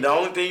 I mean, the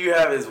only thing you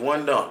have is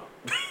one dunk,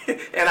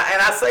 and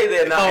I say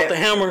that now. Off the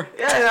hammer.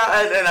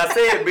 Yeah, and I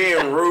say it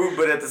being rude,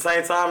 but at the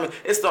same time,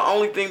 it's the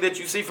only thing that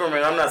you see from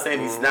him. I'm not saying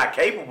he's not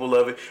capable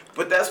of it,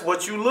 but that's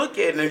what you look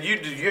at, and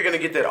you're gonna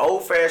get that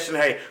old-fashioned.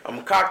 Hey, I'm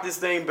gonna cock this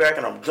thing back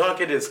and I'm dunk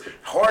it as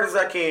hard as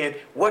I can.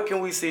 What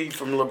can we see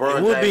from LeBron?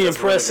 It would James be that's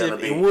really impressive.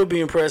 gonna be? It would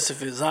be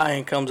impressive if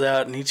Zion comes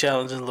out and he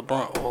challenges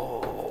LeBron.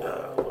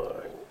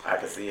 I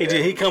can see He it.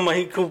 did. He come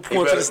to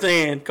the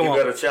stand. Come you on.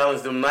 better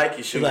challenge them Nike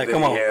He's shoes like, that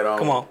come he had on, on.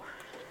 come on.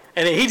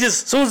 And then he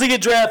just, as soon as he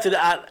get drafted,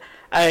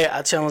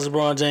 I challenge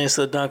LeBron James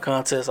to the dunk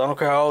contest. I don't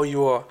care how old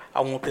you are.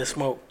 I want that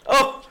smoke.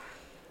 Oh,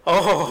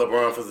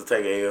 LeBron supposed to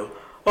take a L.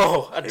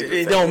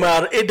 it don't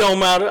matter. It don't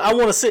matter. I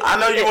want to see. I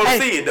know you wanna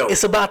see it, though.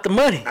 It's about the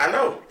money. I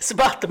know. It's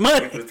about the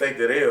money. He take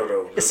that L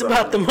though. It's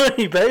about the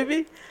money,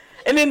 baby.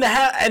 And then the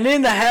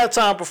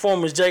halftime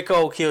performance, J.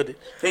 Cole killed it.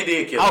 He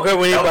did kill. I don't care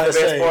what That was anybody the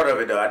best say. part of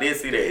it though. I did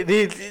see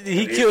that.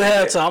 He killed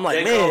halftime. I'm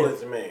like, J. Cole man. is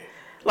the man.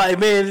 Like,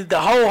 man, the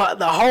whole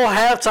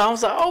halftime, I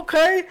was like,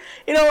 okay,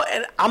 and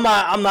I'm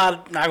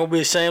not gonna be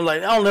ashamed.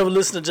 Like, I don't never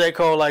listen to J.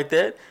 Cole like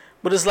that,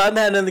 but it's like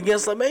nothing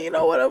against. Like, man, you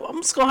know what?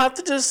 I'm just gonna have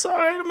to all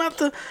right. I'm gonna have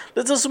to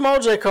listen to some more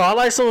J. Cole. I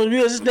like some of you.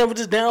 I just never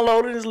just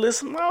download it and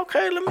listen.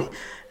 Okay, let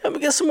me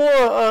get some more.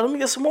 Let me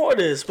get some more of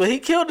this. But he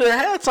killed it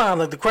at halftime.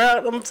 Like the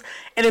crowd,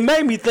 and it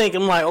made me think.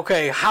 I'm like,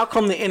 okay, how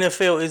come the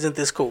NFL isn't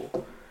this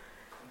cool?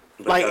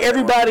 Like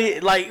everybody,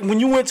 like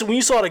when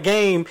you saw the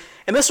game,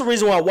 and that's the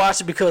reason why I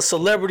watched it, because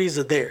celebrities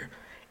are there.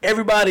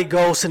 Everybody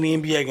goes to the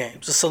NBA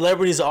games. The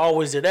celebrities are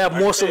always there. They have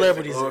more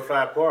celebrities, It's a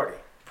glorified party.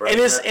 and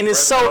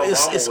it's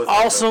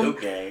awesome.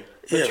 But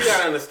Yeah. you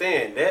gotta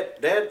understand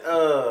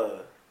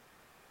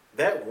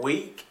that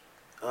week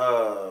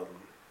of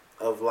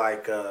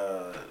like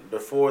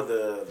before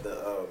the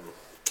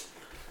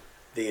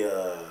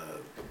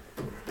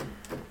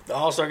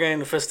All-Star game,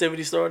 the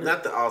festivities started.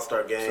 not the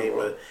All-Star game,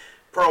 but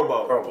Pro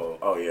Bowl. Pro Bowl.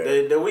 Oh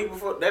yeah. The week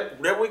before that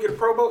week of the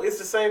Pro Bowl, it's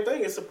the same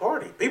thing. It's a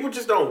party. People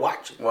just don't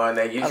watch it. Well,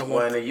 they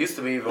used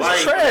to be even Like,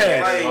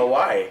 trash in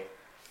Hawaii.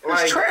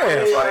 It's trash.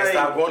 That's why they like-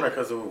 stopped going there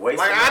because it was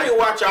wasting. Like I didn't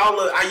watch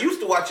I used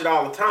to watch it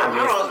all the time.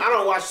 I missed I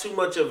don't watch too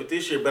much of it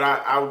this year, but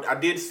I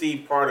did see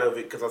part of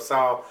it because I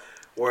saw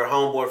where a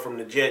homeboy from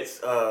the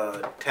Jets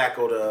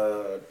tackled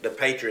the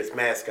Patriots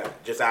mascot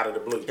just out of the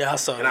blue. Yeah, I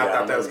saw and that. I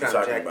thought that was remember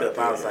kind of you jacked talking up.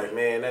 about I was that, like,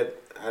 man, that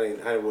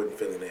I wasn't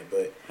feeling that,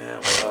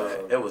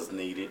 but it was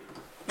needed.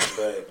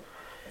 but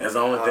That's the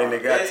only thing they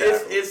got.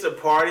 it's a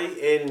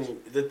party, and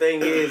the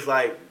thing is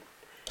like.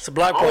 It's a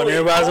black party.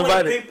 Everybody's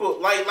invited. People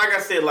like I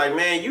said, like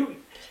man,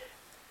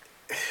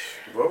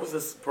 What was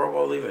this Pro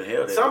Bowl even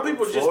held at? Some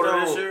people just Florida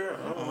don't- this year? I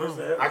don't know. Where's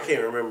that? I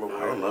can't remember where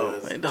I don't it know.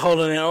 was. Ain't the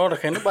holding in order.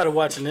 Can't nobody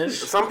watching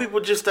this. Some people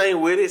just ain't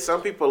with it.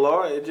 Some people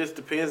are. It just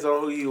depends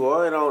on who you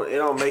are. It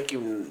don't make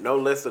you no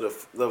less of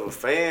a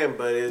fan,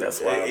 but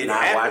That's why it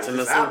not happens. watching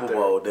the It's out Super there.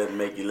 Bowl doesn't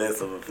make you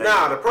less of a fan.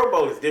 Nah, the Pro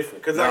Bowl is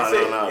different because like I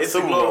said, it's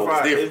Super a Bowl is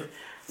glorified. different.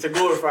 It's a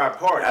glorified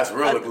party. That's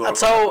really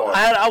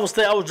glorified. I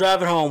was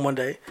driving home one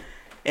day,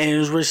 and it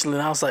was Richland.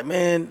 And I was like,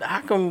 man,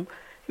 how come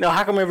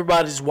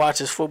everybody just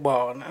watches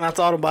football? And I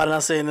thought about it. And I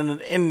said,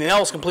 and I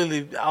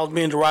was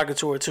being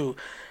derogatory too.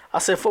 I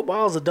said,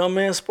 football is a dumb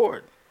man's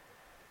sport.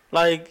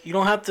 Like you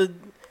don't have to.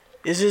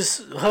 It's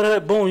just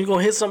hut boom. You're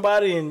gonna hit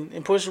somebody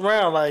and push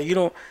around. Like you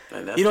don't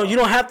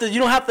have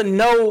to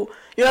know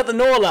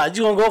a lot.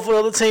 You're gonna go for the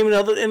other team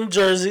in the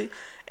jersey.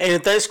 And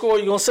if they score,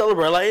 you're gonna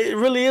celebrate. Like it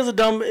really is you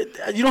don't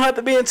have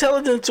to be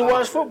intelligent to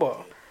watch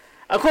football.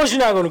 Of course, you're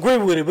not gonna agree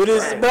with it,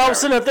 but I was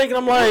sitting there thinking,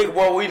 I'm like,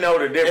 well, we know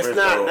the difference.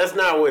 That's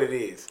not what it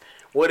is.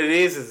 What it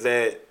is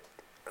that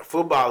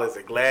football is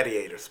a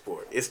gladiator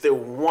sport. It's the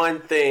one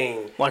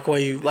thing. like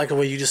the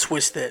way you just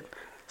switched that.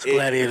 It's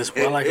gladiator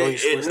sport. I like the way you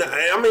switched that.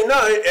 It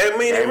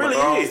really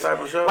Thrones is. type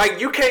of show? Like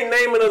you can't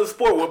name another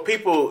sport where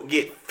people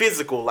get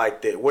physical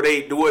like that.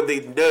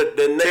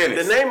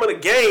 The name of the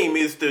game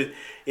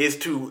is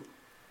to.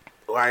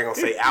 Well, I ain't gonna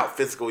say out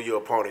physical your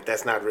opponent.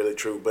 That's not really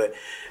true, but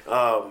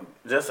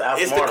Just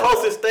it's the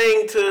closest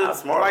thing to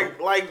like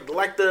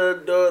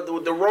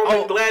the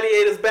Roman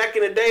gladiators back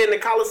in the day in the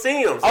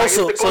Colosseums. Like,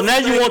 So now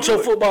you want your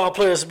football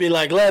players to be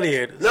like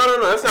gladiators?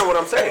 No, that's not what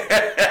I'm saying.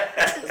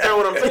 That's not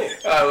what I'm saying.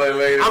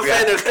 I'm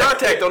saying there's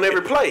contact on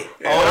every play.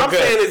 What I'm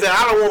saying is that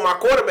I don't want my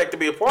quarterback to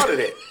be a part of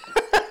that.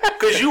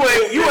 Cause you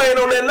ain't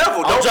on that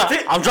level.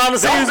 I'm trying to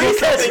say who's gonna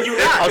catch it.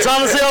 I'm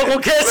trying to say who's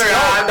gonna catch it.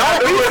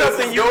 Don't be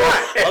something you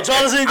not. I'm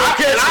trying to say who's gonna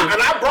catch it.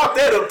 And I brought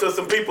that up to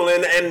some people,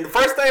 and the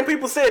first thing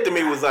people said to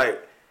me was like,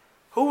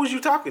 "Who was you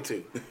talking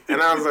to?"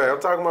 And I was like, "I'm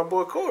talking to my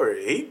boy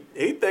Corey.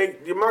 He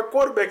think my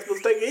quarterback's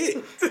supposed to take a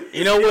hit."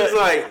 You know he what? was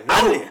like,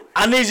 "No,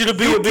 I need you to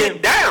be a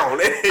bit down."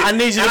 I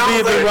need you to be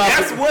a bit rough.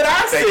 That's what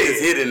I said. Take his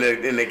hit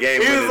in the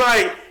game. He was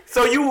like,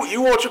 "So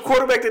you want your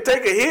quarterback to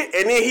take a hit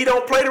and then he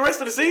don't play the rest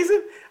of the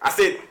season?" I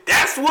said,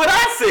 "That's what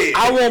I said."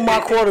 I want my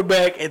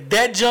quarterback at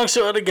that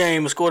juncture of the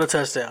game to score a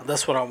touchdown.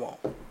 That's what I want.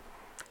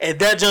 At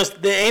that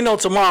just there ain't no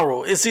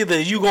tomorrow. It's either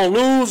you gonna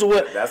lose or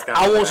what.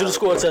 I want you to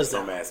score a touchdown.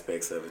 Some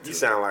aspects of it. Too. You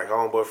sound like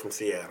homeboy from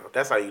Seattle.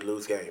 That's how you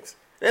lose games.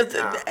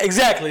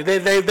 Exactly.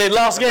 They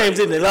lost games,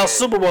 didn't they? They lost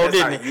Super Bowl,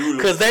 didn't they?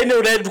 Because they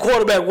knew that the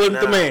quarterback wasn't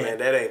the man. Man,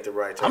 that ain't the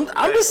right time.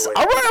 I'm just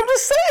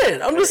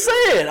saying.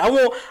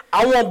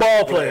 I want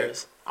ball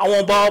players. I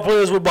want ball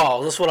players with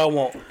balls. That's what I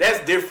want. That's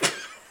different.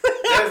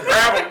 That's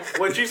grabbing.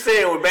 What you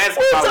saying with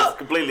basketball is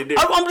completely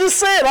different. I'm just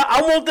saying.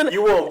 I want them.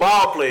 You want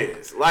ball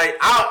players. Like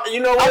you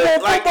know what? I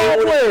want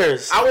football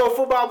players. I want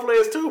football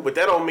players too, but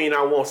that don't mean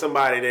I want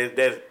somebody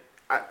that's.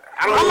 I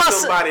don't want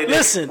somebody that.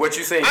 Listen. What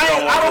you saying?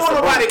 I don't want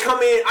nobody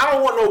come in. I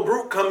don't want no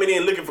brute coming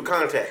in looking for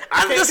contact.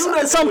 I can't do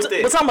nothing with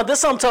that. But talking about this,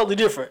 something totally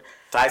different.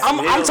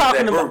 I'm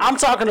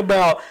talking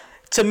about.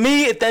 To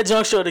me, at that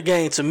juncture of the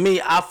game,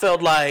 I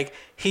felt like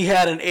he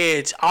had an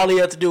edge. All he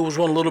had to do was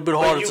run a little bit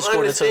harder to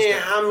score the touchdown. You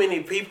understand how many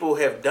people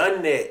have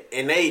done that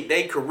and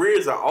they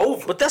careers are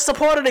over? But that's a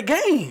part of the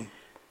game.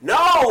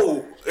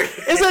 No.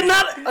 Is it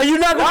not? Are you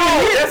not going to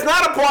get hit? That's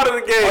not a part of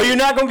the game. Are you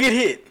not going to get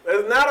hit?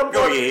 That's not a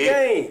part of the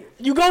game.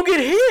 You going to get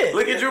hit.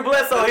 Look at Drew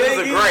Bledsoe. He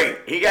was great.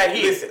 He got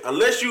hit. Listen,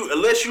 unless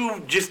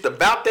you just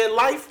about that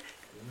life,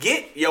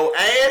 get your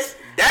ass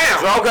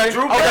down. Okay.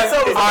 Drew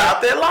Bledsoe is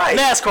about that life.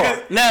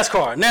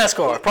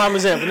 NASCAR. Prime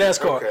example.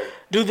 NASCAR.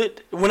 Okay.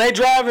 When they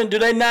driving, do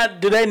they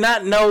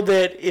not know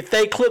that if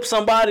they clip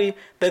somebody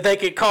that they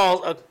could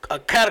cause a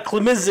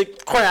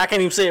cataclysmic crash? I can't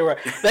even say it right.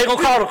 They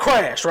gonna call it a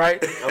crash, right?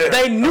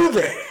 They knew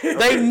that.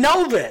 They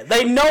know that.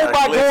 They know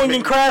by going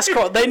in crash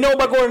car. They know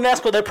by going in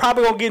NASCAR. They're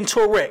probably gonna get into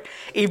a wreck.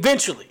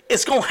 Eventually,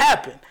 it's gonna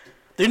happen.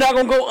 They're not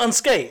gonna go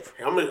unscathed.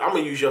 I'm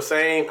gonna use your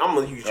same. I'm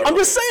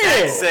just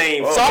saying.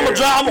 Same. So I'm gonna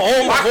drive.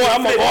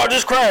 I'm gonna guard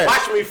this crash.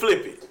 Watch me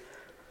flip it.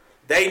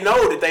 They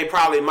know that they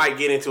probably might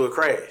get into a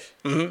crash,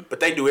 but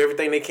they do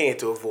everything they can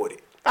to avoid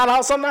it. I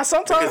know sometimes.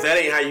 Because that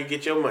ain't how you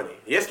get your money.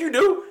 Yes, you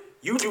do.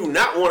 You do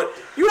not want it.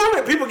 You know how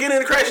many people get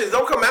into crashes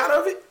don't come out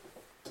of it?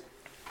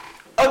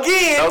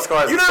 Again,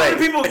 you know how many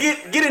people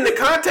get into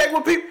contact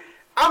with people?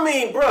 I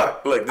mean,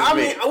 bruh. Look,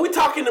 we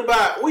talking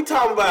about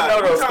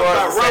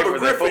Robert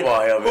Griffin,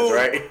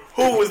 right?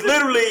 who was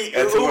literally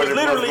your rookie of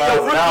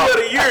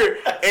the year,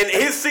 and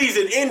his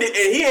season ended,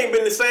 and he ain't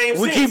been the same.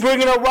 We keep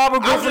bringing up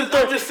Robert Griffin.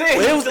 I'm just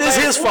saying, it's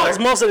his fault. It's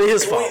most of it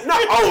his fault.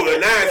 Not older.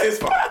 Now it's his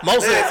fault.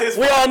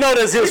 We all know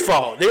that's his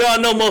fault. They all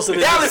know most of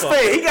it. Dallas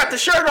fan, he got the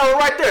shirt on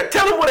right there.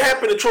 Tell him what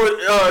happened to Troy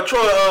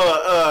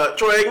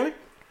Aikman.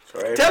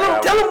 Tell him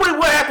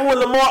what happened when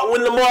Lamar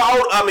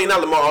I mean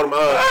not Lamar Odom.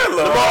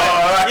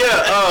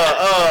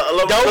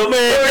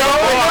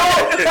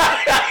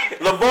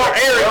 LeVar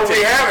Arrington.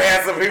 We have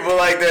had some people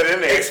like that in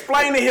there.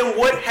 Explain to him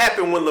what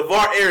happened when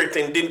LeVar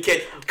Arrington didn't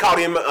caught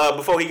him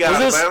before he got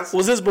out of bounds.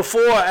 Was this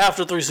before or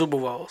after 3 Super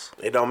Bowls?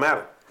 It don't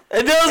matter.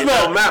 It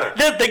don't matter.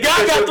 The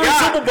guy got 3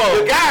 Super Bowls.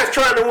 The guy's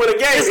trying to win a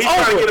game. He's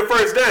trying to get a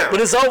first down. But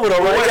it's over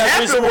though, right? What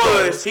happened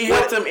was he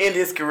helped him end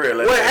his career.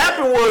 What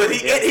happened was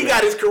he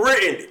got his career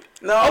ended.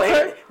 No,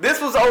 this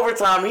was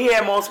overtime. He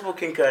had multiple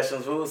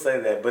concussions. We will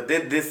say that, but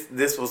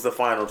this was the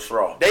final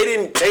straw. They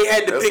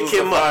had to pick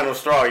him up. Final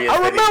straw. Yes, I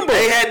remember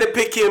they had to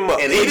pick him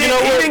up, and he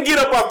didn't get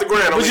up off the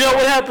ground. But you know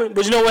what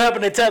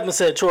happened? They tapped him and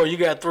said, "Troy, you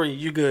got 3.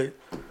 You good?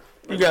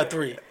 You got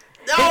 3."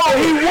 No,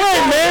 he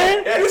won,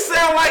 man. You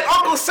sound like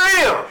Uncle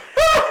Sam.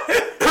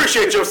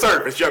 Appreciate your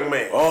service, young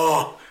man.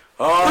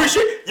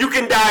 Appreciate. You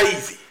can die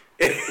easy.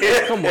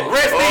 Come on.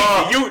 Rest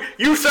easy.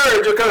 You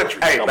served your country.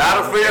 Hey,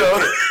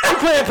 battlefield. They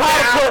playing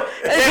power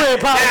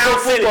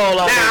football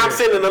out now I'm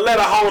sending a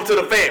letter home to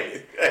the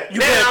family.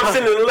 I'm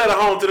sending a letter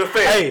home to the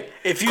family. Hey,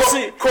 if you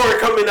see Corey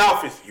come in the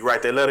office, you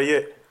write that letter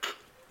yet?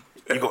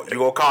 You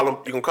gonna call him?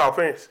 You gonna call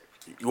parents?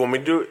 You want me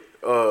to do it?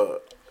 Hold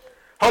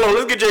on,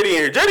 let's get JD in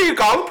here. JD, you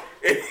call him.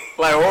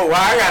 Like, whoa, why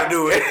I gotta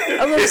do it?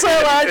 I'm gonna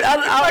say,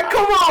 like,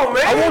 come on,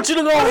 man. I want you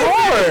to go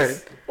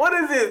hard. What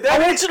is this? I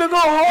want you to go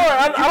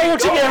hard. I don't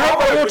want you to get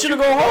hurt. I want you to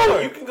go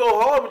hard. You can go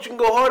hard, but you can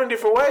go hard in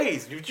different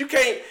ways. You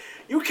can't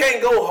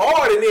go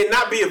hard and then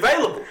not be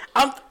available.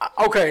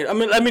 Okay. I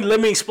mean,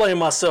 let me explain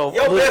myself.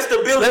 Your best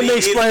ability Let me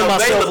explain is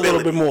myself a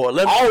little bit more.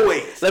 Let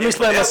me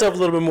explain myself a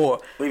little bit more.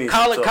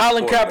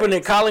 Colin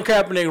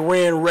Kaepernick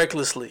ran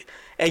recklessly.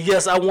 And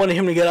yes, I wanted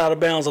him to get out of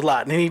bounds a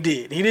lot, and he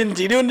did. He didn't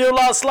do a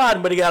lot of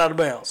sliding, but he got out of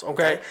bounds.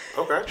 Okay.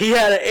 He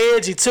had an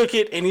edge. He took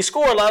it, and he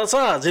scored a lot of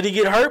times. Did he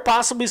get hurt?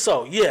 Possibly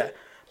so. Yeah.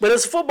 But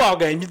it's a football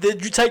game. You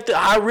take the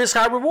high risk,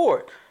 high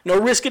reward. No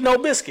risk it, no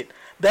biscuit.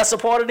 That's a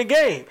part of the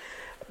game.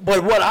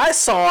 But what I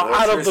saw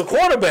out of the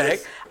quarterback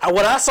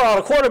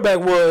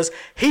was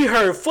he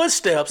heard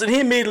footsteps, and he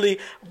immediately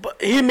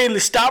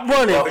stopped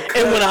running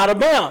and went out of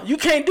bounds. You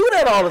can't do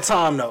that all the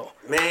time, though.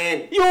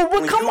 Man,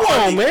 come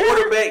on, man.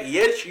 Quarterback,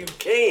 yes, you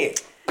can.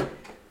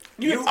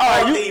 You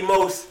are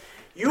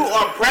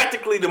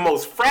practically the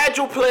most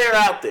fragile player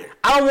out there.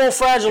 I don't want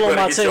fragile on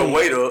my Get team. your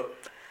weight up.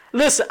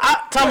 Listen,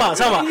 time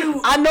out.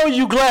 I know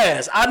you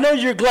Glass. I know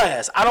you're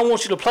Glass. I don't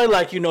want you to play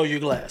like you know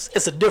you're Glass.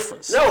 It's a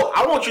difference. No,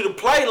 I want you to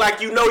play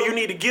like you know you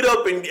need to get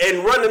up and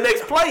run the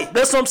next play.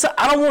 That's what I'm saying.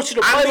 I don't want you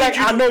to play like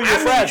I know you're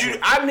fragile.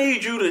 I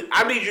need you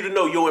to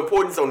know your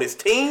importance on this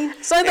team.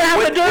 Same thing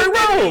happened to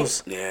Derrick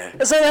Rose. Yeah.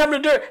 The same thing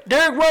happened to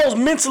Derrick Rose.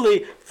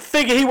 Mentally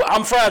figured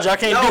I'm fragile. I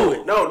can't do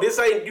it. No, this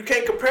ain't. You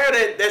can't compare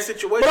that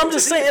situation. But I'm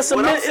just saying,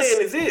 what I'm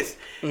saying is this: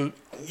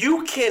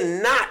 you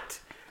cannot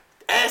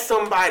ask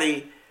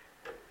somebody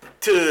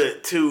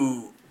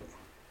to.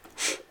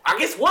 I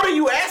guess what are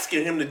you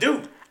asking him to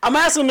do? I'm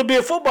asking him to be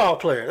a football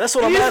player. That's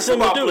what I'm asking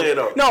him to do. Player,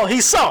 though. No,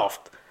 he's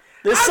soft.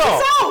 How's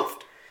he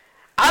soft?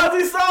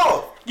 How's he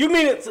soft? You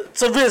mean it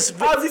to Vince?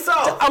 How's he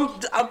soft? I'm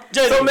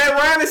JD. So Matt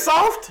Ryan is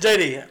soft?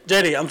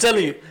 JD, I'm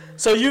telling you.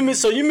 So you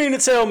mean to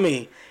tell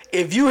me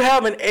if you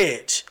have an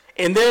edge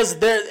and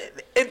okay,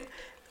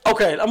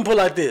 I'm gonna put it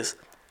like this.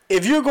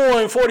 If you're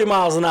going 40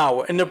 miles an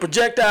hour and the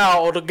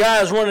projectile or the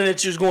guy is running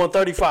at you is going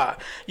 35,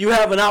 you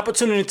have an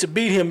opportunity to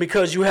beat him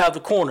because you have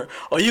the corner.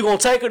 Are you going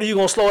to take it or are you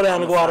going to slow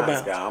down and go out of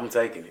bounds? I'm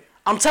taking it.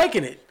 I'm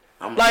taking it.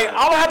 All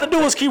I have to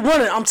do is keep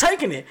running. I'm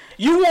taking it.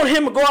 You want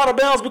him to go out of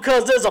bounds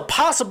because there's a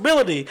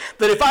possibility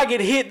that if I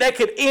get hit, that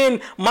could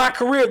end my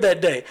career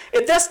that day.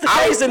 If that's the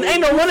case, then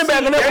ain't no running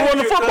back will never run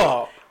the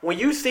football. When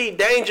you see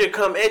danger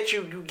come at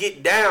you, you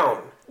get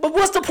down. But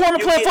what's the point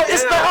of playing for?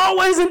 They're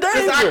always in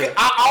danger.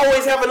 I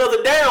always have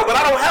another down, but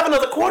I don't have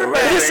another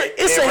quarterback.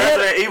 It's a head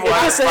on hit.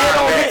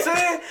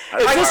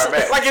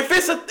 Like if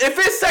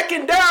it's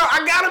second down,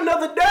 I got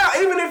another down.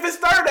 Even if it's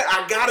third down,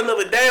 I got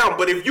another down.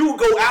 But if you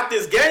go out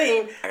this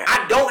game,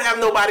 I don't have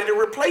nobody to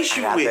replace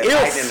you with.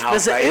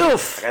 There's an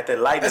if. I got that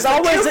lightning. It's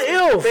always an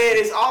if. Man,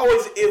 it's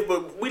always if.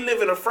 But we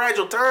live in a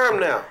fragile time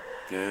now.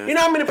 Yeah. You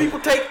know how many people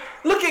take?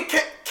 Look at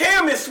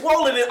Cam is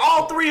swollen in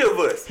all three of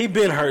us. He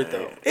been hurt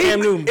though.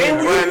 Cam Newton been hurt.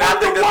 And you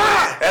wonder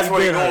why. That's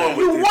where you're going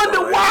with You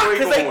wonder why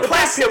because they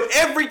clap him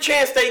every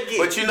chance they get.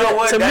 But you know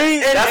what?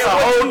 That's a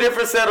whole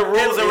different set of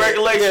rules and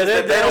regulations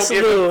that they don't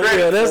give him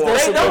credit for.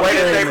 They don't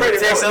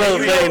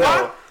give him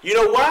credit. You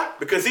know why?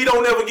 Because he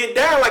don't ever get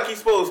down like he's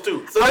supposed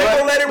to. So they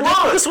don't let him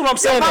run. This is what I'm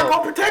saying. They're not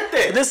gonna protect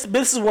that. This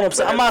is what I'm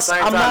saying. At the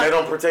same time, they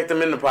don't protect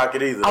him in the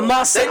pocket either.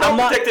 They don't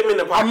protect him in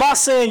the pocket. I'm not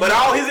saying. But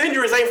all his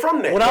injuries ain't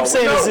from that. What I'm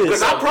saying is this.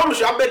 Because I promise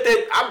you, I bet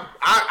that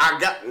I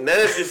got.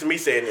 That's just me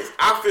saying this.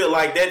 I feel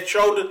like that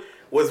shoulder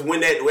was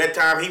when that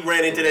time he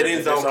ran into that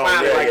end zone,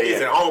 climbing like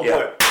this, and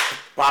homeboy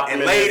popped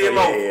and laid him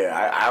over.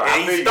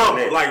 And he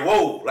stumped like,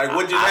 whoa, like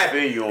what just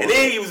happened? And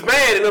then he was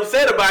mad and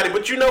upset about it.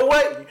 But you know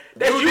what?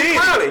 That's you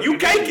clowning. You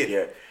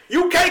caking.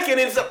 You caking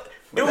and stuff.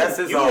 Dude,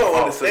 you don't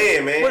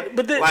understand, man.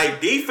 But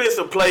like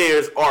defensive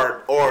players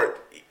are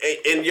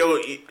and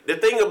the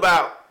thing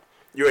about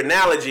your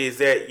analogy is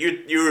that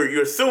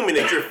you're assuming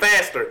that you're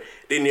faster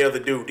than the other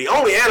dude. The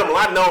only animal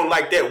I known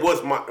like that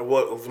was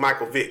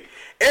Michael Vick.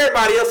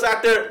 Everybody else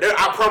out there,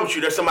 I promise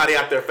you, there's somebody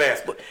out there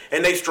faster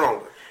and they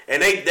stronger.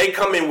 And they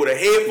come in with a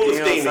head full of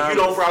steam and you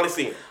don't probably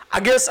see them.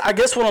 I guess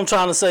what I'm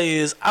trying to say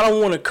is I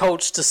don't want to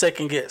coach to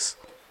second guess.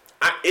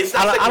 I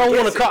don't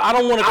want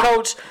to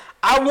coach.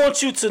 I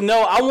want you to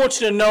know. I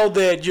want you to know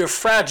that you're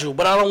fragile,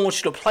 but I don't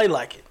want you to play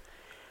like it.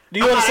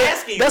 Do you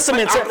understand? That's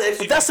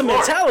a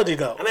mentality,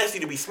 though. I'm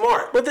asking you to be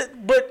smart. But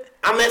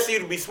I'm asking you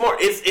to be smart.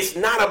 It's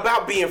not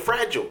about being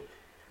fragile.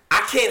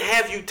 I can't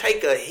have you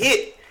take a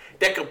hit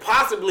that could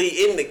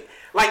possibly end the.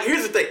 Like,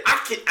 here's the thing. I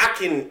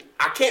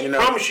can't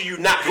promise you you're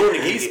not going to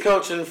get hit. He's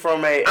coaching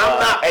from a. I'm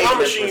not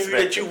promising you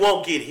that you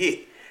won't get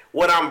hit.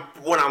 What I'm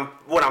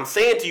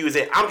saying to you is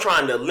that I'm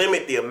trying to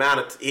limit the amount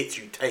of hits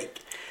you take.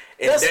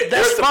 And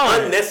there's some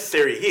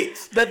unnecessary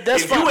hits.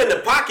 If you in the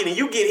pocket and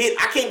you get hit,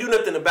 I can't do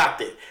nothing about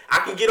that. I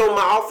can get on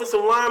my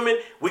offensive lineman.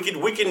 We can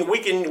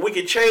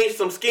change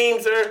some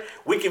schemes there.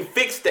 We can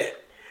fix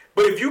that.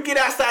 But if you get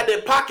outside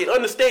that pocket,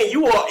 understand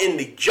you are in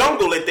the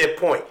jungle at that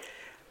point.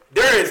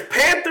 There is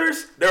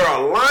panthers, there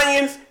are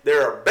lions,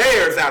 there are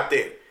bears out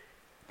there.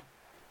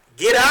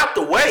 Get out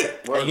the way.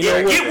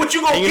 Get what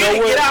you gonna get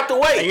and get out the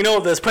way. And you know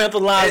there's Panther,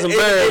 lions, and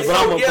bears, but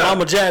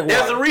I'm a jaguar.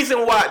 There's a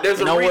reason why.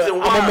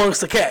 I'm amongst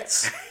the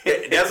cats.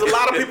 There's a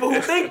lot of people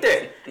who think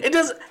that.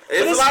 There's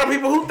a lot of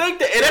people who think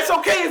that, and that's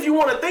okay if you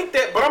want to think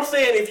that. But I'm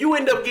saying if you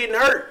end up getting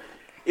hurt,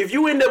 and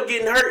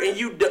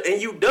you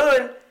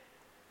done,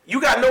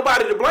 you got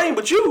nobody to blame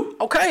but you.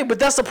 Okay, but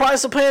that's the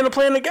price of playing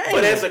the game.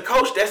 But as a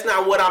coach, that's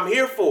not what I'm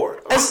here for.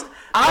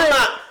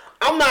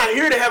 I'm not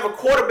here to have a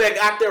quarterback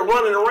out there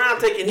running around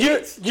taking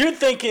hits. You're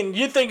thinking to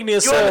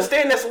yourself. You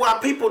understand that's why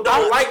people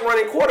don't like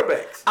running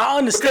quarterbacks. I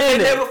understand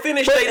because they never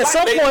finish. At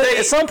some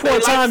point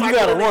in time, you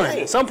got to run.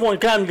 At some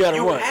point in time, you got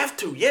to run. You have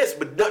to, yes,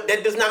 but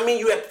that does not mean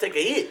you have to take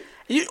a hit.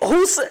 You're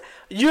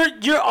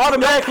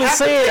automatically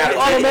saying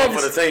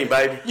for the team,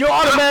 baby. You're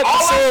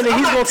automatically saying that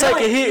he's gonna take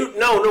a hit.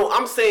 No,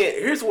 I'm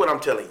saying here's what I'm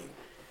telling you.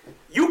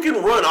 You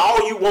can run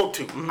all you want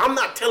to. Mm-hmm. I'm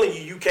not telling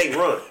you can't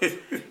run.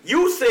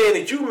 You saying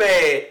that you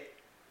mad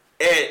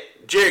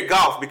at Jared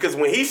Goff because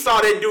when he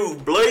saw that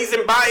dude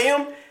blazing by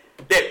him,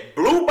 that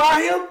blew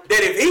by him,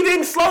 that if he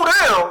didn't slow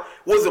down,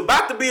 was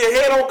about to be a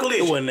head-on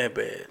collision. It wasn't that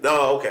bad.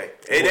 No, okay.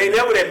 It ain't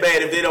never that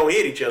bad if they don't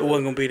hit each other. It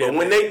wasn't gonna be that But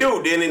when bad. they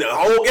do, then the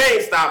whole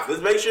game stops.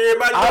 Let's make sure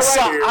everybody's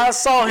right here. I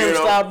saw him You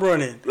know? stop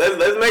running.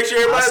 Let's make sure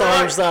everybody's I saw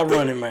him right. stop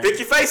running, man. Pick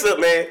your face up,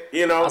 man.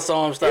 You know. I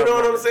saw him stop You know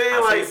what running. I'm saying? I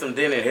Like see some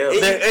dent in hell.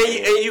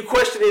 and you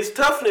question his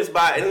toughness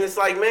by it, and it's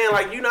like, man,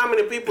 like you know how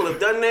many people have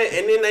done that,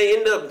 and then they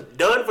end up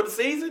done for the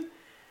season.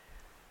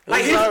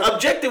 Like his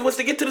objective was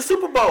to get to the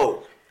Super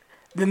Bowl.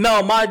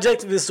 No, my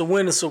objective is to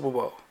win the Super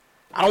Bowl.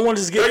 I don't want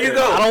to just get There you there.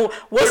 go. I don't.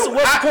 What's the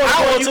point of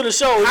going to the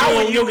show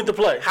if you don't get to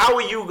play? How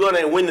are you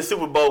gonna win the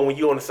Super Bowl when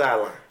you on the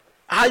sideline?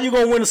 How you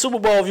gonna win the Super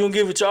Bowl if you don't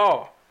give it your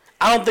all?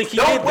 I don't think he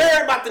Don't did that.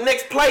 worry about the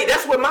next play.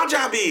 That's what my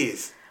job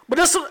is. But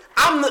that's what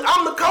I'm the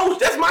coach.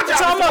 That's my job.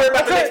 I'm To worry talking about the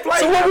about. next play.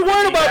 So what we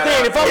worried about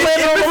then? If I'm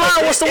laying on the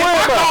line, what's the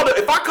worry about?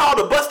 If I called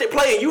a busted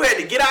play and you had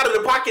to get out of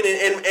the pocket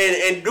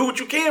and do what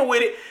you can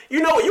with it, you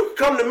know, you could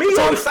come to me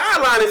on the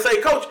sideline and say,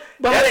 Coach,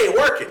 that ain't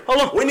working. Hold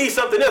on. We need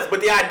something else.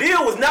 But the idea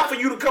was not for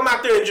you to come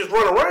out there and just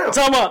run around. I'm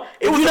talking about.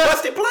 It was a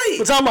busted play.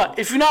 I'm talking about.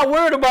 If you're not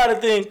worried about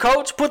it, then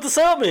coach, put the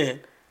sub in.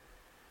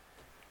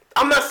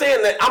 I'm not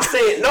saying that. I'm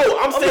saying no.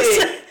 I'm saying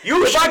saying,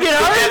 you if I should, get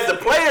hurt- as the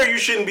player, you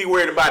shouldn't be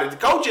worried about it. The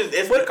coaches,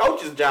 it's the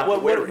coach's job to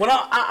worry. When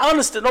I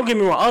understand, don't get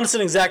me wrong. I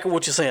understand exactly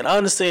what you're saying. I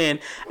understand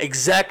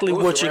exactly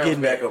Who's what the you're Rams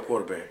getting at. backup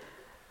quarterback?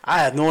 I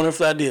have no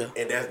idea.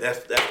 And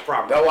that's the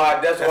problem.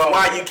 That's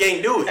why you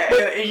can't do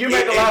it. And you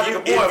make a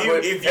logical point,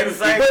 but if at the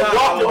same you time,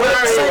 walk I'm the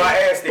wondering way, why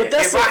I asked but that.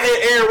 that's if I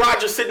had Aaron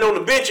Rodgers sitting on the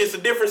bench, it's a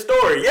different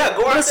story. Yeah,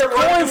 go out it's there a and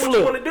coin do what you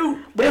flip. want to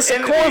do. But it's a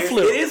And coin it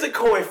flip. It is a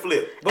coin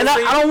flip. And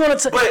I don't want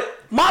to. but-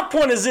 My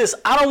point is this: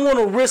 I don't want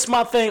to risk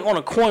my thing on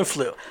a coin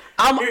flip.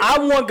 I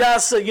want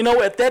guys to say, you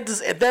know, at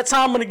that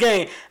time of the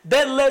game,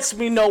 that lets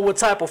me know what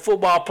type of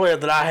football player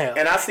that I have.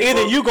 And I see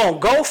either both. you gonna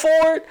go for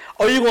it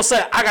or you gonna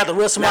say I got the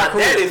rest of my Now,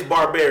 career. that is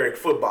barbaric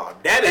football.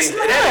 That is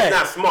not.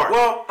 not smart.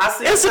 Well, I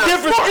see. It's a not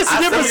difference. smart. It's a I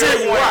see difference.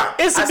 your point.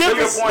 It's a I see your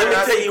difference. point, Let me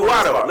and I tell see you where why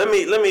it's though. from.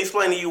 Let me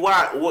explain to you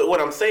why what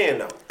I'm saying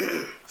though.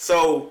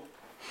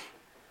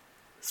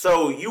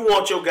 So you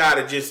want your guy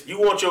to just you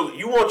want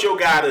your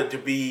guy to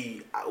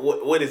be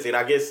what is it?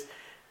 I guess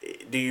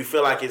do you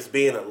feel like it's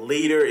being a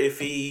leader if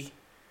he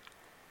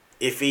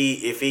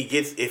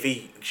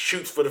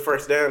shoots for the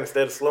first down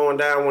instead of slowing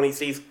down when he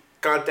sees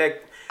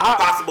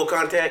possible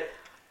contact?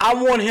 I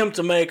want him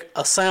to make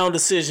a sound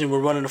decision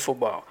with running the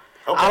football.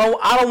 Okay.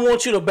 I don't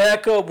want you to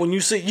back up when you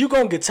see you're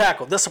gonna get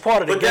tackled. That's a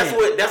part of the But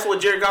game. that's what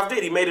Jared Goff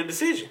did. He made a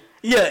decision.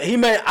 Yeah,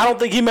 I don't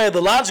think he made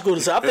the logical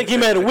decision. I think he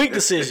made a weak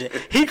decision.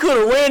 He could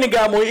have ran and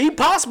got more. He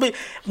possibly,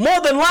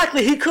 more than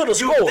likely, he could have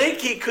You scored. think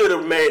he could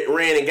have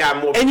ran and got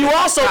more? And you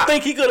also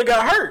think he could have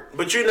got hurt.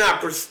 But you're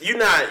not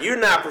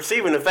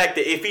perceiving the fact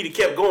that if he'd have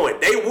kept going,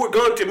 they were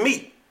going to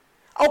meet.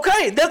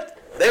 Okay,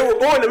 They were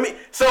going to meet.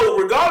 So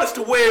regardless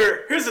to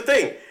where, here's the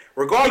thing.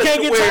 Regardless He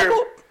can't to get where,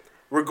 tackled?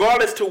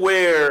 regardless to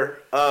where,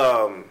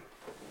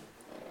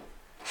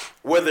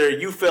 whether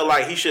you feel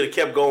like he should have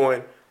kept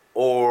going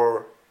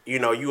or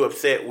you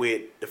upset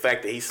with the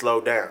fact that he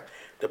slowed down.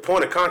 The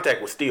point of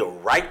contact was still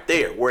right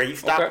there where he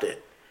stopped Okay.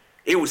 it.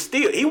 It was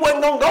still, he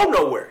wasn't gonna go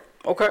nowhere.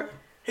 okay.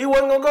 He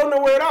wasn't gonna go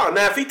nowhere at all.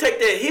 Now, if he take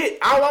that hit,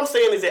 all I'm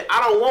saying is that I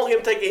don't want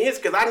him taking hits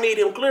because I need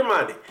him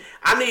clear-minded.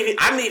 I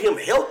need him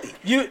healthy.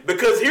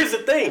 Because here's the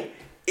thing: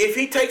 if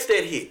he takes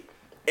that hit,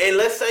 and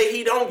let's say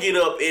he don't get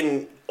up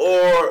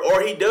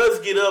or he does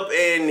get up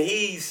and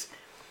he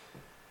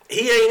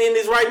ain't in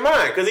his right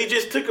mind because he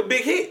just took a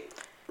big hit,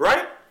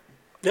 right?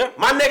 Yeah.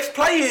 My next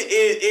play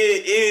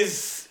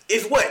is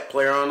what?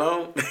 Player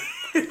unknown.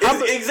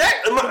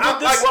 Exactly.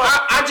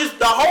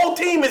 The whole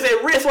team is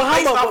at risk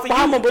based off of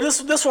you. But this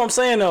is what I'm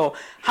saying though.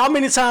 How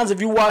many times have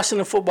you watched in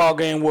a football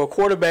game where a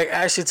quarterback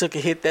actually took a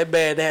hit that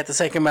bad they had to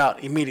take him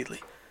out immediately?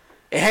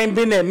 It ain't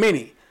been that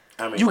many.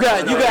 I mean, You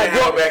got back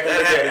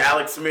that happens.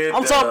 Alex Smith.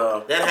 I'm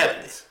talking- That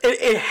happens.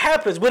 It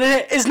happens, but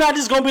it's not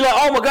just gonna be like,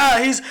 oh my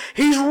God, he's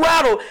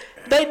rattled.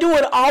 They do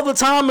it all the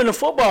time in a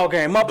football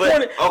game. My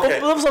point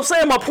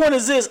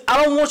is this: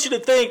 I don't want you to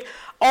think,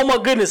 oh my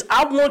goodness,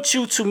 I want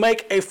you to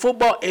make a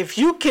football. If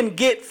you can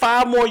get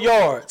 5 more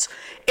yards,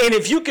 and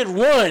if you can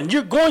run,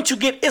 you're going to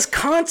get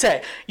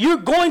contact. You're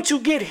going to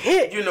get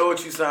hit. You know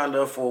what you signed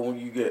up for when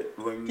you get.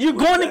 You're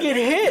going to get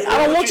hit.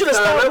 I don't want you to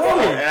start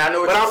running. And I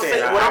know what But you're I'm saying.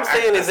 saying, what I'm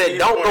saying is that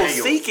don't go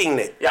seeking. seeking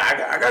it. Yeah, I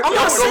got. I'm you.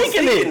 not go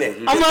seeking seeking it. it.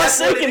 I'm not That's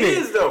what seeking it it.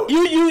 is, though.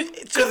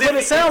 What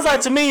it sounds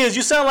like to me is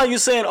you sound like you're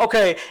saying,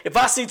 okay, if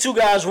I see 2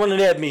 guys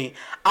running at me,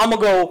 I'm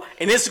gonna go,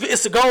 and it's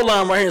the goal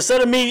line right here.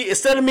 Instead of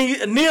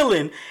me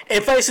kneeling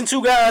and facing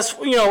 2 guys,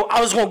 I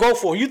was gonna go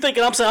for it. You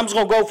thinking I'm saying I'm just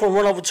gonna go for and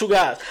run over 2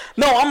 guys?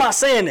 No, I'm not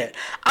saying that.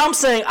 I'm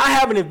saying I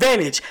have an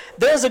advantage.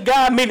 There's a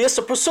guy meeting. It's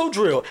a pursuit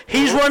drill.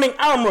 He's running.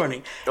 I'm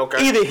running.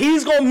 Okay. Either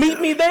he's gonna meet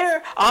me there,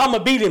 or I'm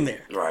gonna beat him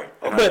there. Right.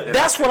 But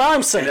that's what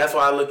I'm saying. And that's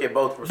why I look at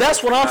both.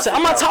 That's what I'm saying.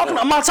 I'm not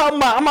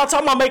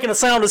talking about making a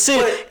sound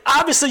decision. But-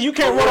 Obviously, you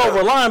can't run over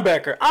a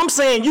linebacker. I'm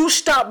saying you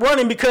stop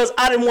running because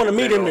I didn't want to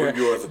meet him there.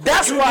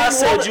 That's why I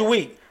said you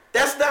weak.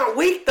 That's not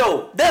weak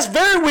though. That's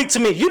very weak to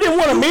me. You didn't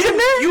want to meet him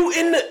there.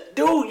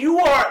 You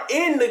are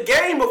in the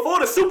game before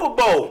the Super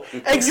Bowl.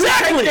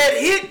 Exactly. You take that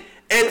hit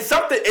and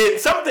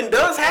something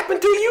does happen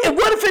to you. And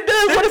what if it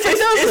does? What if it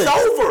doesn't? It's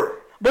over.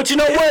 But you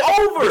know It's what?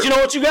 over. But you know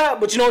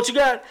what you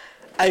got?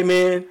 Hey,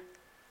 man,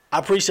 I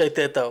appreciate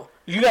that, though.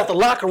 You got the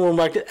locker room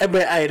right there.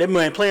 That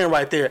man playing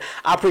right there.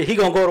 He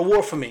going to go to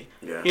war for me.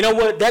 Yeah. You know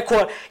what? That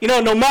court,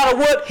 no matter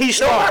what, he's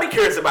Nobody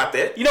cares about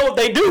that. You know what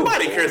they do?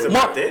 Nobody cares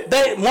about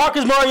that.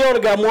 Marcus Mariota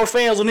got more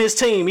fans on his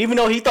team. Even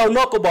though he throw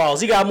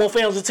knuckleballs, he got more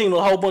fans on the team than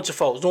a whole bunch of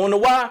folks. You know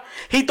why?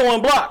 He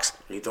throwing blocks.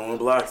 He throwing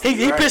blocks. He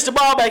pitched the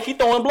ball back. He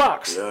throwing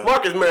blocks. Yeah.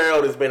 Marcus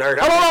Mariota's been hurt.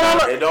 Hold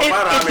on. It don't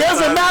matter how It many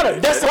doesn't times matter. he-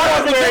 That's the Marcus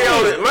part of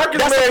the game.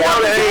 Marcus That's the part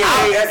of the game.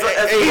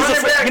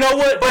 Mariota, You know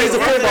what? He's a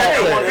football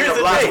player. Here's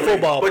the He's a thing.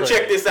 football But player.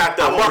 check this out,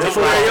 though.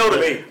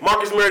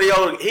 Marcus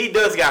Mariota, he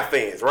does got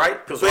fans,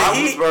 right? Because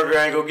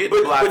Roethlisberger ain't gonna get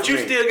the block. But you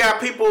still got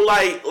people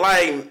like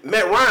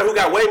Matt Ryan who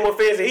got way more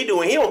fans than he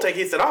do, and he don't take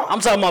hits at all. I'm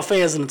talking about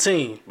fans in the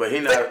team. But he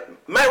not.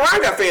 Matt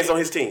Ryan got fans on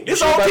his team.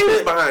 This whole team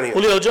is behind him.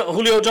 Julio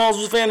Jones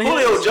was a fan of his.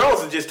 Julio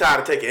Jones is just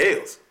tired of taking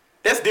L's.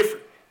 That's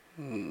different.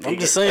 I'm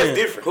just saying. That's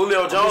different.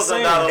 Julio Jones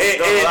done done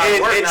a lot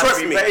of work And not trust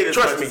to be me, paid as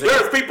much as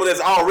there's him. people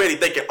that's already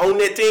thinking on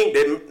that team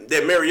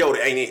that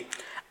Mariota ain't in.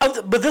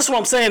 But this is what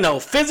I'm saying though.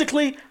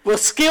 Physically, with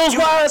skills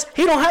wise,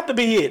 he don't have to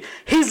be hit.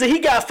 He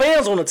got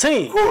fans on the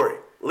team. Corey,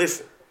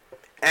 listen.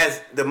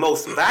 As the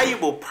most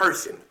valuable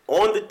person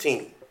on the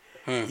team,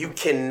 you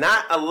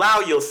cannot allow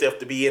yourself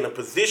to be in a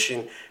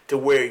position to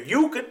where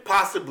you could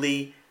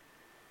possibly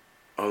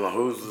Hold on,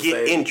 who's to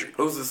get say, injured.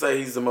 Who's to say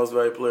he's the most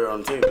valuable player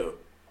on the team, though?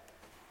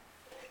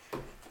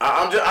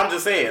 I'm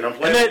just saying. I'm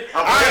playing. And then-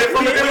 I'm playing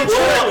from the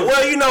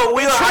Well,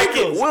 we'll hike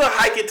trickles.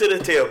 it to the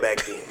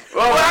tailback then.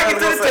 Well, We'll hike it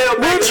to the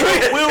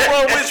tailback. We'll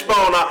run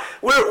Wishbone out.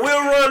 We'll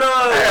run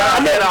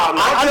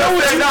I know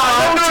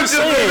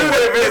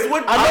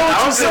what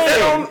you're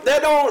saying.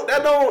 That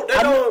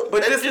don't.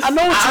 But I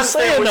know what you're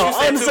saying though.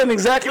 I understand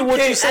exactly what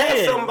you're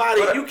saying.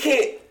 Somebody, you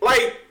can't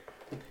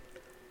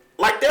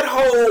like that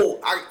whole.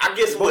 I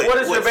guess But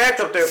what is your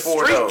backup there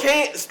for, though?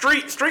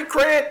 Street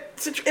cred.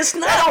 It's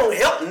not. That don't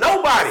help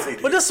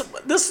nobody. But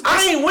this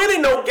I ain't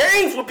winning no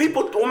games with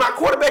my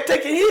quarterback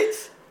taking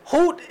hits.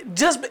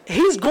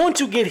 he's going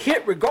to get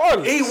hit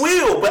regardless. He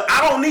will, but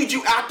I don't need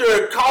you out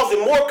there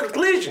causing more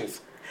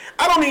collisions.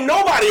 I don't need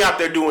nobody out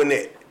there doing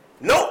that.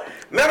 No.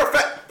 Matter of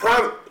fact,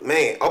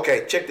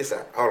 okay, check this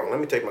out. Hold on, let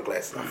me take my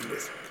glasses off of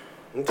this.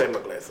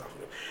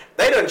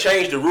 They done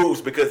changed the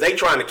rules because they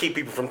trying to keep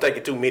people from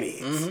taking too many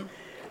hits. Mm-hmm.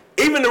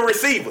 Even the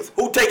receivers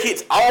who take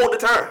hits all the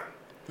time,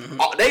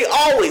 they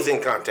always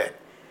in contact.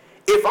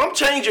 If I'm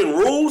changing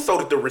rules so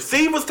that the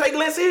receivers take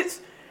less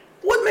hits,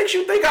 what makes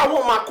you think I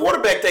want my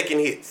quarterback taking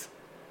hits?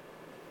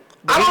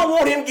 I don't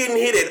want him getting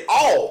hit at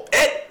all.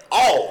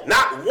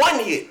 Not one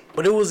hit.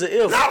 But it was an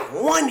if. Not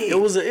one hit. It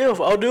was an if.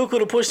 Odell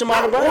could have pushed him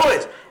out of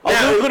bounds.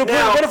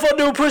 What if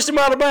Odell pushed him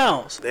out of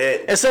bounds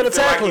instead of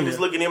tackling he was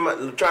him? looking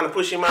him, trying to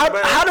push him out of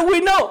bounds. How do we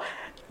know?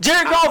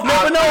 Jared Goff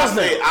never knows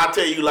that. I'll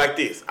tell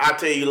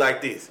you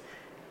like this.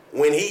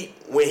 When he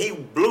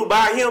blew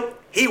by him,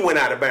 he went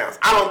out of bounds.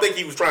 I don't think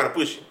he was trying to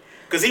push him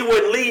because he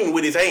wasn't leading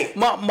with his hand.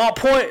 My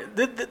point.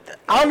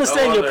 I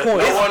understand your point.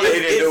 No wonder he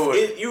didn't do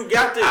it. You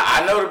got to.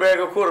 I know the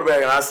backup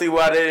quarterback, and I see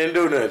why they didn't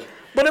do nothing.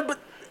 But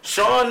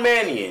Sean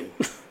Mannion.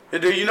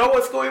 Do you know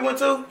what school he went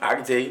to? I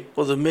can tell you.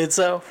 was it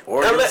Mid-South?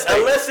 Unless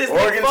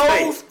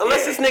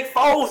it's Nick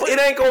Foles, it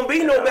ain't gonna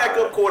be no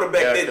backup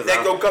quarterback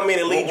that gonna come in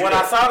and lead you. When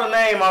I saw the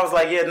name, I was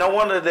like, yeah, no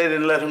wonder they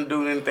didn't let him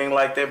do anything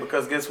like that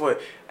because guess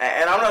what?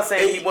 And I'm not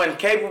saying he wasn't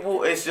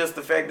capable. It's just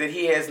the fact that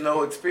he has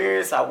no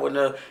experience. I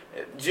wouldn't have.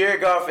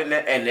 Jared Goff and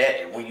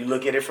that when you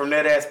look at it from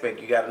that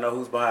aspect, you got to know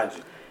who's behind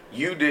you.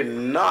 You did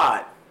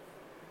not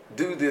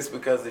do this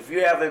because if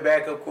you have a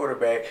backup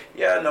quarterback,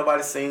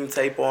 nobody's seen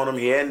tape on him.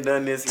 He hadn't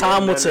done this.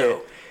 Time will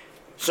tell.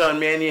 Sean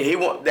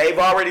Mannion, they've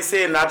already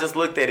said, and I just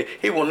looked at it,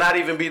 he will not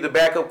even be the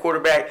backup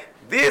quarterback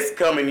this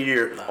coming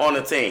year on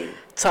the team.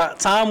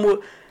 Time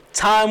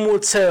will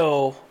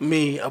tell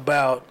me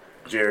about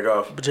Jared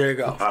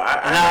Goff.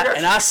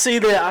 And I see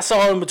that. I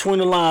saw him between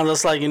the lines. I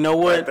was like, you know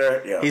what? Right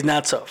there, yeah. He's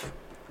not tough.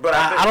 But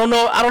I don't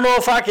know. I don't know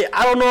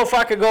if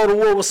I could go to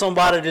war with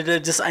somebody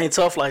that just ain't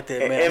tough like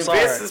that, man. And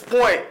Vince's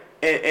point.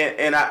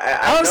 And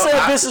I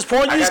understand Vince's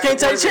point. You just can't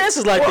take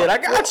chances like that. I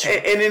got you.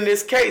 And in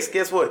this case,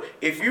 guess what?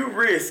 If you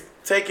risk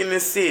taking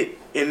this sit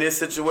in this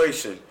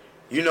situation,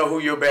 you know who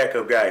your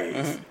backup guy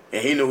is.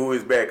 And he knew who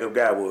his backup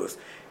guy was.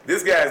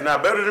 This guy is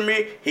not better than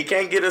me. He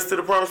can't get us to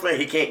the promised land.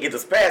 He can't get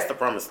us past the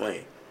promised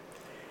land.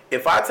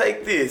 If I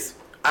take this,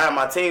 I have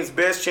my team's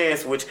best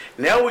chance, which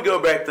now we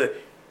go back to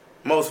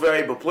most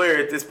valuable player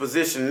at this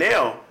position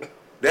now.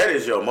 That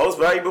is your most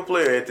valuable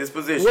player at this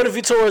position. What if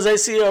he tore his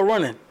ACL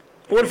running?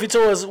 What if he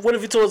tore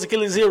his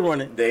Achilles heel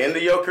running? The end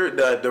of your career,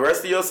 the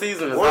rest of your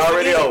season is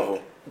already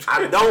over.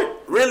 I don't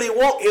really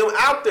want him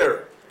out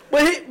there.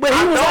 But he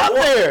was out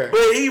there.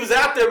 But he was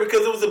out there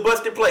because it was a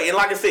busted play. And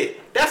like I said,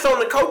 that's on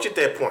the coach at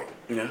that point.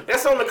 Yeah.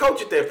 That's on the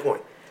coach at that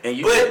point.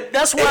 But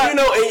that's why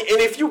and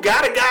if you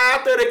got a guy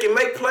out there that can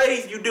make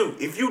plays, you do.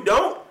 If you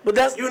don't, but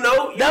that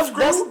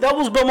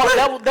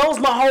was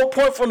my whole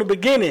point from the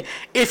beginning.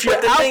 If you're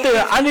out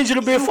there, I need you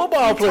to be a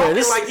football player.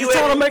 This is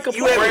trying to make a play.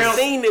 You haven't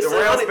seen this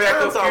 100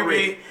 times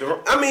already.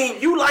 I mean,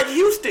 you like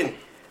Houston.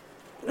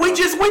 We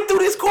just went through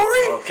this,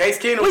 Corey. Case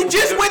Keenum. We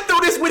just went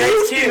through this with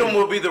Houston. Case Keenum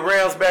will be the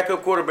Rams'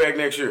 backup quarterback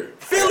next year.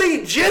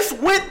 Philly just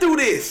went through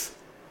this.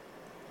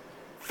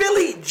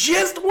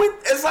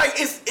 It's like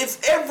it's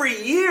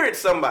every year it's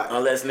somebody.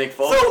 Unless Nick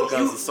Foles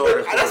becomes the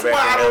starting quarterback. That's why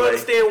I don't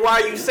understand why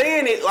you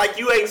saying it like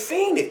you ain't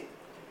seen it.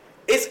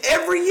 It's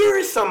every year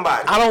it's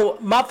somebody.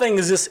 My thing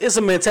is this: it's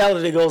a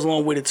mentality that goes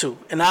along with it too,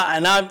 and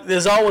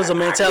there's always a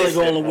mentality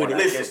going along with it.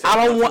 Listen, I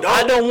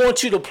don't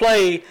want you to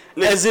play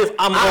as if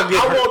I'm gonna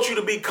get hurt. I want you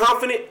to be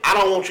confident. I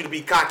don't want you to be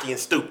cocky and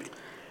stupid.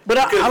 But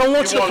I don't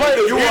want you to play.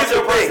 You want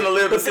your person to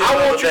live the season.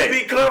 I want you to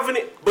be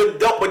confident, but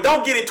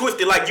don't get it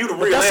twisted like you the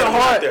real animal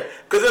out there.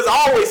 Because there's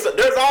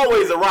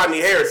always a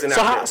Rodney Harrison out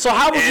there. So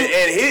how would you?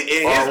 And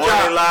his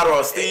Ronnie Lott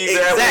or Steve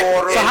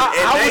Atwater. So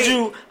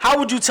how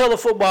would you tell a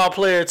football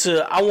player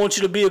I want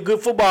you to be a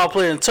good football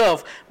player and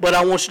tough, but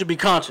I want you to be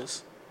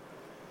conscious?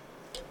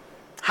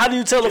 How do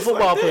you tell a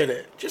football player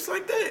that? Just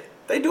like that.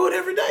 They do it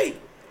every day.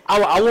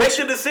 I want make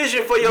the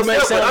decision for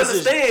yourself, but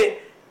understand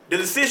the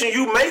decision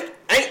you make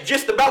ain't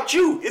just about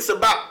you. It's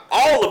about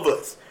all of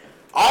us.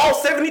 All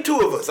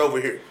 72 of us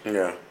over here.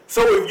 Yeah.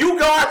 So if you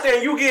go out there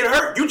and you get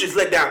hurt, you just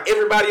let down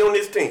everybody on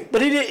this team.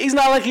 But he's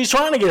not like he's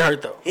trying to get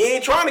hurt, though. He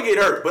ain't trying to get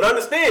hurt. But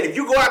understand, if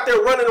you go out there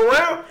running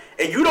around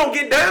and you don't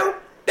get down,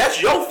 that's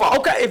your fault.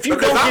 Okay, if you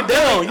don't get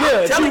down,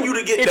 I'm telling you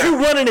to get down. If you're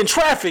running in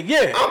traffic,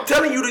 yeah. I'm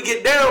telling you to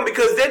get down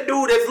because that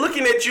dude that's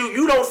looking at you,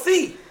 you don't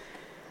see.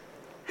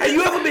 Have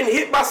you ever been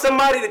hit by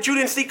somebody that you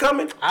didn't see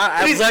coming?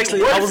 I was actually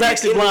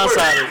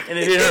blindsided, and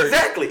it didn't hurt.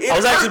 Exactly. I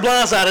was actually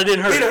blindsided, it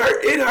didn't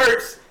hurt. It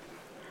hurts.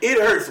 It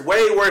hurts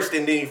way worse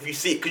than if you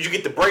see it, because you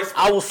get the brace.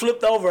 I was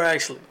flipped over,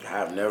 actually.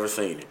 I've never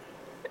seen it.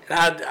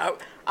 I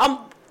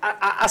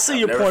see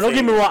your point. Don't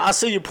get me wrong. I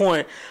see your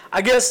point.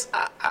 I guess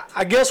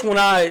when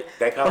I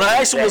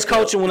actually was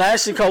coaching, when I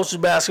actually coached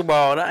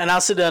basketball, and I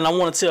sit there and I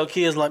want to tell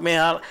kids like,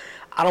 man,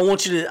 I don't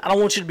want you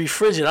to be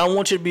frigid. I don't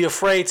want you to be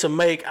afraid to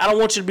I don't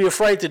want you to be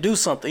afraid to do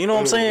something. You know what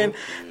I'm saying?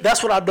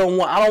 That's what I don't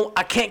want.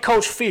 I can't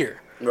coach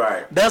fear.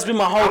 Right. That's been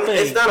my whole thing.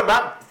 It's not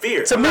about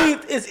fear. To me,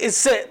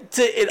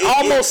 it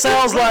almost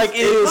sounds like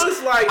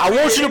I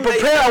want you to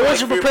prepare. I want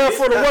you to prepare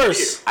for the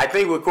worst. I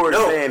think what Corey's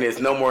saying is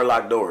no more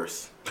locked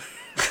doors.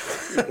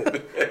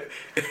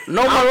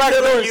 No more locked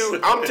doors.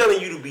 I'm telling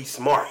you to be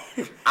smart.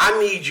 I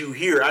need you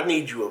here. I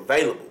need you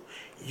available.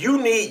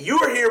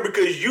 You're here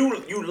because you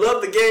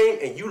love the game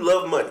and you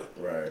love money.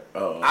 Right.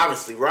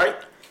 Obviously, right?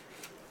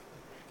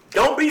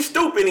 Don't be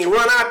stupid and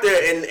run out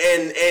there and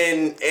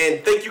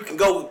think you can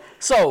go.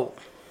 So,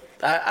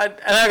 I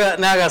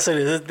gotta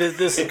say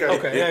this. Okay, I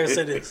gotta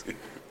say this.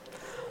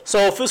 So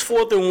if it's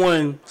 4th and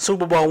 1,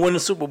 Super Bowl, win the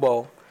Super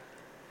Bowl,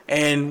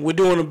 and we're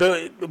doing a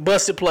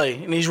busted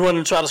play, and he's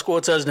running to try to score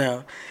a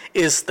touchdown,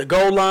 it's the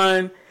goal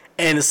line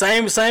and the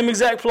same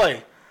exact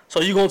play.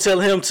 So you're gonna tell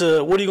him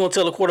what are you gonna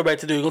tell the quarterback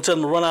to do? You're gonna tell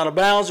him to run out of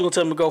bounds. You're gonna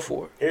tell him to go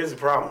for it. Here's the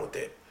problem with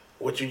that.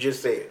 What you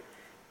just said.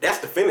 That's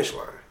the finish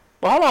line.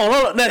 Well,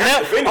 hold on.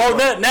 That's the finish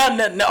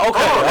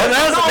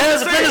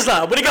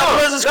line. But he got the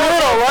rest of the score,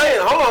 right?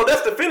 Hold on,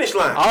 that's the finish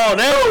line. Oh,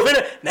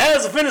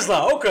 that's the finish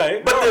line.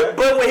 Okay.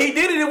 But when he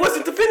did it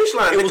wasn't the finish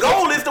line. The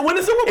goal is to win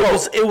the Super Bowl.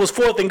 It was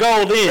 4th and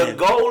goal then. The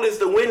goal is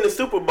to win the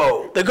Super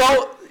Bowl. The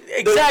goal,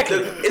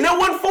 exactly. And that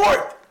wasn't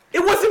 4th. It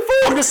wasn't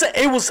 4th. I'm just saying,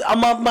 it was. He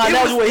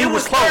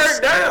was close.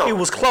 Third down. He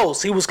was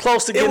close. He was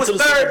close to getting to the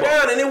Super Bowl. It was third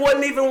down, and it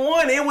wasn't even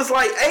 1. It was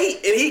like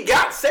 8, and he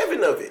got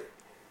 7 of it.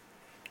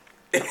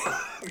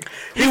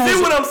 You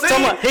see what I'm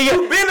saying?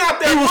 You've been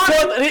out there. It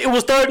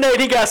was 3rd and 8.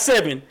 He got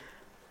 7.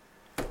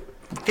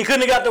 He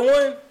couldn't have got the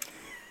 1.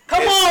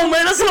 Come on,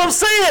 man. That's what I'm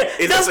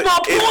saying. That's my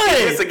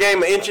point. It's a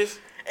game of inches.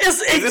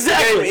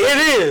 Exactly.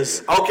 It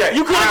is. Okay.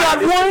 You could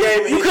have got 1.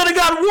 You could have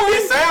got 1.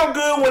 It sounds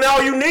good when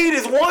all you need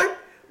is 1.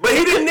 But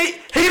he didn't need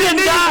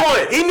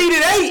 1. He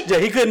needed 8. Yeah,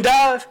 he couldn't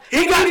dive.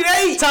 He needed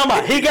 8. Talking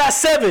about he got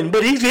 7,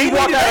 but he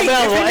walked out of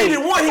bounds on 8. He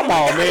needed 1. Come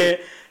on, man.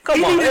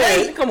 Come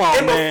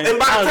on, man. And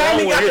by the time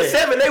he got to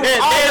 7, they were already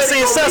That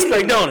seems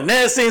suspect, don't it?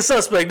 That seems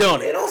suspect,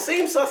 don't it? It don't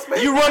seem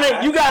suspect. You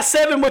running, you got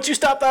 7, but you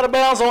stopped out of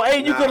bounds on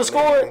 8. You could have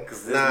scored.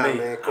 Nah,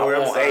 man. Corey,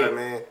 I'm sorry,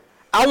 man.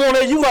 I want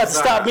 8. You got to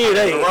stop me at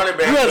 8. You got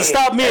to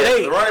stop me at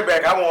 8. The running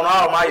back, I want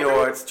all my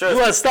yards. You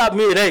got to stop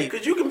me at 8.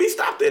 Because you can be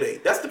stopped at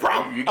 8. That's the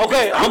problem.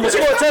 Okay, I'm going to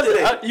score a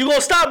touchdown. You going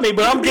to stop me,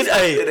 but I'm getting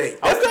 8.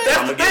 That's the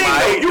thing,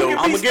 though.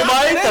 I'm going to get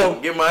my 8, though.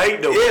 Get my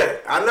 8, though. Yeah,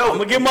 I know. I'm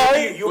going to get my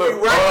 8. You'll be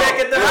right back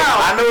at the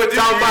house. I know what you're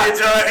talking about,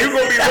 John. You're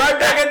going to be right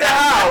back at the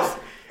house.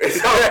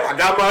 I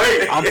got my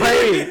 8. I'm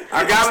paid.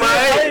 I got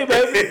my 8,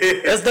 baby.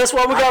 That's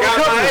why we got a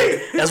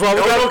company. That's why we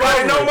got a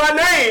company. Nobody know my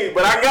name,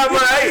 but I got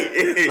my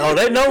 8. No,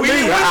 they know me.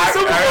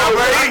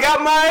 I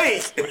got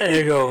my 8. There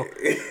you go.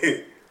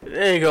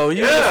 There you go.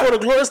 You for the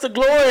glory. It's the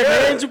glory,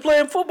 man. You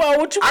playing football.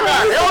 What you I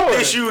playing got health for?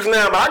 issues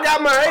now, but I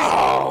got my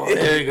Oh,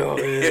 there you go.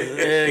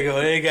 There you go.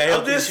 There you go.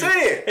 I'm just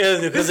saying.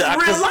 This is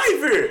real life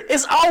here.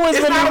 It's always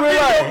It's going to not be a real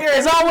video life. game.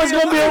 It's always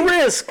going to be a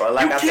risk. Well,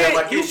 like I tell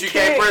my kids, you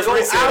can't press go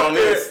reset out on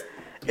there. this.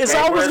 It's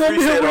Can't always press going to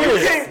be a reset on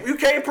risk. You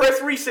can't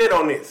press reset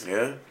on this.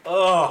 Yeah.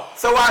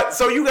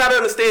 So you gotta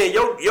understand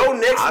your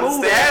next I move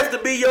understand. has to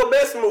be your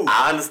best move.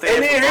 I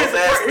understand And then from both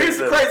aspects here's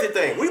the of it. crazy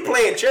thing: we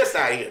playing chess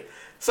out here.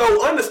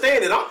 So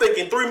understand that I'm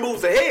thinking 3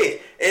 moves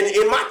ahead, and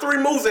in my 3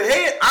 moves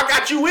ahead, I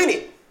got you in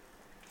it.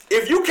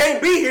 If you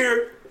can't be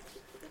here,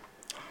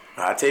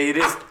 I tell you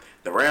this,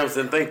 the Rams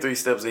didn't think 3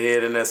 steps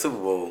ahead in that Super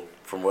Bowl,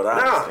 from what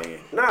I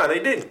understand. nah, they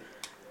didn't.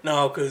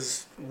 No,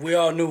 because we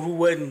all knew who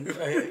wasn't.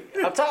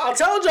 I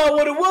told y'all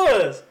what it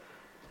was.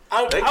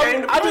 They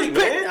came to play,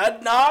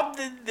 man.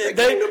 They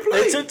came to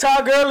play. They took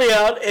Todd Gurley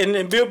out,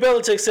 and Bill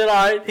Belichick said, all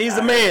right, he's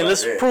the man.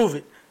 Let's prove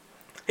it.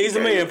 He's the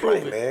man.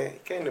 Prove it. Man, he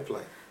came to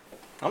play.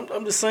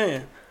 I'm just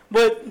saying.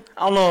 But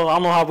I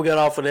don't know how we got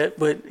off of that,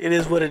 but it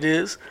is what it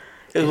is.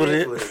 It is what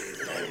it is. We was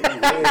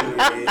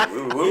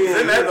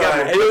in that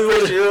game. It is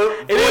what it is.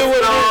 It is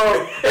what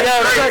it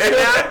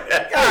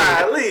is.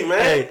 Golly,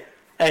 man.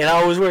 Hey, it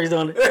always works,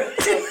 don't it?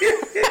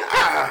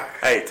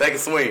 Hey, take a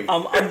swing.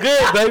 I'm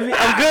good, baby.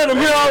 I'm good. I'm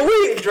here all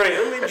week.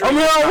 I'm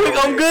here all week.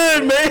 I'm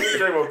good, man.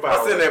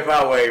 What's in that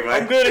power wave, man?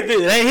 I'm good at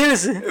this. It ain't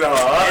Hennessy.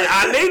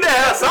 I need to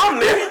have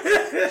something there.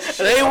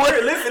 It ain't what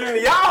Listening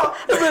to y'all.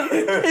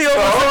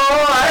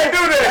 I ain't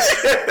do that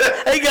shit.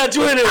 He got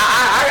you in there.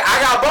 I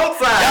got both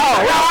sides.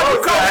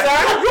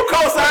 You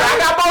co-sign.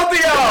 I got both of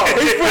y'all.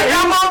 He's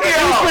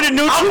pretty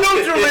neutral. I'm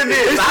neutral in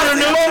this.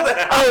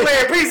 I'm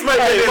playing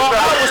peacemaker in this.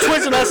 I was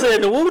switching. I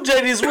said, "Woo,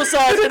 JD's what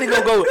side is he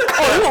gonna go?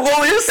 Oh, he gonna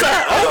go inside.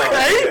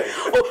 Okay.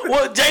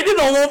 Well, JD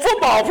don't want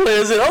football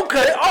players.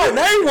 Okay. Oh,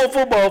 now he want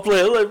football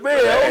players. Like, man,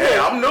 okay.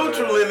 I'm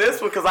neutral in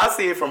this one because I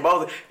see it from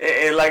both.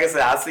 And like I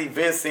said, I see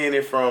Vince seeing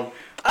it from.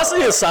 I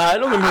see his side.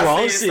 Don't get me wrong.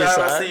 I see his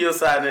side. I see your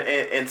side,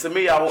 and to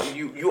me, I want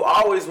you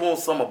always want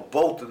some of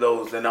both of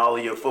those in all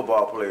of your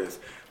football players.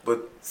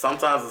 But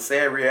sometimes the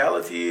sad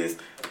reality is,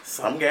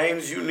 some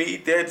games you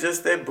need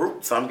that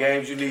brute. Some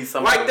games you need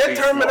somebody. Like that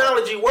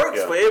terminology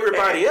works for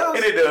everybody else,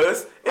 and it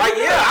does.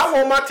 I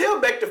want my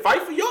tailback to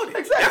fight for yardage.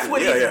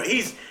 Exactly. That's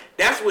what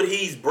that's what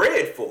he's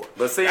bred for.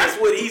 But see, that's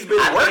what he's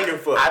been working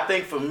for. I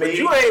think for me, but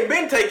you ain't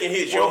been taking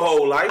hits your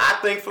whole life. I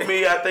think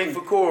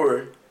for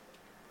Corey.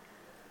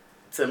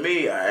 To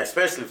me,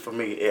 especially for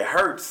me, it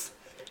hurts.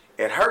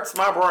 It hurts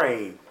my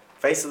brain.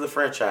 Face of the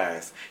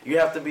franchise. You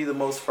have to be the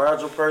most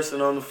fragile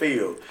person on the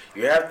field.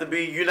 You have to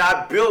be. You're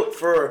not built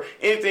for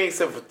anything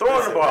except for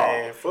throwing the ball.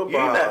 Man,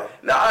 football.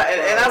 And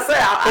I say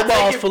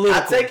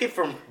I take it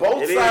from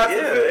both sides of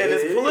the field, and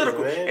it's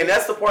political. And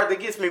that's the part that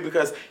gets me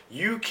because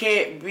you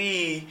can't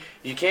be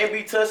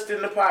touched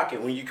in the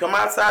pocket. When you come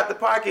outside the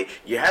pocket,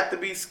 you have to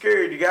be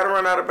scared. You got to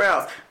run out of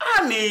bounds.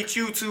 I need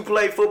you to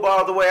play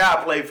football the way I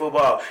play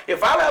football.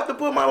 If I have to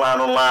put my line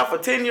on the line for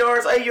 10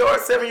 yards, 8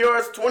 yards, 7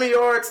 yards, 20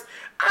 yards.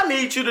 I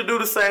need you to do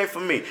the same for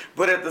me.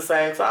 But at the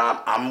same time,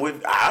 I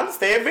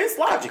understand Vince's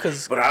logic.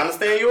 But I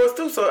understand yours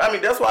too. So, I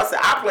mean, that's why I say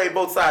I play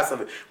both sides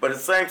of it. But at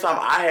the same time,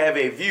 I have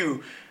a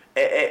view,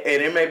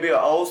 and it may be an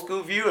old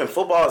school view, and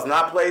football is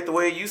not played the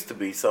way it used to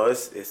be. So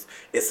it's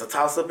a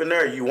toss up in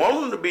there. You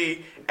want them to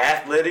be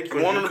athletic.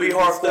 You want them to be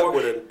hardcore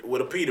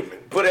with a Peterman.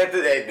 But at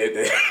the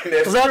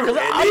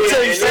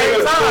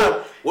same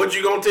time, what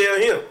you gonna tell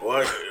him?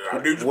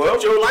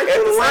 Put your life at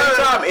on the line.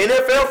 same time,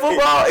 NFL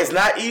football is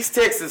not East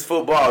Texas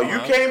football. You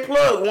can't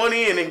plug one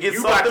in and get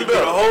you something about to get a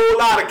better. whole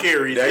lot of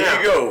carries. There now.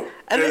 you go.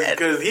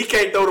 Because he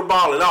can't throw the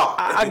ball at all.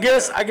 I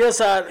guess You can't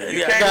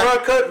run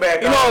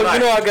cutback. You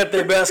know, I got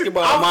that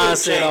basketball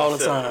mindset all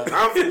the time.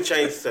 I'm finna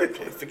change the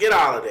subject. Forget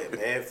all of that,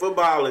 man.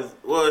 Football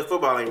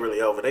ain't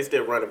really over. They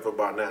still running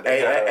football now.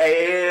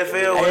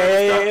 AFL.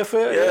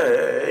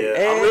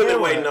 Yeah.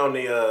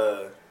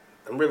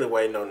 I'm really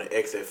waiting on the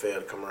XFL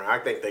to come around. I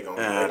think they're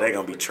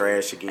gonna be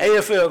trash again.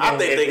 AFL. I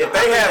think if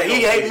they have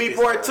He Hate Me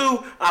Part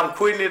 2, I'm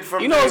quitting it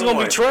from. You know it's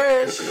gonna be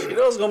trash. You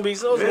know it's gonna be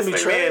trash. He's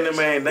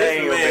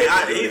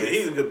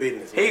a good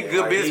businessman. He's a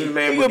good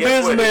businessman. He's a good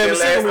businessman. But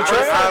still gonna be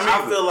trash.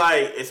 I feel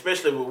like,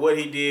 especially with what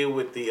he did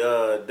with the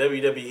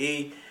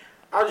WWE.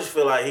 I just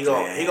feel like he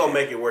gonna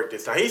make it work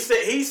this time. He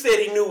said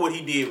he knew what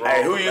he did wrong.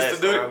 Hey, who used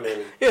to do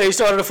it? Yeah, he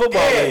started a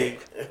football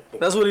league.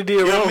 That's what he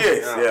did wrong.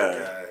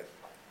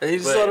 He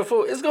just started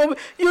football. It's gonna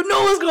be. You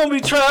know it's gonna be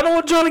trash. I don't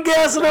want Johnny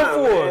gas it up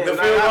for. The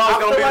field goal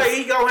gonna be like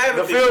he gonna have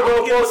the field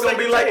goal post gonna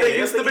be like they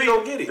used to be.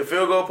 The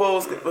field goal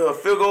post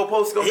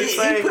gonna be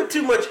same. He put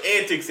too much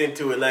antics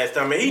into it last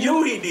time, and he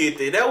knew he did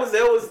that. That was.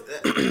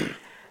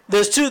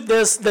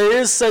 There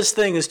is such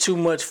thing as too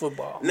much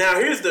football. Now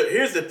here's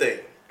the thing.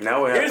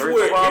 Now we have here's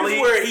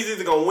where he's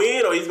either gonna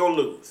win or he's gonna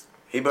lose.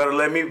 He better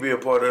let me be a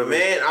part of it.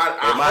 Man,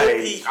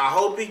 I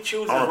hope he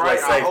chooses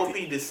right. I hope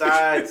he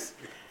decides.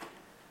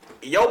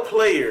 Your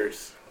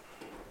players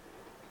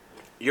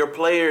your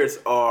players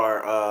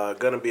are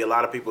going to be a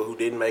lot of people who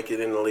didn't make it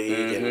in the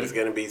league, and there's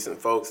going to be some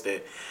folks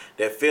that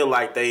feel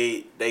like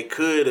they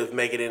could have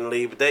made it in the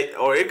league, but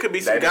or it could be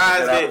some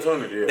guys that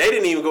they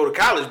didn't even go to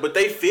college, but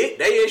they fit,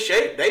 they in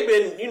shape, they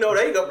been,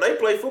 they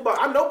play football.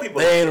 I know people.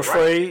 They ain't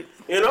afraid.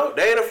 Right?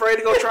 They ain't afraid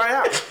to go try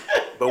out.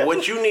 But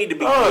what you need to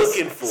be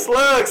looking for,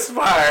 Slugs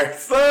fire.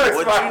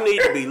 What you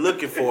need to be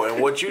looking for,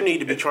 and what you need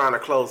to be trying to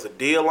close a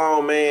deal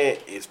on, man,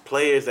 is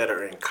players that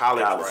are in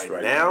college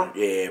right now.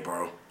 Yeah,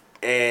 bro.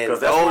 And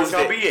because that's where it's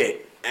gonna be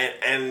at.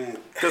 And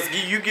because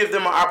you give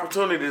them an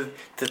opportunity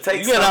to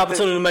take. You got an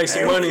opportunity to make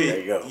some money. There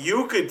you go.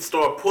 You could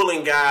start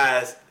pulling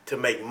guys to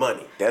make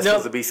money. That's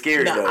supposed to be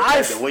scary though.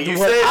 When you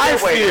say it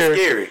that way, it's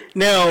scary.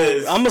 Now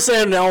I'm gonna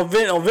say now on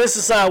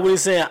Vince's side, what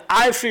he's saying,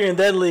 I fear in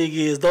that league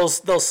is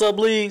those sub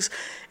leagues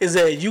is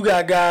that you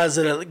got guys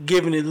that are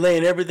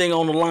laying everything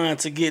on the line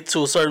to get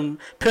to a certain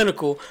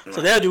pinnacle,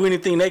 so they'll do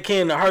anything they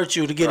can to hurt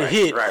you to get a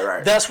hit.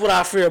 Right. That's what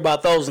I fear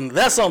about those, and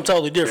that's something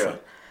totally different.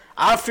 Yeah.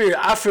 I fear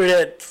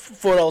that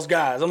for those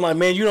guys. I'm like,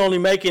 man, you're only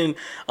making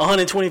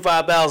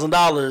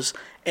 $125,000,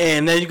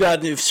 and then you got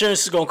the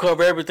insurance is gonna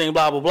cover everything,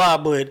 blah blah blah.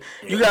 But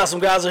you got some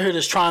guys out here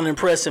that's trying to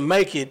impress and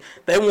make it.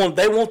 They want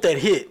that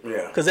hit,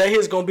 because that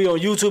hit's gonna be on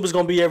YouTube. It's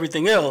gonna be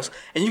everything else.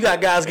 And you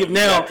got guys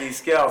got these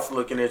scouts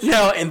looking at you.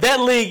 Now in that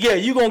league,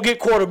 you gonna get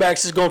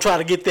quarterbacks that's gonna try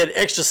to get that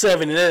extra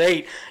 7 and that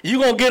 8. You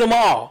gonna get them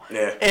all.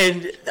 Yeah.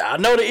 And I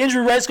know the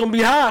injury rate's gonna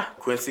be high.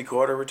 Quincy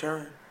Carter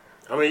return.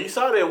 I mean, you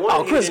saw that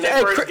one Chris, hit in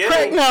that first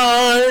game.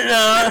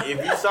 No.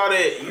 If you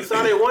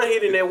saw that one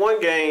hit in that one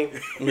game,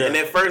 in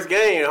that first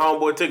game,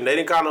 homeboy took. They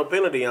didn't call no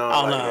penalty on.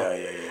 Oh, no.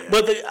 Yeah.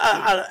 But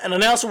an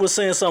announcer was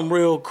saying something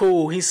real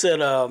cool. He said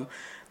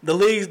the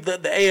league, the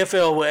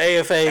AFL or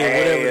AFA or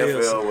whatever it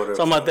is,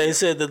 something like that. He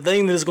said the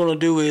thing that it's going to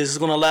do is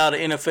going to allow the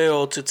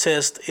NFL to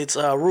test its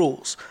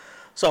rules.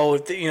 So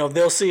if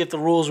they'll see if the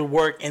rules will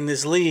work in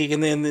this league,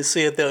 and then they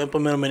see if they'll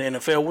implement them in the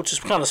NFL, which is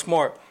kind of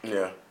smart.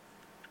 Yeah.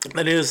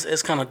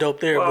 It's kind of dope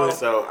there. Well, but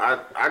so I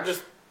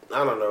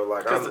don't know,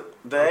 like the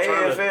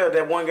AFL,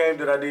 that one game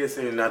that I did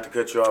see, not to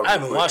cut you off. I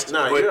haven't watched it.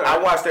 But I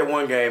watched that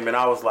one game and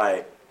I was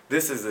like,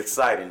 this is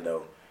exciting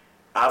though.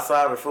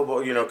 Outside of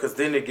football, because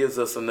then it gives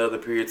us another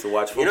period to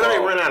watch football. They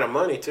run out of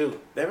money too.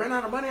 They ran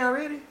out of money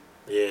already?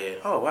 Yeah.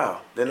 Oh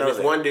wow. This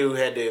one dude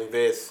had to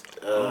invest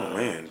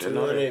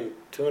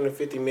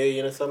 $250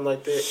 million or something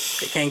like that.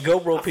 They can't go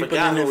broke people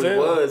in the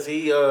NFL. Who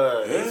he was.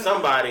 He's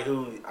somebody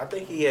who I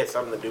think he had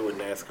something to do with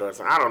NASCAR.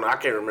 So I don't know. I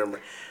can't remember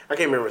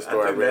the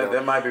story.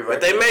 That might be right. But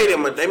they made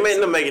him. They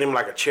made him making him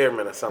like a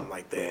chairman or something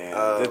like that.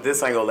 Yeah,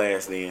 this ain't gonna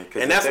last then.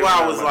 And that's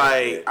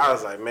why I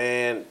was like,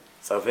 man.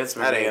 So Vince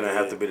McMahon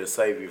have to be the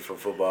savior for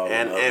football.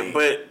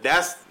 But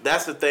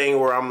that's the thing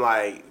where I'm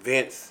like,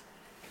 Vince,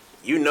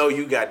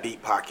 you got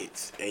deep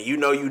pockets, and you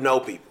know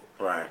people.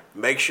 Right.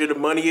 Make sure the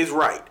money is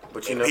right,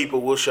 but people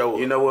will show up.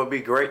 You know what would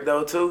be great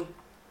though too?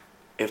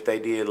 If they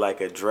did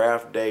like a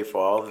draft day for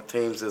all the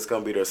teams that's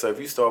gonna be there. So if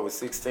you start with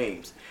 6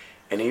 teams,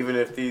 and even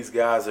if these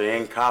guys are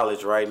in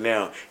college right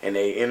now and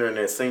they enter in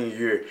their senior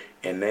year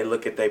and they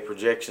look at their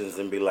projections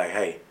and be like,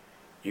 hey,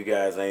 you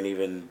guys ain't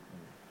even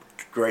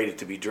graded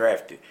to be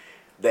drafted.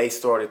 They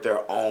started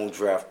their own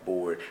draft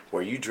board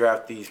where you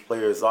draft these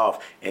players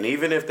off, and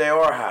even if they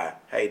are high,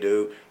 hey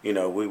dude, we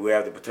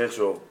have the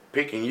potential of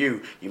picking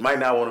you. You might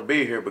not want to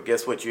be here, but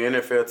guess what? You're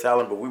NFL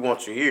talent, but we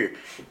want you here.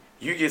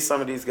 You get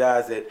some of these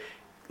guys that,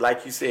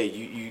 like you said,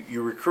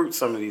 you recruit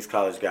some of these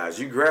college guys.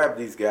 You grab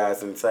these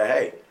guys and say,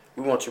 hey,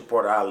 we want you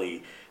part of our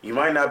league. You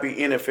might not be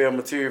NFL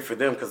material for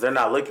them because they're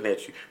not looking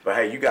at you, but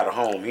hey, you got a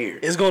home here.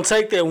 It's going to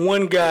take that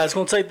one guy. It's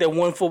going to take that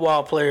one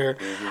football player,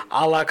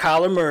 a la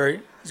Kyler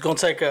Murray. It's going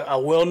to take a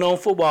well-known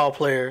football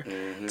player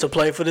to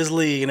play for this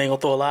league, and they're going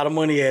to throw a lot of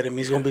money at him.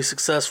 He's going to be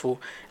successful.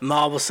 And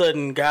all of a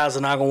sudden, guys are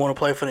not going to want to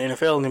play for the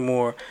NFL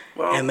anymore,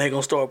 and they're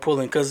going to start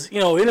pulling. Because,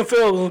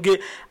 NFL will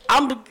get –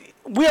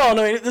 we all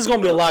know there's going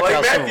to be a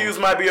lockout soon. Matthews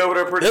might be over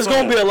there pretty soon. There's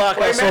going to be a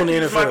lockout soon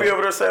in the NFL. Might be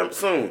over there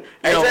soon.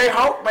 AJ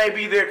Hawk may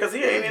be there because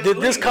he ain't in the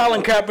league. This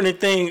Colin Kaepernick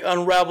thing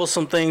unravels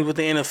some things with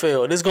the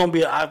NFL. There's going to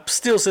be – I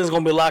still say it's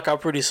going to be a lockout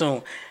pretty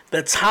soon.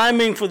 The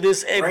timing for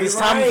this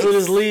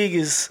league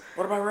is.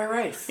 What about Ray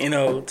Rice?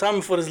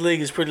 Timing for this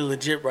league is pretty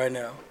legit right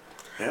now.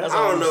 Yeah. I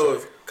don't know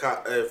if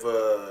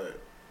Kaepernick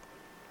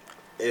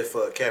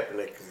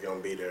is gonna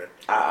be there.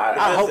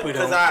 I hope he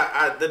don't.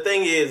 Because the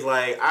thing is,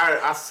 like,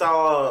 I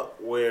saw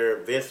where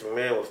Vince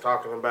McMahon was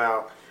talking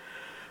about.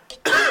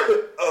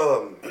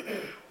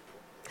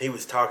 He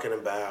was talking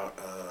about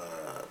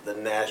the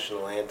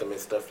national anthem and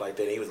stuff like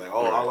that. He was like,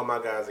 all of my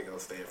guys are gonna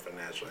stand for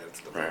national anthem and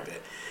stuff like that.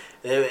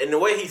 And the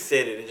way he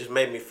said it just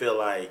made me feel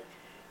like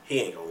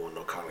he ain't gonna want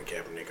no Colin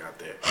Kaepernick out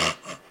there.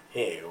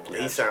 He ain't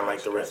gonna. He sound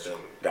like the rest of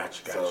them.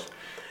 Gotcha. So,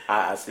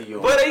 I see you.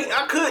 But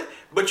I could.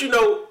 But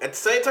at the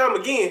same time,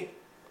 again,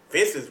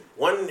 Vince is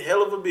one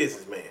hell of a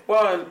businessman.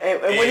 Well,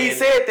 and when he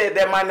said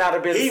that might not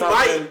have been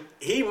something.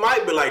 He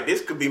might be like,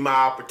 this could be my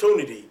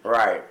opportunity.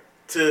 Right.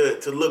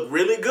 to look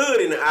really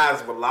good in the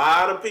eyes of a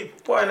lot of people.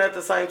 Well, and at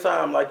the same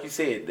time, like you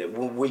said, that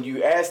when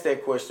you asked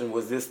that question,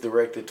 was this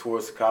directed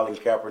towards Colin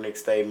Kaepernick's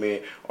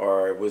statement,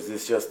 or was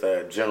this just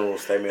a general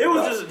statement? It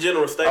was just a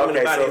general statement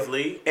about his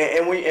league.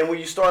 And when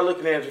you start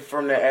looking at it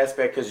from that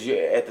aspect, because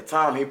at the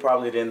time he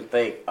probably didn't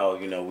think, oh,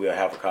 we'll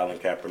have a Colin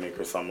Kaepernick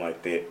or something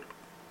like that.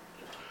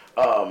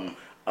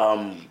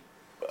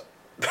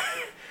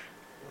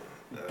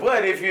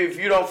 But if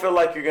you don't feel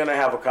like you're gonna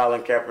have a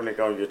Colin Kaepernick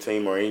on your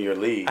team or in your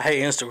league, I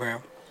hate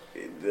Instagram.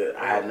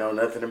 I know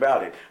nothing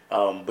about it.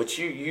 But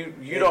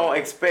you don't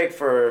expect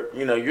for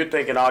you're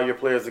thinking all your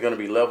players are gonna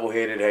be level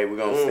headed. Hey, we're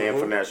gonna stand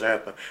for the national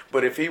anthem.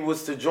 But if he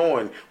was to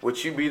join,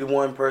 would you be the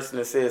one person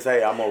that says,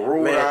 hey, I'm gonna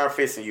rule with iron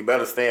fist and you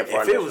better stand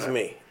for? If it was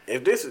me,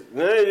 this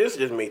is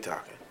just me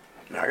talking.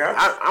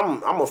 I'm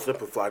gonna flip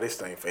and fly this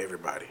thing for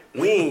everybody.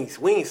 We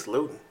ain't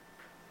saluting.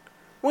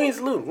 We ain't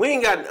saluting. I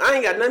ain't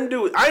got nothing to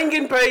do with. I ain't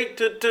getting paid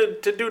to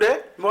do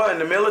that. Well, in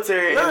the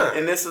military,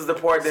 and this is the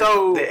part that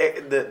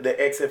the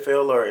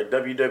XFL or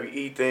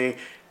WWE thing,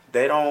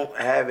 they don't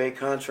have a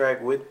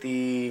contract with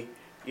the.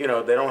 They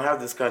don't have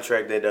this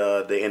contract that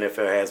the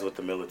NFL has with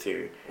the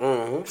military.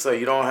 Mm-hmm. So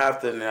you don't have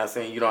to. And I'm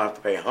saying you don't have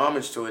to pay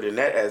homage to it in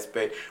that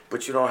aspect,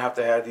 but you don't have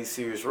to have these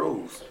serious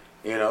rules.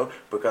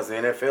 Because the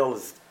NFL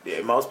is.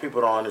 Most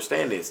people don't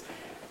understand this.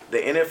 The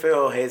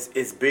NFL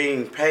is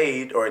being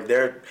paid, or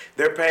they're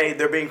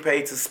being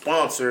paid to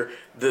sponsor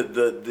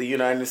the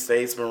United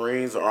States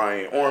Marines or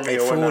Army or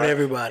whatnot.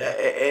 Everybody,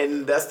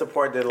 and that's the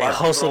part that a lot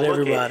of people don't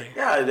look at.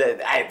 Yeah,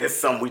 this is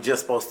something we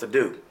just supposed to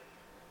do.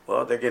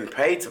 Well, they're getting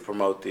paid to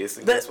promote this,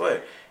 and guess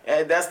what?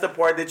 And that's the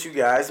part that you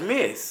guys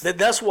miss.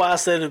 That's why I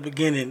said at the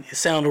beginning it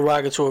sounded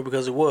derogatory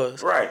because it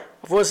was. Right.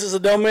 Of course, it's a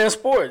dumb man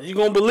sport. You're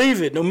gonna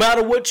believe it, no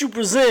matter what you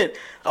present.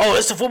 Oh,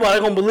 it's a football.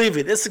 They're gonna believe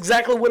it. It's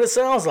exactly what it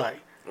sounds like.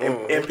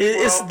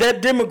 It's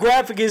that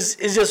demographic is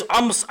just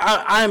I'm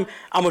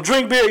a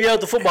drink beer, yell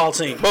at the football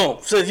team. Boom.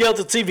 Says yell at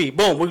the TV.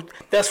 Boom.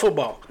 That's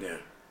football. Yeah.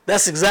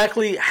 That's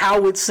exactly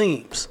how it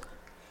seems.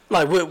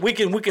 Like we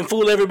can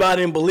fool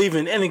everybody and believe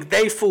in, and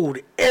they fooled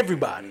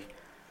everybody.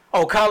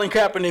 Oh, Colin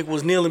Kaepernick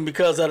was kneeling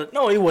because of it.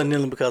 No, he wasn't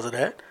kneeling because of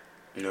that.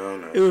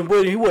 No.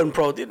 He wasn't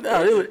pro.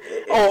 No,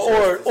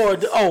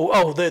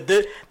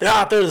 they're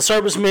out there, the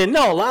servicemen.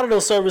 No, a lot of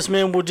those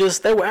servicemen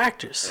they were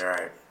actors.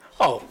 Right.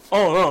 Oh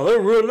no, they're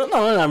real. No,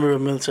 they're not real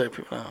military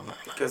people. No.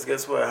 Because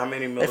guess what? How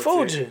many military? They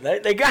fooled you.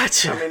 They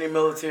got you. How many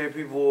military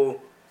people?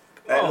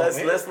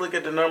 Let's look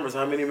at the numbers.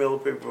 How many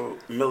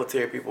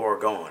military people are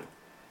gone?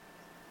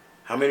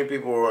 How many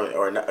people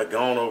are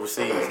gone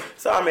overseas?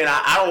 So I mean,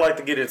 I don't like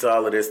to get into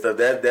all of this stuff.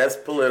 That's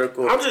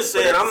political. I'm just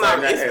saying, I'm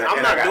not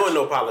doing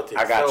no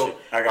politics. I got you.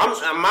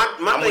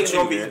 My thing's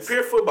gonna be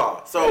pure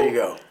football. So there you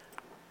go.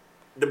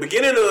 The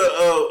beginning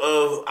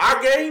of our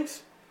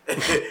games.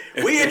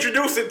 We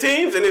introducing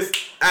teams and it's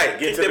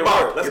kick that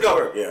ball. Let's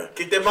go. Yeah.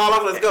 Kick that ball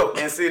off. Let's go.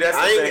 And see, that's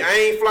the thing. I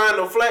ain't flying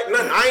no flag.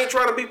 Nothing. I ain't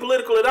trying to be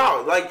political at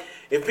all. Like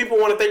if people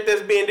want to think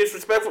that's being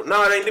disrespectful,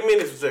 no, it ain't being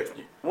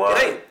disrespectful. Well,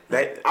 it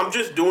ain't. I'm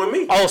just doing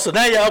me. Oh, so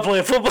now y'all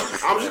playing football?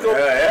 I'm just going.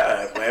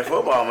 Yeah, playing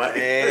football, man.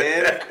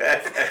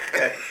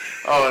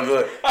 Oh,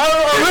 look.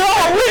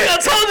 I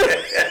told you.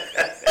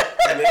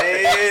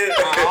 Man,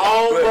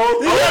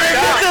 almost.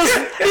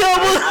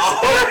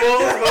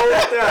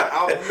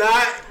 I'm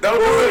not. Don't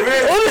do it,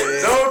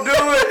 Vince. Don't do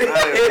it.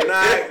 I'm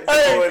not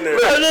going there.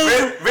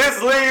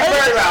 Vince leaves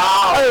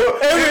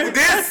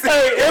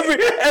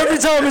every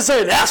time we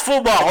say that's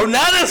football. Oh,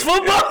 now that's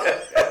football.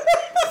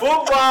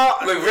 Football.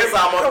 Look, Vince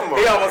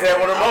almost had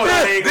one of them. I'm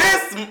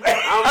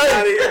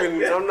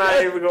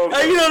not even going to.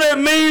 Hey, you know that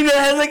meme that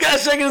has that guy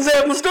shaking his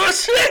head in the store?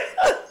 Shit.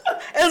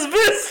 That's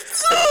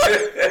Vince.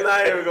 I'm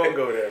not even going to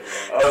go there,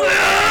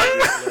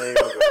 man.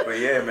 But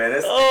yeah, man.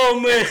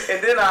 Man.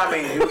 And then, I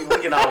mean, we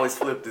can always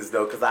flip this,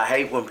 though, because I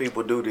hate when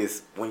people do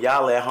this. When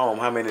y'all at home,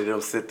 how many of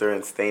them sit there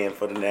and stand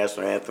for the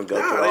national anthem?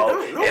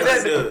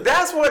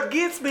 That's what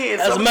gets me.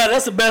 As a matter,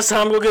 that's the best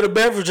time to go get a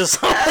beverage or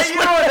something. You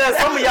know what?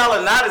 Some of y'all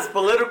are not as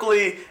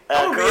politically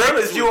correct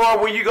as you are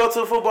when you go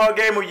to a football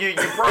game or you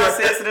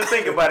process it and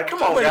think about it.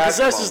 Come on, guys.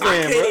 I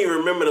can't even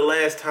remember the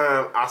last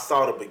time I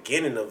saw the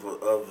beginning of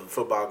a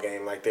football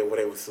game like that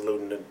where they were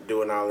saluting and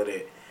doing all of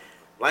that.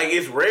 Like,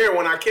 it's rare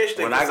when I catch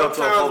that. When I go to a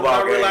football game, when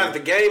I realize the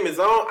game is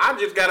on, I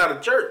just got out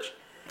of church.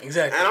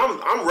 Exactly. And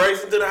I'm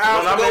racing to the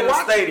house When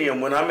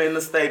I'm in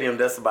the stadium,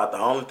 that's about the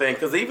only thing.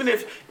 Because even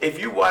if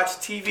you watch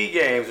TV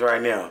games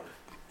right now,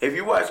 if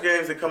you watch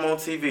games that come on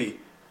TV,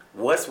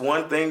 what's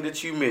one thing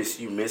that you miss?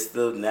 You miss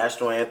the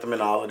national anthem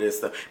and all of this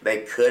stuff.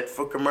 They cut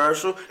for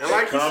commercial. And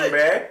like come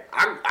back.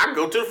 I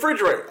go to the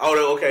refrigerator.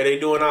 Oh, okay, they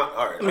doing all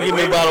right. Let me give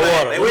me a bottle of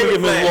water. Let me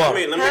give me water.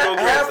 Let me go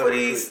grab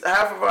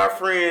half of our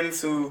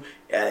friends who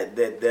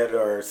that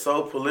are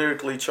so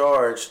politically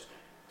charged,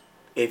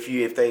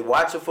 if they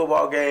watch a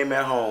football game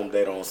at home,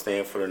 they don't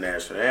stand for the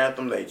national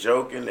anthem. They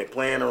joking. They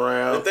playing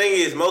around. The thing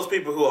is, most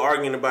people who are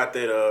arguing about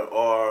that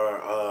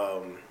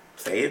are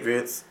say it,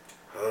 Vince.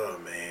 Oh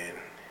man.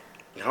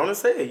 I want to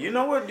say it. You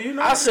know what? Do you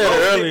know? I said it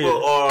Most earlier.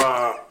 people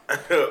are.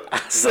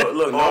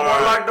 Look, no more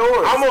locked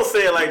doors. I'm gonna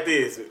say it like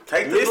this: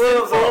 Take the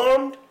gloves off.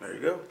 misinformed There you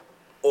go.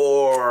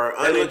 or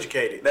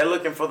uneducated. They're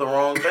looking for the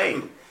wrong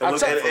thing. I'm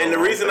telling- And the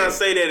reason I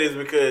say that is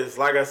because,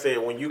 like I said,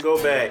 when you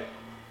go back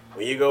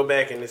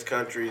in this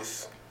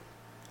country's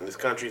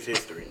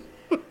history,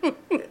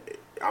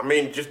 I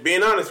mean, just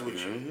being honest with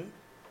you.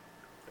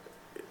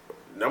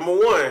 Number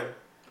one,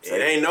 it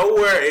ain't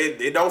nowhere.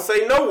 It don't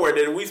say nowhere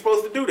that we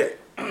supposed to do that.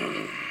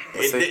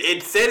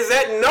 It says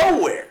that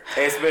nowhere.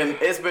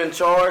 It's been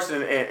charged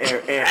and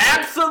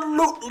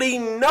Absolutely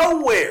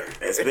nowhere.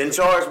 it's been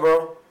charged,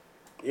 bro.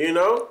 You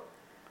know?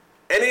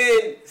 And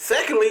then,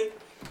 secondly,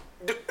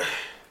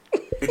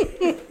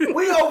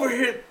 we over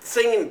here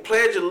singing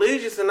Pledge of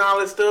Allegiance and all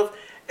this stuff,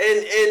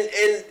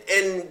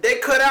 and they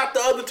cut out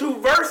the other two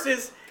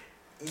verses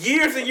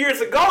years and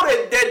years ago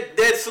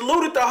that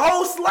saluted the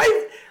whole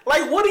slave.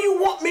 Like, what do you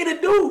want me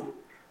to do?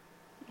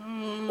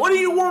 What do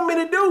you want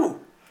me to do?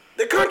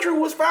 The country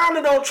was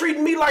founded on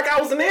treating me like I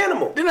was an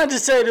animal. Didn't I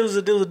just say it was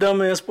a dumb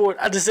man sport?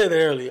 I just said that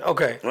earlier.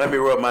 Okay. Let me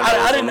rub my nose.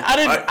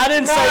 I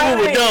didn't say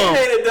we were dumb.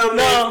 It ain't a dumb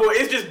man No. sport.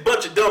 It's just a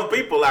bunch of dumb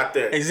people out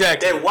there.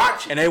 Exactly. That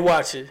watch it. And they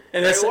watch it.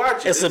 And They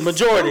watch it. it's a It's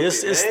majority.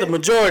 stupid, It's the man.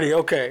 majority.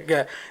 Okay.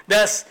 Yeah.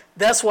 That's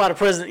why the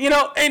president,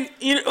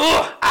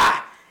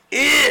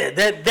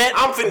 that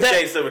I'm finna that,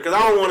 say something because I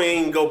don't want to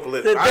even go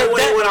political.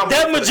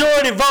 that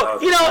majority vote,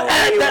 Yeah,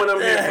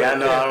 I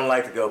know I don't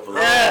like to go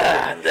political.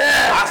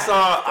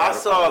 I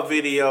saw a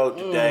video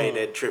today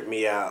that tripped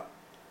me out.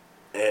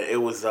 And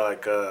it was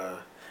like the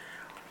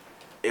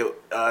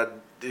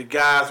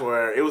guys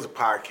were. It was a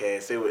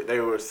podcast. They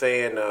were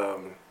saying,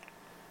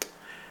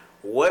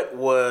 what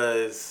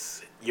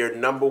was your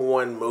number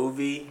one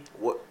movie?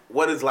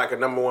 What is like a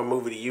number one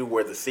movie to you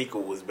where the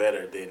sequel was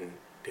better than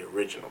the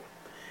original?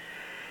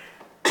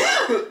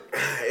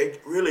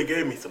 It really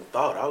gave me some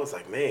thought. I was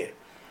like, man,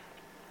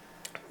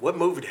 what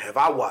movie have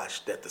I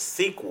watched that the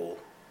sequel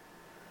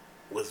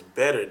was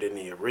better than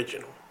the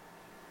original?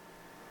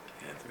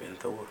 It had to be in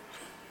Thor.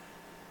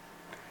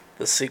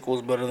 The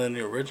sequel's better than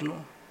the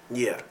original.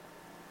 Yeah.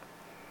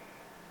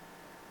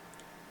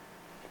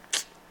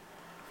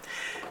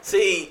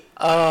 See,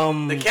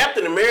 the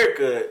Captain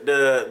America,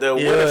 the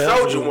Winter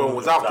Soldier one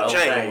was off the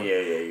chain.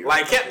 Yeah.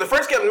 Like the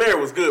first Captain America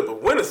was good,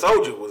 but Winter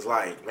Soldier was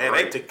like, man,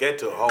 they took that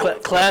to a whole.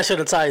 Clash of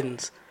the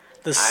Titans.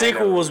 The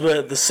sequel was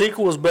better. The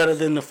sequel was better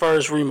than the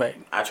first remake.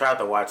 I tried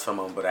to watch some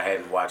of them, but I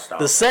hadn't watched all.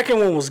 The second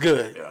one was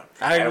good.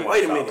 Yeah.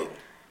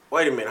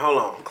 Wait a minute, hold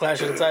on.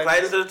 Clash of the Titans.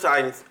 Clash of the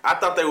Titans. I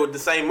thought they were the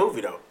same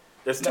movie though.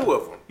 There's two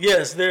of them.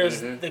 Yes,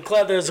 there's there's a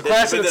Clash There's of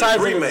the Titans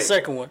and remake. the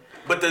second one.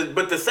 But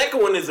the second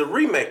one is a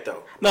remake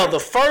though. No, the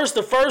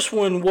first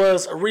one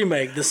was a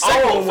remake. The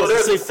second one so was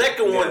there's a a sequel.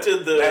 second one to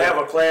the. They have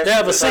a Clash They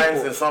have of a the Titans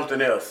sequel. and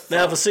something else. They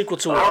have a sequel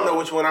to it. I don't know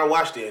which one I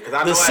watched it because I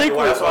know The sequel.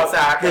 I had to watch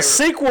it. The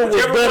sequel was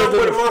Whichever better one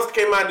where the than. monster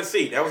came out to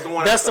see. That was the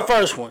one. That's I the saw.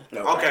 first one.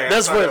 Okay.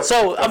 That's I thought what.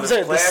 So I'm There's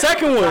saying the Clash of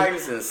second the one.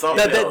 Titans and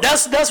something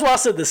else. That's why I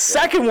said the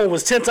second one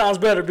was 10 times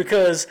better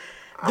because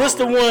this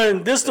the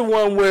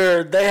one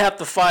where they have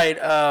to fight.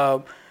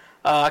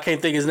 I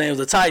can't think his name is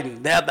the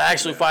Titan. They have to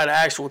actually fight an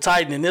actual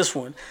Titan in this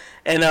one,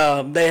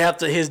 and they have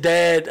to. His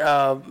dad,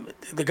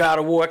 the God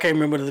of War. I can't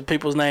remember the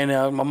people's name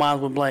now. My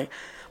mind went blank.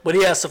 But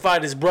he has to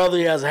fight his brother.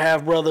 He has a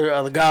half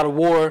brother, the God of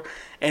War,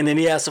 and then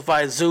he has to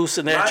fight Zeus,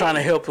 and they're trying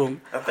to help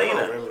him. I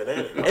Athena. remember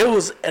that. It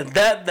was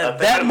that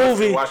I must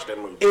movie. have watched that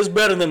movie. It was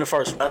better than the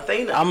first one.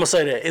 Athena. I'm gonna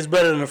say that it's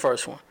better than the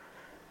first one.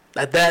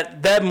 I'd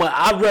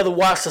rather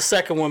watch the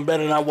second one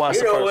better than I watched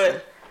You the know first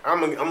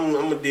what? one. I'm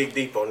gonna dig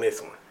deep on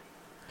this one.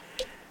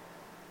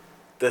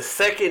 The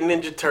second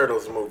Ninja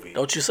Turtles movie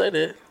Don't you say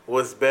that?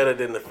 was better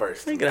than the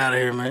first. Get out of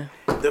here, man.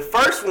 The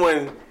first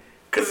one,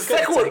 because the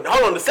second the one. tape.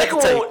 Hold on, the second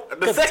the one. tape. The Cut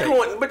the second tape.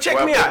 one. But check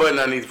Well, me the out. button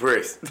I need to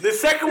press. The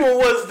second one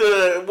was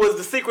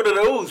the Secret of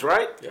the Ooze,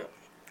 right? Yeah.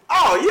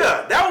 Oh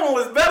yeah, that one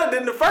was better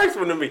than the first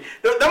one to me.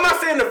 I'm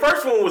not saying the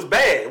first one was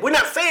bad. We're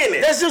not saying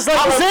that. That's just like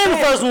All the I'm saying the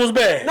saying- first one was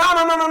bad.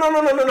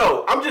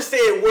 No. I'm just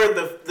saying where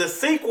the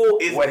sequel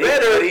is What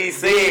better. he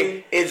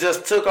said, it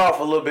just took off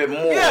a little bit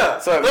more. Yeah,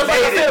 So it that's like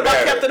I made said it about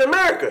better. Captain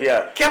America.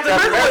 Yeah. Captain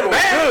America was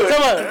bad.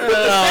 Come on. But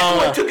the second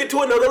one took it to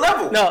another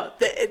level. No,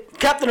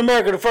 Captain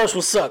America, the first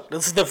one sucked.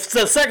 The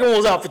second one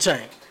was off the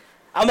chain.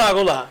 I'm not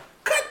gonna lie.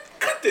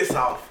 Cut this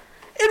off.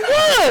 It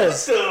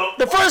was.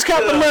 The first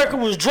Captain America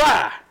was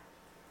dry.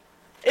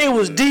 It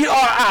was DRI,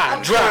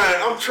 dry.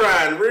 I'm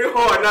trying real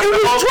hard not It to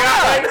was hold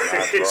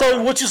dry. guy.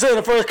 So what you saying?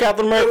 The first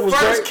Captain America The was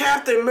first great.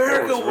 Captain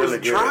America That was really was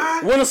good.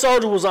 dry. Winter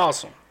Soldier was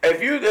awesome.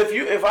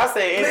 If I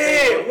say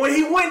anything, Man, when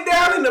he went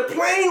down in the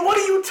plane, what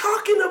are you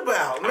talking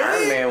about, man?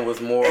 Iron Man was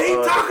more. And he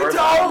The talking first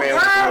to Iron old Man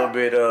was a girl?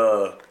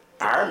 little bit.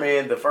 Iron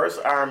Man, the first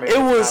Iron Man. It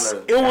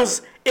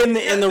was in the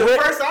the red.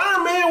 first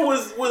Iron Man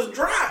was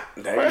dry.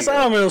 First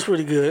Iron Man was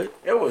pretty good.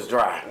 It was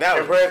dry.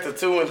 Compared to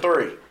 2 and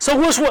 3. So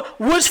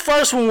which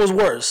first one was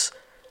worse?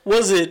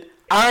 Was it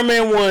Iron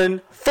Man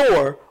 1,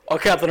 Thor, or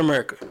Captain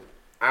America?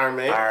 Iron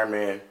Man. Iron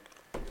Man.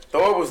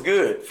 Thor was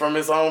good from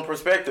his own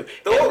perspective.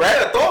 Thor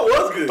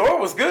was good. Thor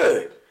was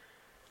good.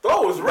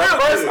 Thor was real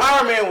First good.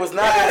 Iron Man was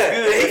not as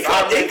good. He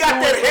got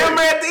that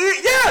hammer at the end.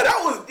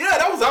 Yeah,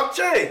 that was out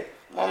chain.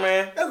 Come on,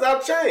 man. That was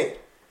out chain.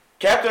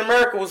 Captain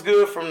America was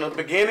good from the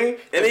beginning.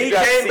 And then he You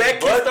got to came see back,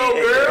 kissed Bucky, old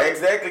girl.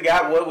 Exactly,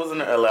 got what was in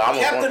the. I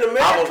Captain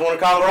America. almost want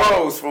to call him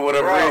Rose for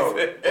whatever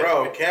reason.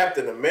 Bro,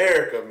 Captain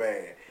America,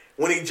 man.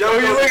 When he jumped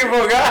Who you looking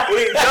for, guy? When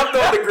he jumped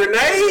on the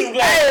grenade.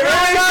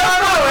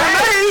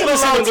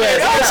 Listen to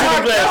glasses.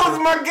 That was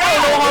my guy.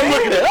 I'm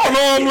looking at. I don't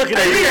know what I'm looking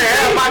at. You can't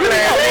have my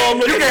glass.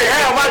 You can't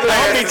have my glass.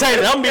 I'm be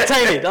tainted. I'm be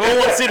tainted. I don't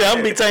want to see that.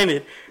 I'm be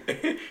tainted.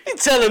 You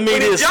telling me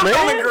When he this, jumped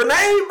on the man?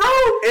 grenade, bro,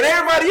 and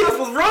everybody else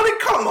was running.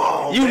 Come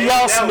on, You man.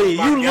 lost That was me.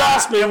 my You guy.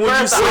 lost me when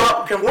you said.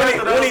 When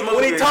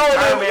he told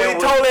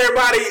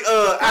everybody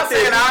out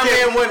there, Iron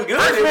Man wasn't good.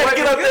 First It man wasn't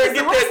get up good there as and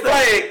get the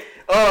that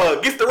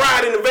flag. Gets to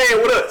ride in the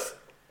van with us.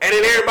 And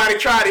then everybody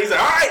tried it. He said,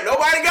 all right,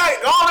 nobody got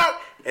it. Go on out.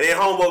 And then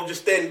Homeboy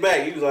just standing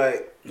back. He was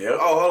like, Yep.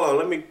 oh, hold on.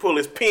 Let me pull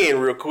his pen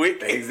real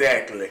quick.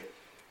 Exactly.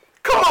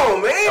 Come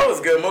on, man. That was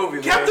a good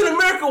movie, Captain man.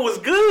 America was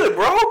good,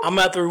 bro. I'm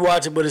gonna have to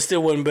rewatch it, but it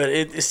still wasn't better.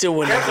 It still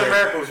wasn't. Captain better.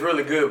 America was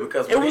really good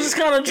because It was just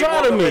kinda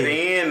dry to woke up me. At the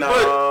end,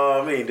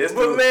 this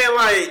But dude, man,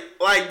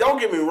 like, don't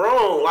get me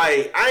wrong.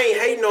 Like, I ain't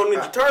hating on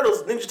Ninja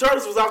Turtles. Ninja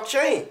Turtles was off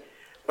chain.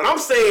 But I'm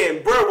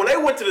saying, bro, when they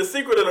went to the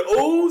Secret of the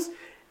Ooze,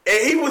 and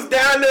he was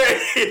down there,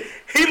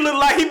 he looked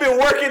like he been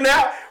working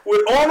out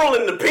with Arnold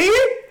in the pen.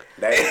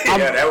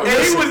 that was.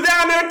 And he was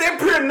down there at that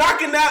pier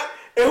knocking out,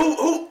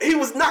 and he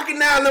was knocking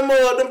down them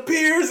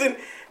piers and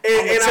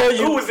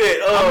who was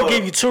it? I'm gonna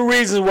give you 2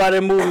 reasons why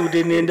that movie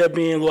didn't end up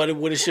being what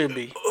it should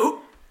be.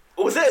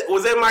 Was that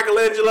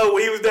Michelangelo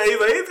when he was there? He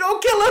was like, he's gonna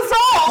kill us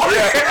all.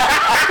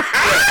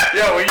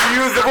 Yo, when you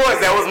use the voice,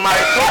 that was Mike.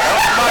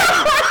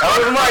 That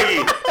was Mikey.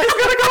 He's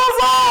gonna kill us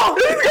all.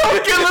 He's gonna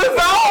kill us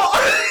all.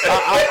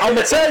 I'm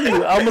gonna tell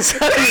you.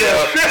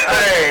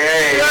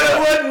 Hey.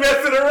 That wasn't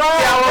messing around.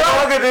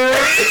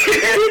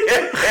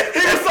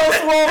 He was so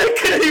small he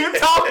couldn't even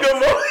talk no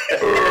more.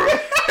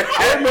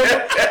 I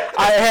remember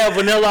I had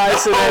Vanilla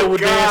Ice and they were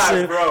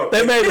dancing. Bro.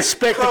 They made a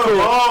spectacle. Come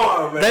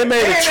on, man. They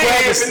made a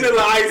travesty.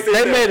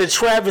 They made a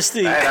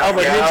travesty of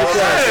a ninja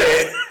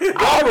class.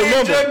 I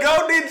remember.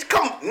 Go ninja.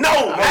 Come on.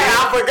 No, man.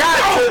 I forgot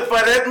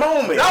for that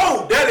moment.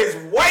 No, that is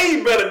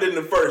way better than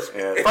the first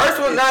one. Yeah. First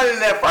one, not in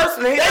that first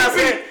one.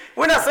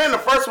 We're not saying the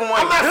first one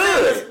wasn't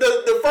good.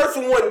 The first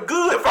one wasn't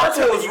good. The first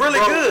one was really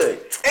good.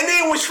 And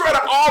then when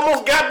Shredder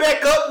almost got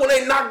back up when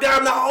they knocked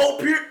down the whole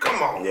pier,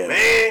 come on, man.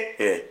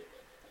 Yeah.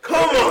 Come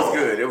on. It was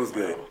good. It was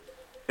good.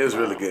 It was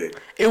really good.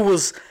 It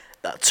was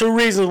 2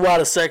 reasons why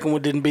the second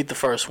one didn't beat the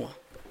first one.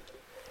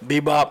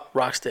 Bebop,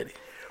 Rocksteady.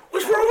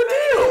 What's wrong with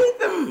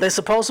them? They're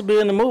supposed to be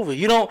in the movie.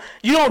 You don't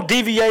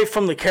deviate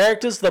from the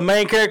characters, the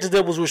main characters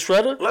that was with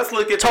Shredder. Let's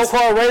look at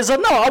Tokar Razor.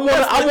 No, I want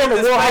a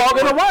Warhog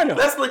and a Rhino.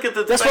 Let's look at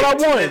the. That's what I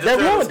wanted. They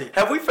wanted it.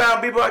 Have we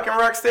found Bebop and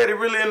Rocksteady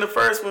really in the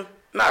first one?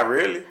 Not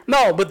really.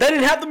 No, but they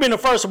didn't have to be in the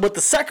first one. But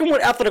the second one,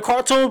 after the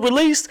cartoon was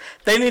released,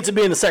 they need to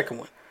be in the second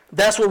one.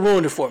 That's what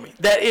ruined it for me.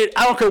 I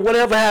don't care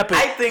whatever happened.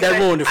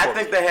 Ruined it for me. I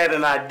think they had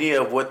an idea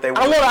of what they. I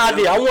want an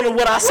idea. I wanted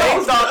what I saw.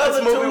 What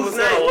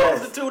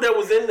was the two that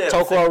was in there?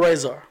 Tokar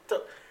Razor.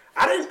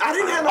 I didn't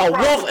have no A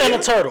problem wolf with and a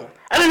them. turtle.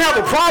 I didn't have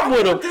a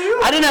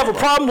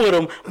problem with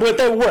them. But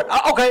they were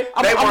okay.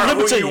 I'm gonna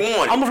flip it to you.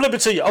 I'm gonna flip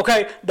it to you.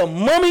 Okay, The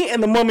Mummy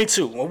and The Mummy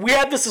 2. We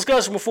had this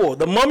discussion before.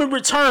 The Mummy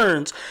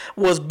Returns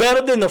was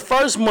better than the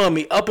first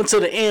Mummy up until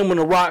the end when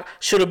The Rock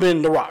should have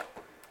been The Rock.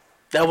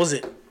 That was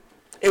it.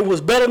 It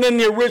was better than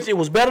the original. It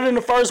was better than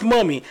the first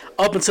Mummy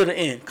up until the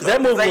end because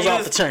that movie was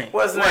off the chain.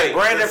 What's that?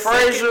 Brandon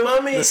Fraser.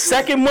 The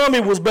second Mummy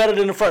was better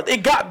than the first.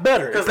 It got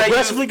better. It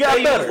progressively got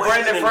better.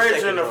 Brandon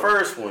Fraser in the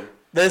first one.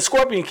 The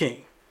Scorpion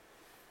King.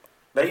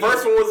 The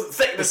first one was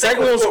the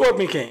second one was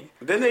Scorpion King.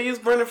 Didn't they use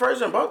Brandon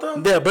Fraser in both of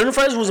them? Yeah, Brandon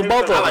Fraser was in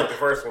both of them. I like the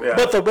first one. Yeah.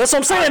 But that's what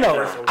I'm saying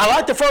though. I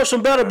like the first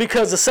one better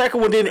because the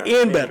second one didn't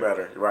end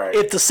better. Right.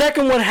 If the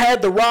second one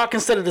had The Rock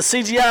instead of the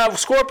CGI of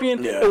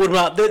Scorpion, it would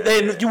not.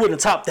 You wouldn't have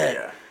topped that.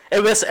 Yeah.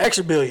 It was an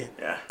extra billion.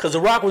 Yeah. Because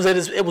The Rock was at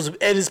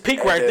his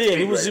peak right then.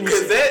 He was.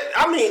 Because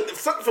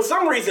for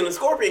some reason, the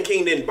Scorpion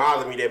King didn't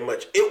bother me that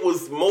much. It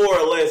was more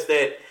or less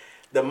that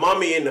the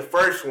Mummy in the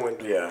first one,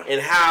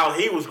 and how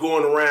he was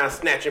going around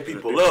snatching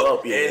people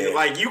up, and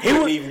like you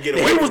couldn't even get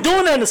away. He was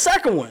doing that in the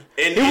second one.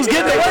 And he was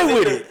getting away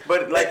with it.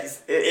 But like,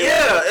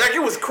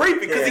 it was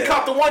creepy because he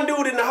caught the one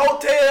dude in the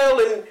hotel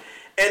and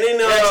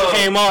then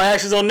came on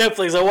Actions on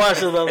Netflix. I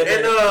watched it the other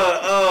day.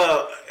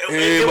 When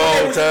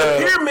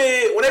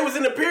they was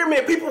in the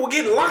pyramid, people were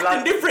getting locked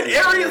in different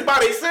areas by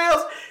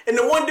themselves, and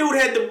the one dude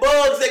had the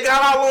bugs that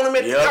got all on him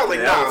at the I was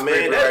like, nah,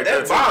 man,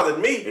 that bothered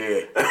me.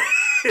 Yeah.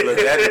 Look,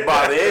 that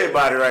bothered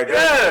everybody right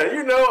there.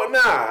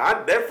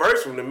 Yeah, that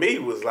first one to me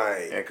was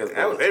like,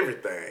 that was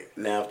everything.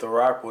 Now, if The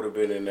Rock would have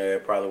been in there,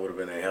 it probably would have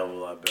been a hell of a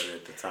lot better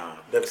at the time.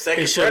 The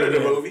second Predator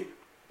movie.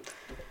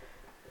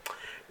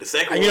 The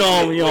second one.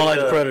 You don't like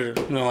the Predator.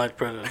 You don't like the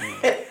Predator.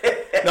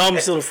 No, I'm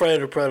still afraid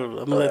of the Predator. I'm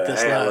gonna let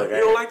this slide. You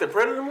don't like the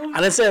Predator movie?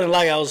 I didn't say I didn't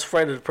like it. I was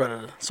afraid of the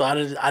Predator, so I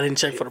didn't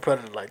check for the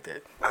Predator like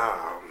that.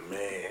 Oh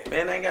man,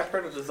 they ain't got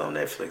Predators on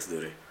Netflix,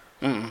 do they?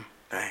 Mm-mm.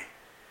 Dang.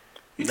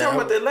 You talking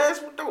about that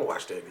last one? Don't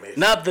watch that, man.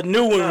 Not the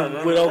new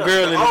one with old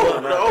girl in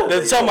old,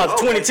 They're talking about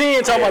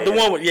 2010. Talking about the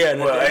one with you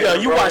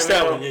watched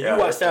that one. Yeah, you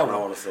watched that one. I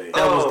want to say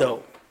that was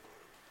dope.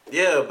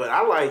 Yeah, but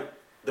I like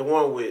the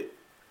one with.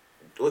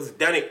 Was it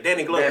Danny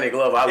Glover? Danny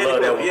Glover. I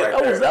love that one. Yeah.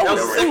 Right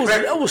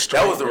That was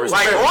straight. That was the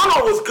respect. Like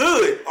Arnold was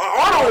good.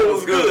 Arnold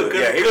was good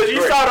because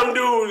you saw them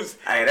dudes.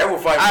 Hey, they were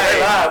fighting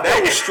live.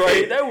 That was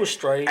straight. That was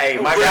straight. Hey,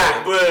 my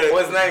guy.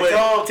 What's his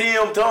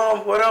name?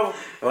 Tom, whatever.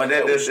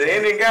 The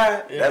Indian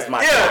guy. Yeah. That's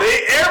my guy.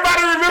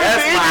 Everybody remembers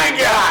the Indian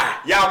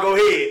guy. Y'all go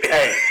ahead.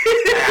 Hey,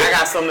 I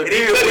got something to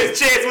deal with. He put his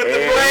chest with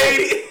the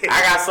blade.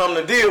 I got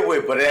something to deal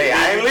with, but hey,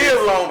 I ain't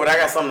live long, but I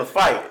got something to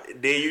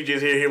fight. Then you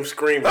just hear him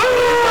screaming.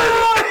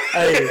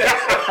 Hey,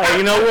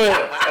 you know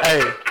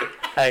what?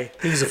 Hey,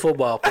 he's a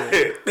football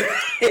player.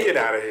 Get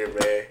out of here,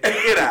 man.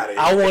 Get out of here.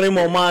 I want him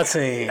on my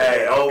team.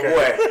 Hey,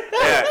 boy.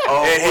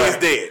 He's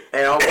dead.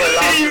 And boy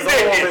lost his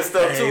arm and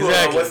stuff too.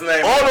 Exactly. What's his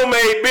name? Arnold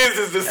made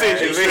business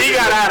decisions. He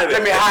got out of there.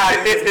 Let me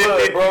hide this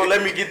blood, bro.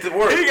 Let me get to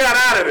work. He got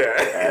out of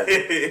there.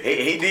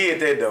 He did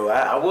that though.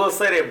 I will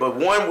say that, but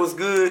 1 was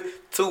good,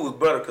 2 was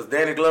better because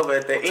Danny Glover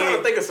at the end. I'm trying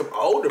to think of some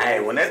older. Hey,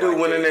 when that dude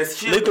went in that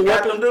shit, Lethal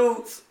got Weapon them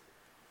dudes.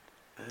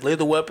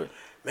 Lethal Weapon.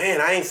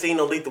 Man, I ain't seen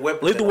no Lethal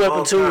Weapon. Lethal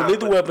Weapon 2.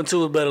 Lethal Weapon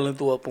 2 is better than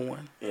Lethal Weapon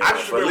 1. Yeah, I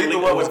just remember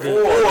Lethal Lethal Weapon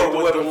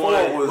 4. Weapon 4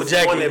 Lethal Weapon 1 was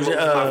Jackie, one that was my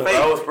favorite.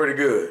 that was pretty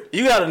good.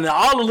 You got to know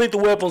all the Lethal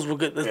Weapons were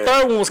good. The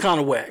third one was kind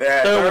of whack.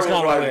 Yeah, third one was kind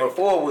of right, whack. but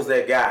 4 was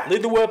that guy.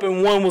 Lethal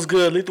Weapon 1 was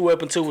good. Lethal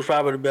Weapon 2 was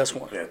probably the best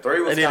one. Yeah,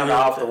 3 was kind of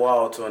off the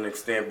wall to an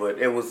extent, but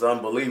it was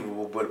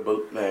unbelievable.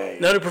 But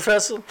man, Nutty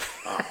Professor? no,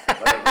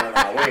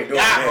 we ain't doing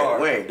that.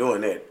 We ain't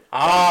doing that.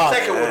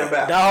 Second one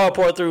about. Die Hard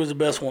Part 3 was the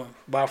best one.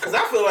 Because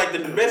I feel like the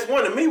best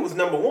one to me was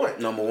number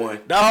 1. Number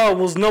 1. Die Hard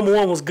was number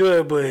 1 was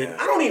good, but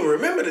I don't even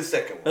remember the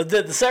second one.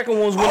 the second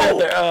one was when at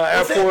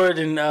the airport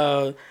and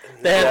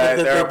they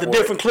had the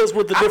different clips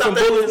with the different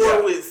bullets.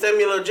 One with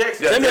Samuel L.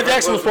 Jackson. Samuel L.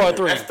 Jackson was Part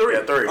 3. That's 3.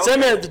 Yeah, 3.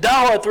 The Die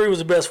Hard 3 was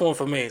the best one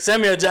for me.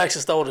 Samuel L.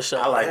 Jackson stole the show.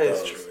 I like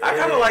That's those. true. I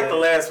kind of like the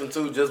last one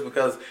too, just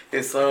because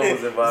his son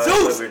was involved.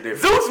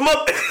 Zeus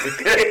mother.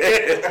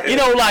 You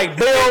know, like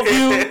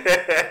Bellevue.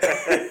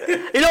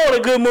 You know what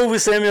a good movie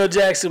Samuel L.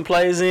 Jackson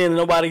plays in and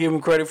nobody give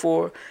him credit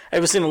for?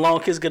 Ever seen A Long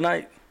Kiss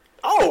Goodnight?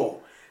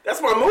 Oh,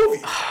 that's my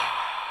movie.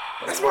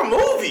 That's my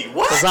movie.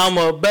 What? Cause I'm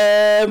a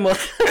bad mother.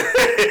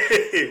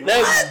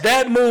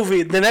 that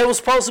movie. Then they was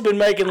supposed to be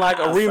making like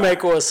a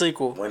remake or a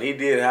sequel. When he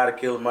did How to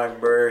Kill a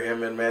Mockingbird,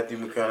 him and Matthew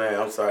McConaughey.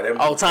 I'm sorry.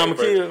 That Time to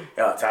Kill.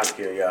 Yeah, Time to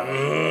Kill. Yeah.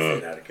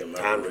 How to Kill a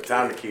Mockingbird.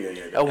 Time to Kill.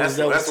 Yeah. That's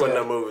That's one of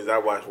the movies I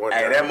watched one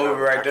time. Hey, that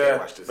movie right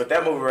there. But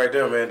that movie. movie right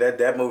there, man.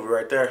 That movie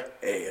right there.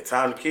 Hey,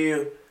 Time to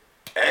Kill.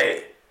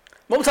 Hey.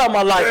 I'm talking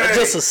about like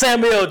just a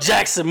Samuel L.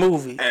 Jackson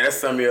movie. Hey, that's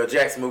Samuel L.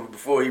 Jackson movie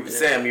before he was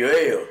Samuel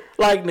L.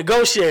 Like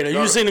Negotiator.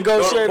 You seen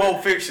Negotiator? Go to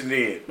Pulp Fiction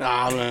then.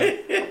 Nah, man.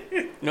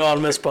 No, I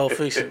miss Pulp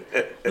Fiction.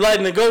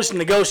 Like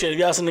Negotiator.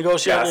 Y'all seen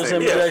Negotiator with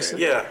Samuel Jackson?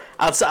 Yeah.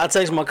 I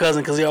text my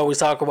cousin because he always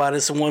talk about it.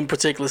 It's one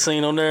particular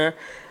scene on there.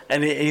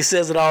 And he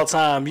says it all the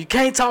time. You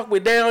can't talk me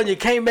down. You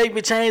can't make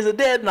me change the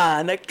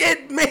deadline. Now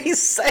get me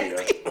safe.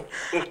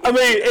 I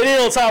mean, and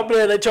then on top of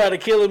that, they try to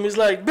kill him. He's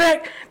like,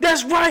 Beck,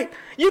 that's right.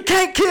 You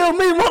can't kill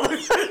me, mother.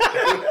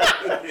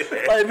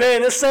 Like,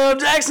 man, that's Sam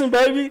Jackson,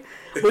 baby.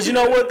 But you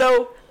know what,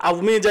 though?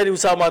 Me and JD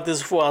was talking about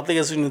this before. I think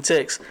it's in the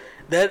text.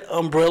 That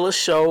Umbrella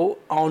show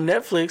on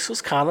Netflix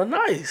was kind of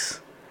nice.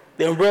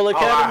 The Umbrella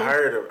Academy. I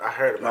heard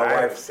of it.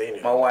 I haven't seen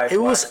it. My wife.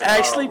 It was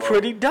actually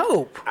pretty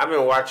dope. I've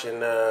been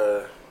watching.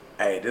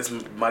 Hey, this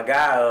my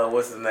guy.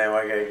 What's his name?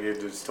 I gotta get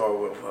the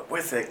story.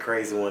 What's that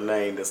crazy one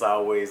name that's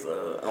always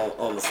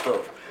on the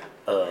stuff?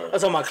 I'm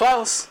talking about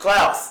Klaus.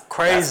 Klaus.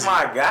 Crazy. That's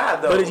my guy,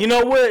 though. But you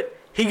know what?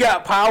 He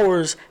got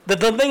powers. The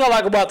thing I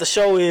like about the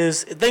show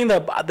is the thing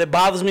that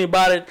bothers me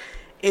about it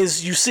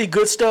is you see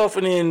good stuff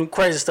and then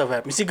crazy stuff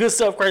happen. You see good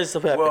stuff, crazy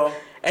stuff happen. Well,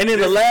 and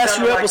in the last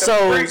few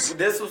episodes,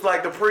 this was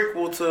like the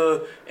prequel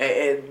to,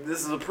 and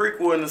this is a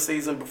prequel in the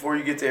season before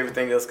you get to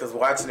everything else. Because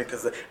watching it,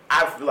 because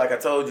like I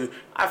told you,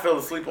 I fell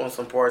asleep on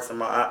some parts of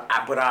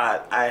but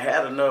I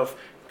had enough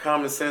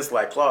common sense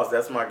like Klaus.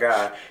 That's my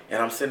guy,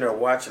 and I'm sitting there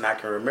watching. I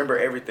can remember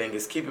everything.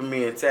 It's keeping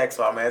me intact.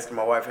 So I'm asking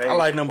my wife, "Hey, I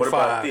like number what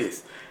 5. about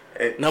this?"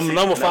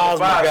 Number five is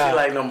my guy. She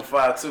like number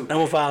 5 too.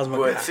 Number 5 is my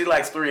guy. But she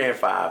likes 3 and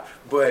 5.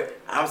 But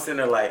I'm sitting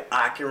there like,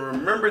 I can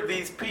remember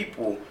these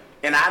people,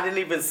 and I didn't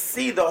even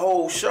see the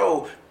whole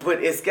show,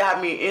 but it's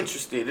got me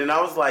interested. And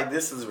I was like,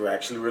 this is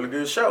actually a really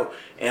good show.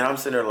 And I'm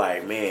sitting there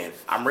like, man,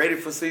 I'm ready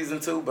for season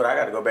 2, but I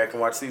got to go back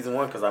and watch season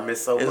 1 because I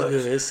missed so much.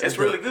 Good. It's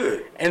really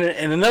good. And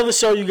another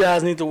show you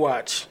guys need to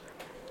watch.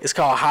 It's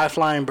called High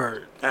Flying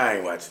Bird. I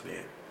ain't watching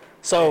it.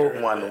 So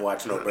I want to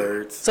watch no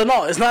birds. So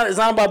no, it's not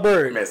about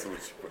bird. Messing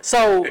with you.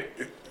 So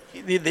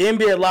the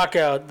NBA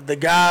lockout, the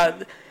guy,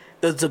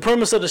 the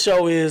premise of the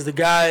show is the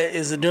guy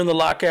is during the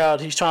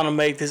lockout. He's trying to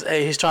make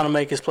he's trying to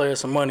make his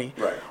players some money,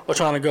 right? Or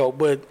trying to go,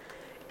 but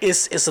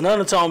it's an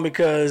undertone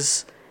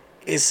because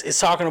it's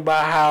talking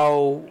about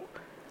how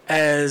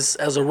as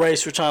a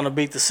race we're trying to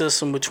beat the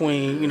system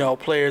between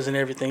players and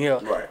everything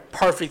else. Right.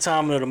 Perfect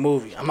timing of the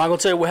movie. I'm not gonna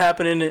tell you what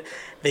happened in it.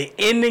 The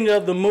ending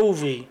of the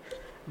movie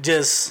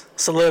just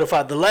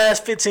solidified. The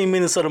last 15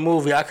 minutes of the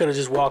movie, I could have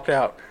just walked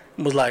out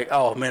and was like,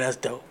 oh, man, that's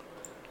dope.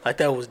 Like,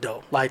 that was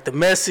dope. Like, the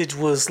message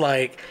was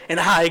like, and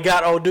how he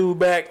got old dude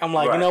back. I'm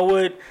like, Right. you know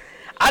what?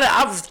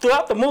 I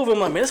throughout the movie, I'm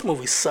like, man, this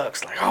movie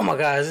sucks. Like, oh my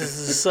gosh,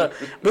 this sucks.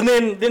 But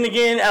then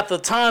again, after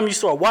the time you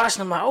start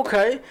watching, I'm like,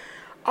 okay,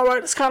 all right,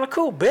 that's kind of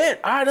cool. Bet,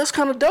 all right, that's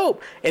kind of dope.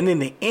 And then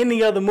the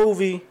ending of the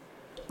movie,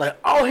 like,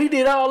 oh, he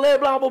did all that,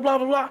 blah blah blah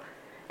blah blah.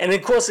 And then,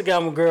 of course, it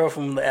got my girl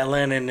from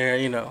Atlanta in there.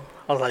 You know,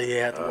 I was like, yeah, I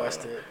have to watch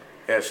that.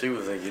 Yeah, she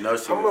was in. You know,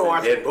 she I'm was gonna in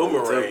watch Deadpool,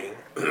 Boomerang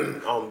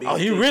too. on BET. Oh,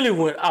 you really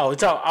went? I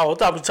thought you were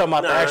talking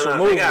about the actual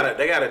movie.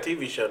 They got a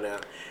TV show now,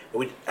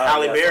 which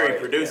Halle yeah, I Berry saw that,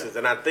 produces,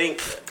 and I think,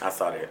 I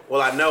saw that.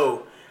 well, I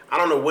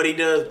don't know what he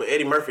does, but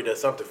Eddie Murphy does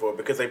something for it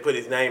because they put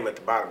his name at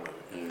the bottom of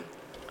it.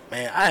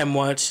 Man, I ain't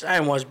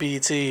watched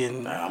BET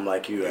and Nah, I'm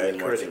like you. I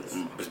ain't watching.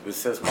 But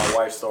since my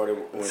wife started,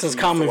 when Since she used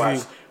to Comic watch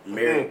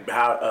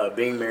View.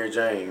 Being Mary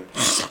Jane,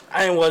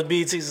 I ain't watched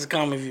BET since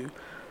Comic View.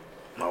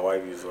 my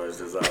wife used to watch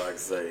this. All I can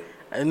say.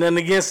 And nothing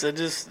against it,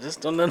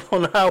 just don't know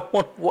how I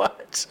want to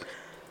watch.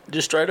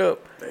 Just straight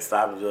up. They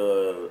stopped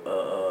the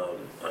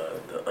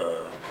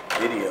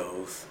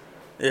videos.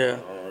 Yeah.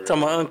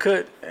 Talking about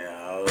Uncut.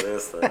 Yeah, all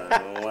this stuff. I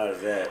don't watch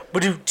that.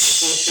 But you,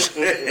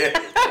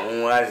 I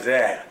don't watch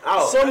that.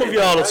 Oh, some of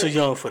y'all are too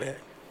young for that.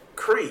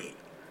 Creed.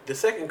 The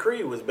second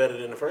Creed was better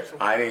than the first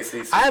one. I didn't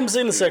see. I haven't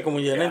seen the second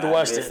one yet. I need to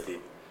watch missed that.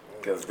 it.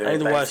 Because I need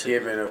to watch it.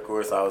 Thanksgiving, of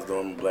course, I was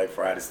doing Black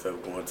Friday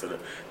stuff, going to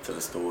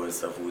the store and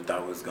stuff. We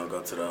thought we was gonna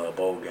go to the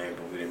bowl game,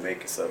 but we didn't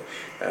make it. So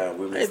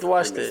we missed. I need to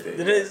watch that.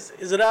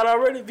 Is it out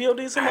already? VOD?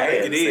 I Somebody?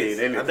 hadn't seen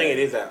anything. I think it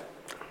is out.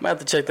 I might have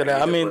to check that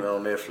out. I They mean, put it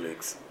on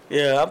Netflix.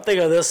 yeah, I'm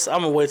thinking of this.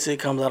 I'm gonna wait till it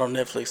comes out on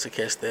Netflix to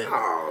catch that.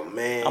 Oh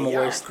man, I'm a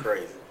y'all waste.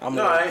 crazy.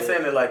 No, I ain't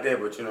saying it like that,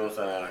 but you know what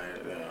I'm saying.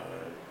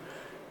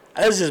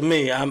 That's just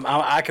me.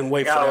 I can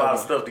wait for Got a that lot of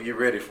one. stuff to get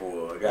ready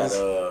for. I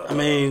got I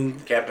mean,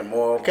 Captain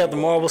Marvel. Captain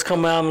Marvel's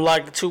coming out in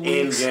like 2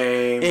 weeks.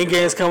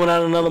 Endgame's coming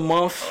out in another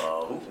month.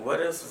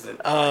 What else is it?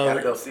 I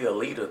gotta go see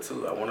Alita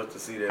too. I wanted to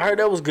see that. I heard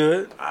that was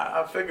good.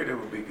 I figured it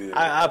would be good.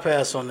 I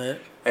passed on that.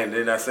 And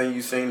then I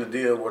seen the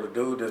deal where the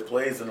dude that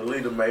plays in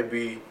Alita may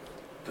be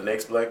the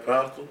next Black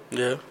Panther.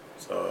 Yeah.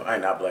 So I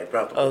ain't not Black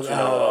Panther, but you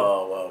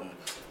know,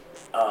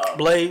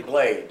 Blade.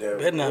 Blade.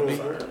 Better not be.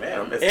 Man,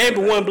 I'm missing And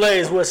but that. one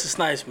Blade's Wesley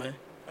Snipes, man.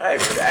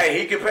 Hey,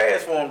 he can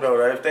pass for him though.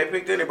 If they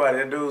picked anybody,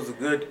 that dude's a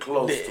good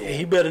close to him.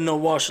 He better know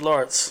martial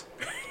arts.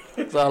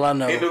 That's all I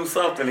know. He knew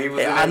something. He was.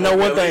 Hey, in I that know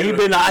one movie thing. He Alita.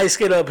 been to ice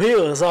skate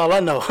uphill. That's all I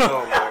know.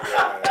 Oh my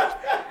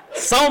god.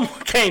 Some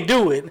can't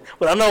do it,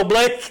 but I know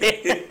Blake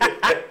can.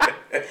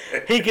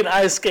 He can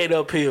ice skate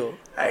uphill.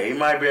 Hey, he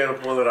might be able to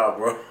pull it off,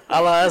 bro.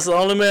 That's the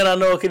only man I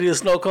know can do a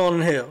snow cone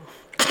in hell.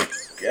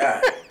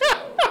 God.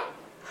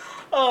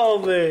 Oh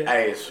man.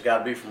 Hey, it's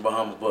gotta be from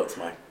Bahama Bucks,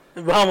 man.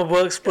 Bahama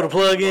Bucks. Put a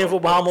plug in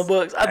for Bahama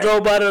Bucks. I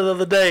drove by there the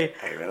other day.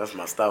 Hey, man, that's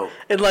my stove.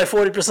 It's like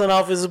 40%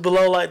 off. It's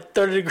below like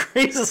 30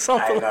 degrees or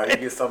something. I know you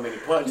get so many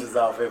punches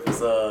off. If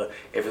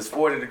it's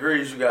 40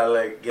 degrees, you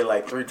gotta get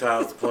like 3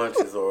 times the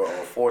punches or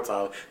 4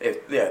 times.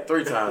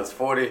 3 times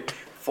 40,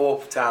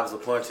 4 times the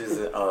punches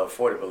and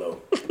 40 below.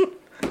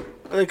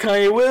 They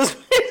Kanye West.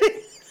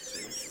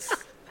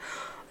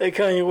 They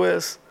Kanye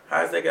West.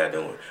 How's that guy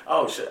doing?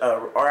 Oh,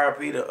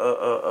 R.I.P.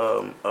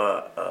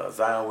 to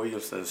Zion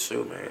Williamson's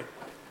shoe, man.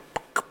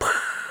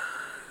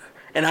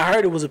 And I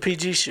heard it was a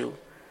PG shoe.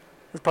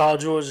 It's Paul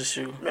George's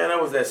shoe. Man, that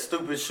was that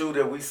stupid shoe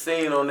that we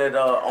seen on that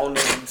on the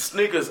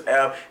sneakers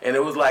app, and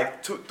it was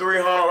like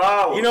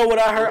 $300. You know what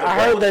I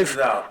heard? With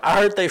the I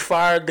heard they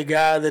fired the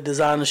guy that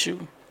designed the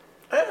shoe.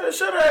 Hey, they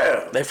should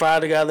have. They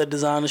fired the guy that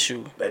designed the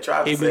shoe. They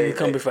tried to He say been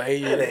coming for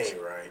 8 That years.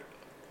 ain't right.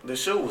 the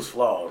shoe was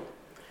flawed.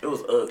 It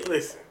was ugly.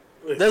 Listen.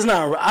 That's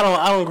not. I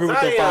don't agree with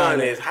that Zion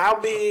firing. is how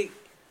big?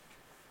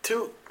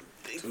 3,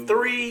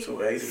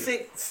 280.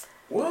 6.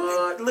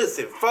 What?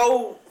 Listen,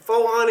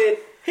 400.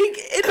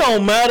 It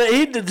don't matter.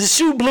 The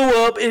shoe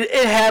blew up. It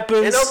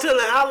happens. And don't tell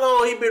him how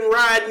long he been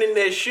riding in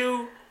that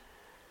shoe.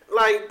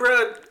 Like,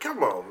 bruh,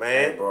 come on,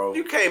 man. Hey, bro.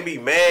 You can't be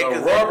mad The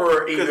because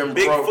rubber even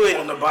broke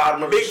on the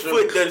bottom of the shoe.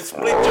 Bigfoot done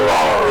split your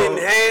arm in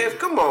half.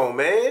 Come on,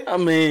 man. I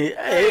mean,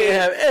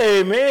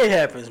 hey, man, it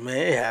happens, man.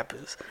 It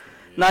happens.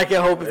 Nike,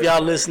 I hope if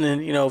y'all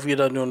listening, if you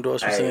don't do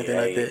endorsements or anything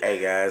like that. Hey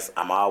guys,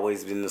 I'm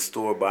always in the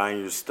store buying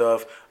your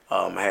stuff.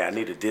 Hey, I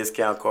need a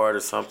discount card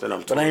or something.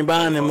 But I ain't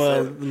buying them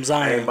Zions.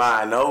 I ain't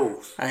buying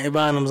those. I ain't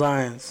buying them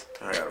Zions.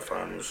 I gotta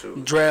find them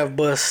shoes. Draft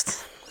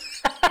bust.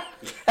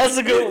 That's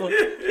a good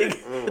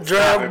one.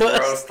 Draft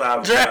bust.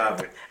 Stop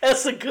Draft. it.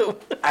 That's a good one.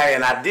 Hey,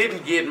 and I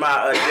didn't get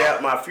my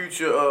Adapt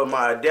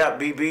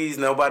BBs.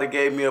 Nobody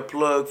gave me a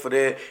plug for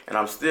that, and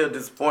I'm still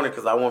disappointed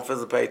because I want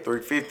to pay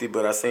 $350,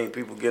 but I seen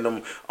people getting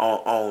them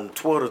on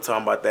Twitter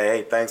talking about that.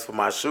 Hey, thanks for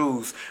my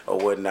shoes or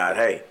whatnot.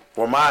 Hey,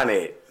 where mine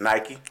at?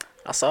 Nike.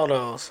 I saw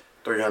those.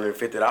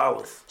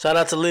 $350. Shout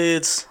out to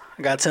Lids.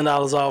 I got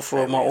 $10 off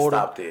for my order.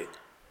 Stop that.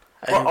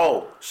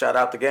 Shout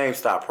out to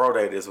GameStop Pro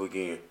Day this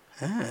weekend.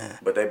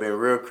 But they've been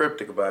real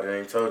cryptic about it. They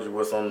ain't told you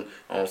what's on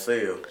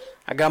sale.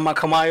 I got my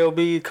Kamayo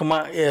bead.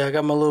 I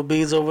got my little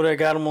beads over there.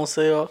 Got them on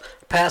sale.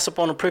 Pass up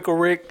on the Pickle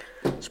Rick.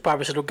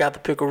 Probably should have got the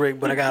Pickle Rick,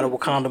 but I got a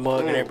Wakanda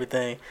mug and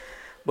everything.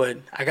 But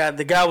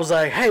the guy was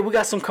like, "Hey, we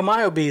got some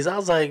Kamayo beads." I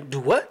was like, "Do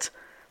what?"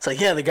 It's like,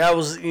 yeah, the guy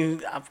was.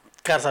 I've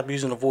got to stop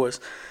using the voice.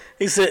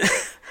 He said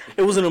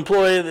it was an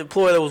employee. The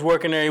employee that was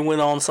working there, he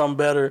went on something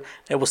better.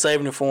 They was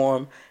saving it for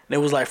him. And it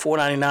was like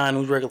 $4.99. It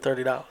was regular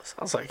 $30.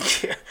 I was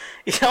like, yeah,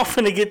 y'all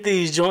finna get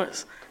these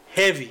joints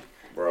heavy,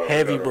 bro.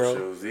 Heavy, bro.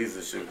 Shoes. These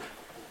are shoes.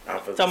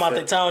 Talking about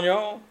they tie on your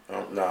own?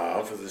 Nah,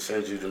 I'm finna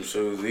send you them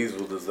shoes. These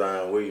will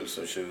Zion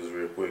Williamson shoes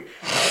real quick.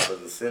 I'm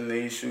finna send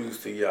these shoes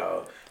to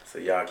y'all so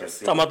y'all can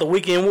see. Talking about the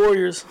Weekend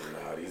Warriors?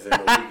 Nah, these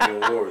ain't no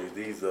Weekend Warriors.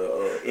 These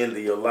are end of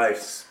your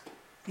life.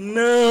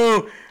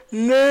 No.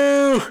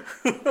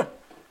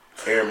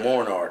 Air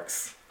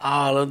Monarchs.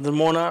 The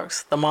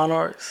Monarchs? The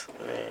Monarchs?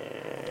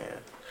 Man.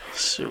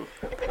 Shoot.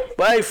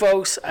 But hey,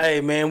 folks. Hey,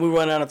 man, we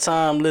run out of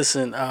time.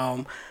 Listen,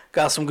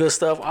 got some good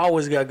stuff.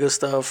 Always got good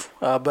stuff.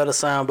 Better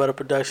sound, better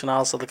production, all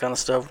this other kind of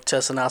stuff.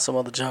 Testing out some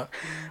other junk.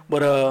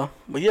 But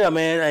yeah,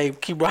 man. Hey,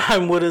 keep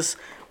riding with us.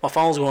 My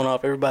phone's going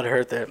off. Everybody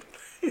heard that.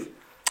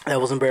 That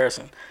was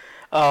embarrassing.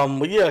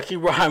 But yeah,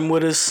 keep riding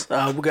with us.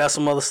 We got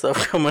some other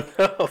stuff coming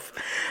up.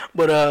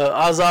 But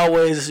as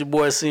always, it's your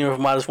boy Senior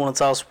from I Just Want to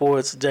Talk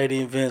Sports.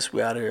 JD and Vince,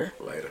 we out here.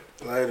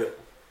 Later.